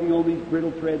walking on these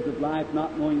brittle threads of life,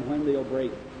 not knowing when they'll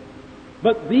break.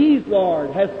 But these,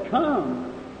 Lord, has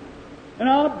come, and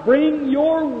I'll bring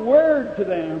your word to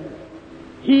them.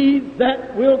 He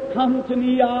that will come to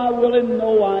me, I will in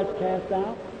no wise cast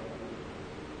out.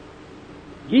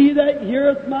 He that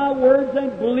heareth my words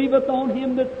and believeth on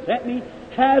him that sent me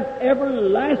has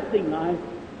everlasting life,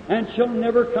 and shall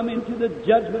never come into the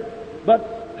judgment,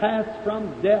 but pass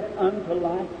from death unto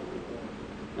life.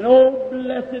 And oh,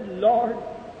 blessed Lord,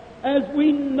 as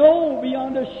we know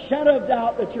beyond a shadow of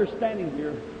doubt that you're standing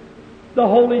here, the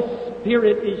Holy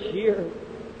Spirit is here.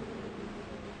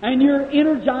 And you're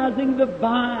energizing the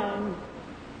vine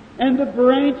and the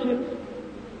branches,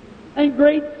 and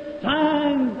great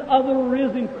signs of the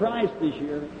risen Christ is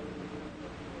here.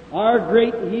 Our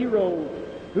great hero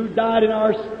who died in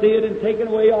our stead and taken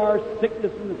away our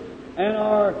sickness and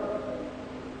our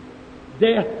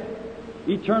death,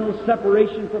 eternal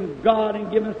separation from God,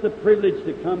 and given us the privilege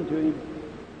to come to Him.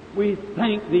 We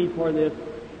thank Thee for this,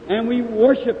 and we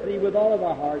worship Thee with all of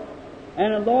our hearts.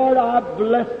 And Lord, I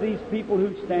bless these people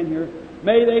who stand here.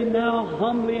 May they now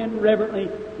humbly and reverently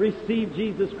receive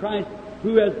Jesus Christ,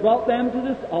 who has brought them to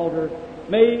this altar.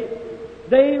 May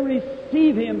they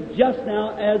receive Him just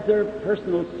now as their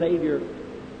personal Savior,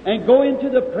 and go into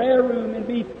the prayer room and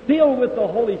be filled with the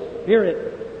Holy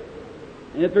Spirit.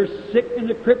 And if they're sick and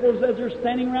the cripples as they're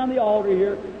standing around the altar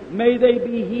here, may they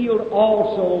be healed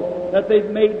also, that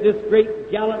they've made this great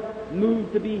gallant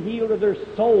move to be healed of their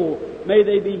soul. May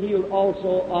they be healed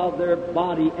also of their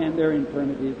body and their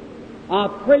infirmities.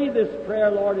 I pray this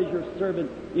prayer, Lord, as your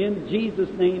servant, in Jesus'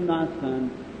 name, thy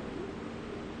Son.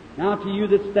 Now to you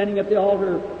that's standing at the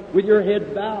altar with your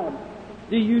heads bowed,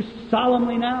 do you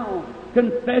solemnly now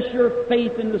confess your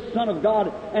faith in the Son of God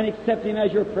and accept Him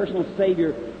as your personal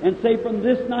Savior, and say, from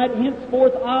this night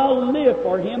henceforth I'll live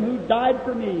for Him who died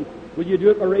for me? Will you do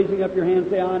it by raising up your hand and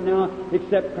say, I now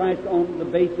accept Christ on the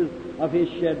basis of His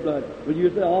shed blood? Will you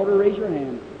use the altar, raise your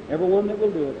hand? Everyone that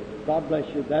will do it, God bless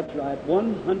you. That's right,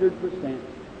 100%.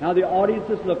 Now the audience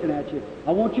is looking at you.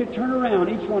 I want you to turn around,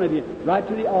 each one of you, right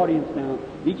to the audience now.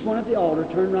 Each one at the altar,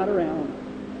 turn right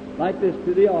around, like this,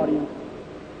 to the audience.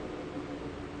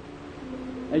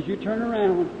 As you turn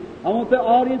around, I want the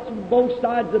audience from both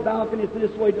sides of the balcony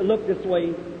this way to look this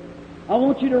way. I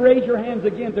want you to raise your hands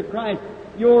again to Christ,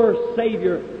 your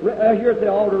Savior. Here at the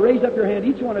altar, raise up your hand.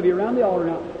 Each one of you around the altar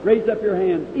now, raise up your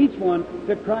hands. Each one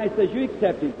to Christ as you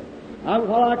accept Him.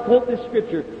 While I quote this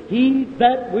scripture, He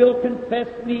that will confess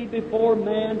me before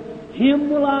man, him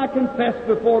will I confess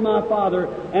before my Father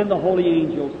and the holy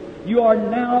angels. You are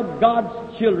now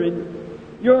God's children.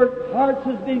 Your hearts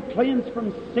has been cleansed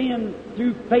from sin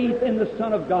through faith in the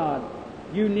Son of God.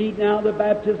 You need now the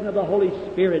baptism of the Holy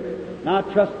Spirit. And I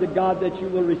trust to God that you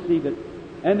will receive it.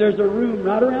 And there's a room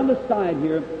right around the side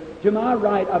here, to my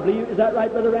right, I believe, is that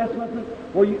right, Brother Rasmussen?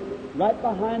 Where you, right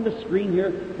behind the screen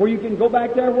here, where you can go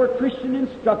back there where Christian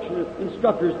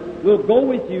instructors will go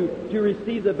with you to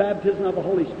receive the baptism of the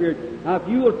Holy Spirit. Now, if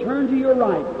you will turn to your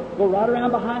right, go right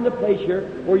around behind the place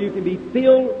here, where you can be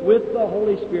filled with the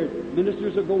Holy Spirit.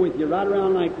 Ministers will go with you right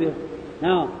around like this.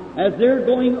 Now, as they're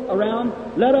going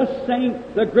around, let us sing,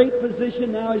 the great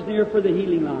physician now is near for the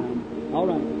healing line. All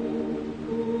right.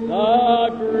 The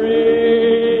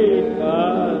great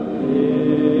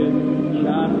physician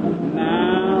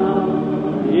now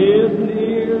is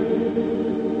near.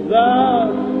 The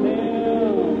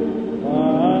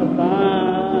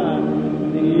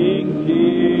sympathizing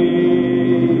Jesus,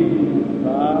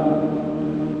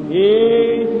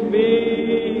 He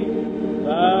speaks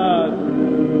the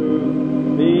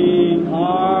truth, being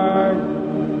hard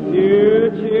to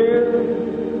cheer.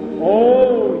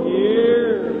 Oh,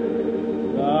 hear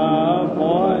the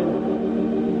voice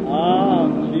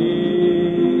of Jesus.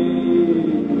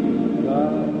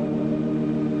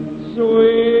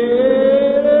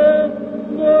 Sweet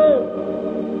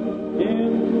note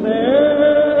in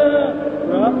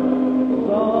seraphim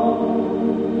song,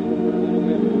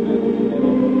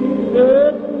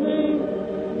 listening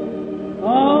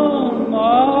on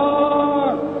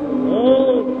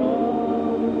marble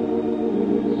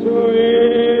song,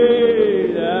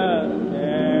 sweet as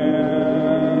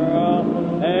carol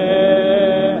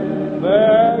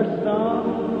ever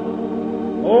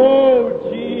sung. Oh,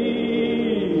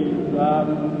 Jesus,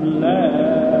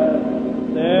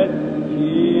 blessed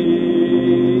Jesus.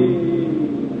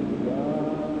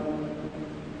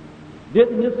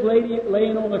 Didn't this lady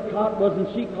laying on the cot, wasn't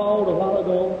she called a while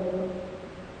ago?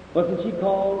 Wasn't she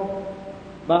called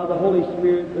by the Holy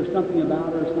Spirit? There's something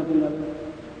about her, something of her.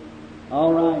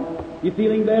 All right. You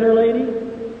feeling better, lady?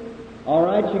 All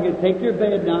right, you can take your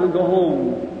bed now and go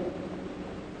home.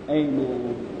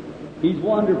 Amen. He's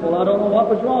wonderful. I don't know what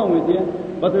was wrong with you,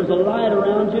 but there's a light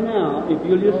around you now. If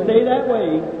you'll just stay that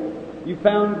way, you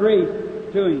found grace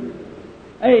to Him.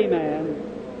 Amen.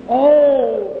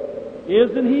 Oh,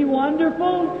 isn't He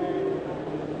wonderful?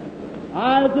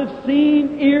 Eyes have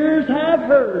seen, ears have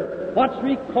heard what's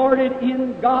recorded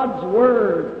in God's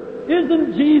Word.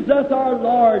 Isn't Jesus our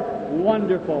Lord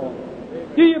wonderful?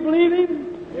 Do you believe Him?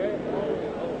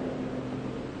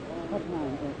 What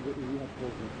time?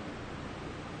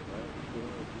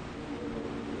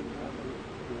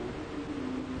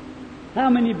 How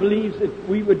many believes if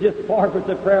we would just forfeit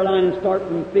the prayer line and start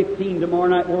from 15 tomorrow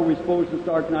night where we're supposed to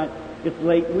start tonight? It's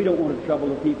late. We don't want to trouble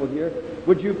the people here.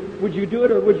 Would you do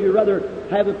it, or would you rather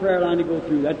have the prayer line to go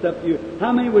through? That's up to you.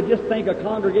 How many would just think a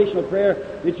congregational prayer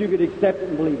that you could accept it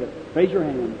and believe it? Raise your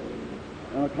hand.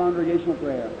 A congregational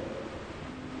prayer.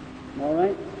 All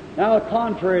right? Now a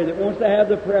contrary that wants to have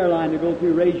the prayer line to go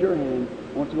through, raise your hand.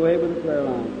 Wants to go ahead with the prayer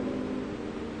line.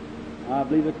 I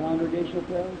believe the congregational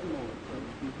prayer is the Lord.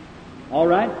 All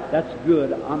right? That's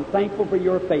good. I'm thankful for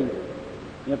your faith.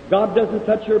 If God doesn't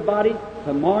touch your body,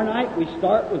 tomorrow night we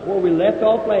start with where we left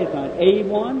off last night.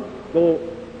 A1, go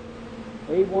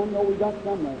A1, no, we got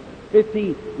some left.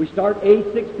 15. We start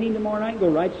A16 tomorrow night and go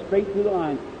right straight through the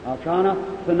line. I'll try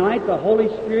not. Tonight the Holy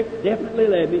Spirit definitely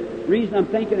led me. The reason I'm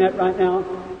thinking that right now,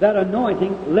 that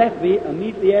anointing left me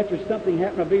immediately after something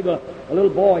happened. I believe a little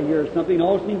boy here or something. It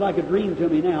all seems like a dream to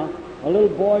me now. A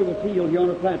little boy was healed here on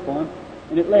the platform,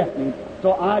 and it left me.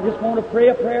 So I just want to pray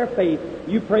a prayer of faith.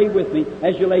 You pray with me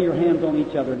as you lay your hands on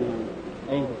each other now.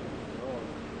 Amen.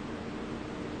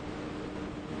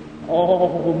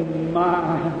 Oh,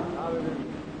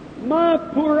 my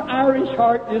poor Irish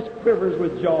heart just quivers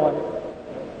with joy.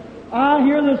 I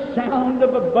hear the sound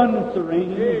of abundance of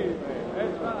rain.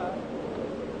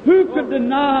 Who could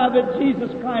deny that Jesus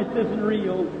Christ isn't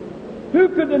real? Who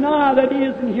could deny that He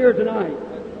isn't here tonight?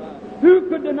 Who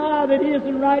could deny that He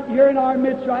isn't right here in our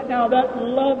midst right now? That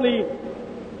lovely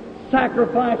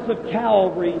sacrifice of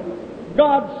Calvary.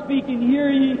 God speaking,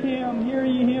 hear ye Him, hear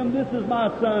ye Him. This is my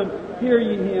Son, hear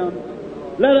ye Him.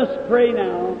 Let us pray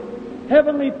now.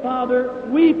 Heavenly Father,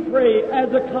 we pray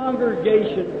as a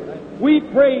congregation. We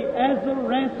pray as the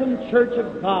ransomed church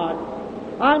of God.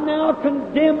 I now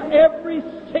condemn every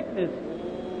sickness,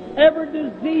 every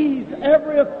disease,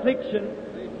 every affliction.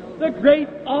 The great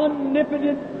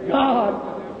omnipotent God.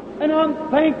 And I'm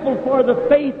thankful for the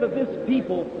faith of this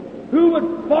people who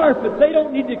would forfeit. They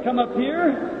don't need to come up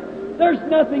here. There's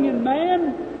nothing in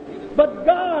man, but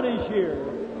God is here.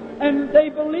 And they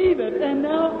believe it. And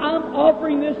now I'm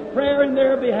offering this prayer in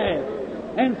their behalf.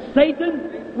 And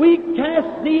Satan, we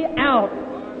cast thee out.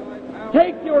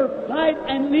 Take your flight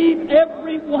and leave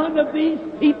every one of these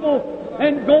people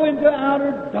and go into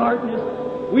outer darkness.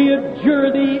 We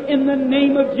adjure thee in the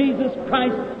name of Jesus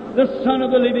Christ, the Son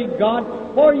of the living God,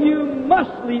 for you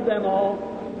must leave them all.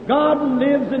 God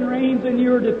lives and reigns and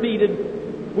you're defeated.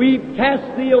 We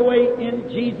cast thee away in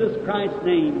Jesus Christ's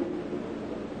name.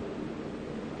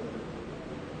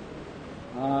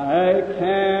 I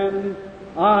can,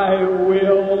 I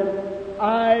will,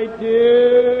 I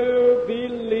do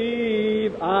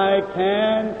believe. I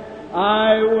can,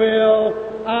 I will,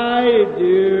 I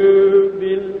do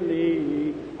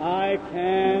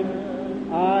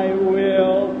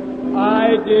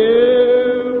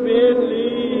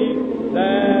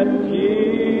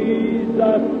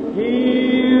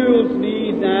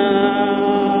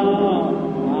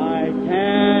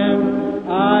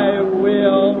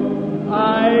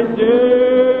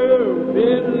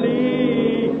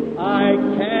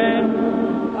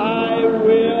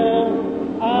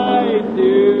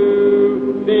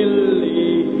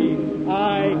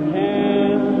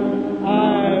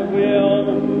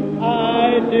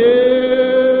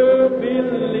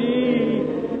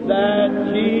that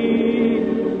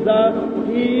Jesus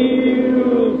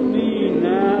heals me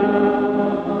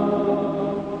now.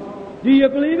 Do you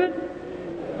believe it?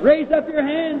 Raise up your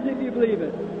hands if you believe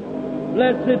it.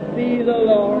 Blessed be the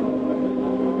Lord.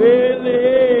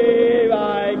 Believe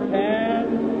I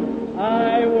can,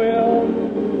 I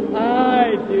will,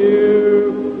 I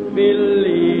do.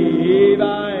 Believe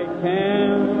I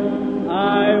can,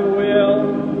 I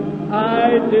will,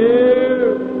 I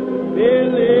do.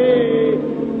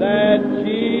 Believe that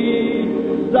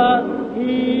Jesus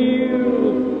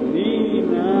heals me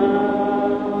now.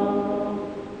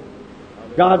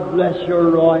 God bless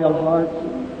your royal hearts.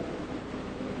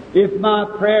 If my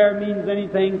prayer means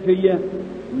anything to you,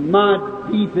 my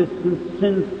deepest and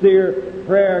sincere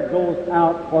prayer goes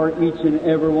out for each and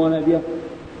every one of you.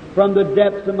 From the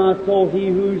depths of my soul, He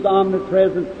who's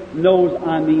omnipresent knows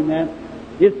I mean that.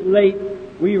 It's late.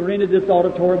 We rented this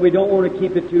auditorium. We don't want to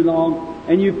keep it too long.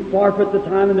 And you forfeit the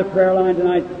time in the prayer line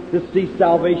tonight to see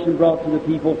salvation brought to the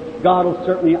people. God will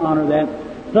certainly honor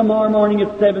that. Tomorrow morning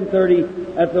at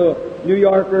 7:30 at the New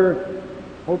Yorker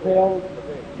Hotel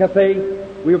Cafe.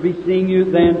 We'll be seeing you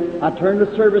then. I turn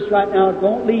the service right now.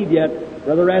 Don't leave yet.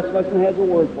 Brother Rasmussen has a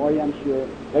word for you, I'm sure.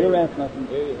 Brother Rasmussen,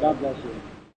 God bless you.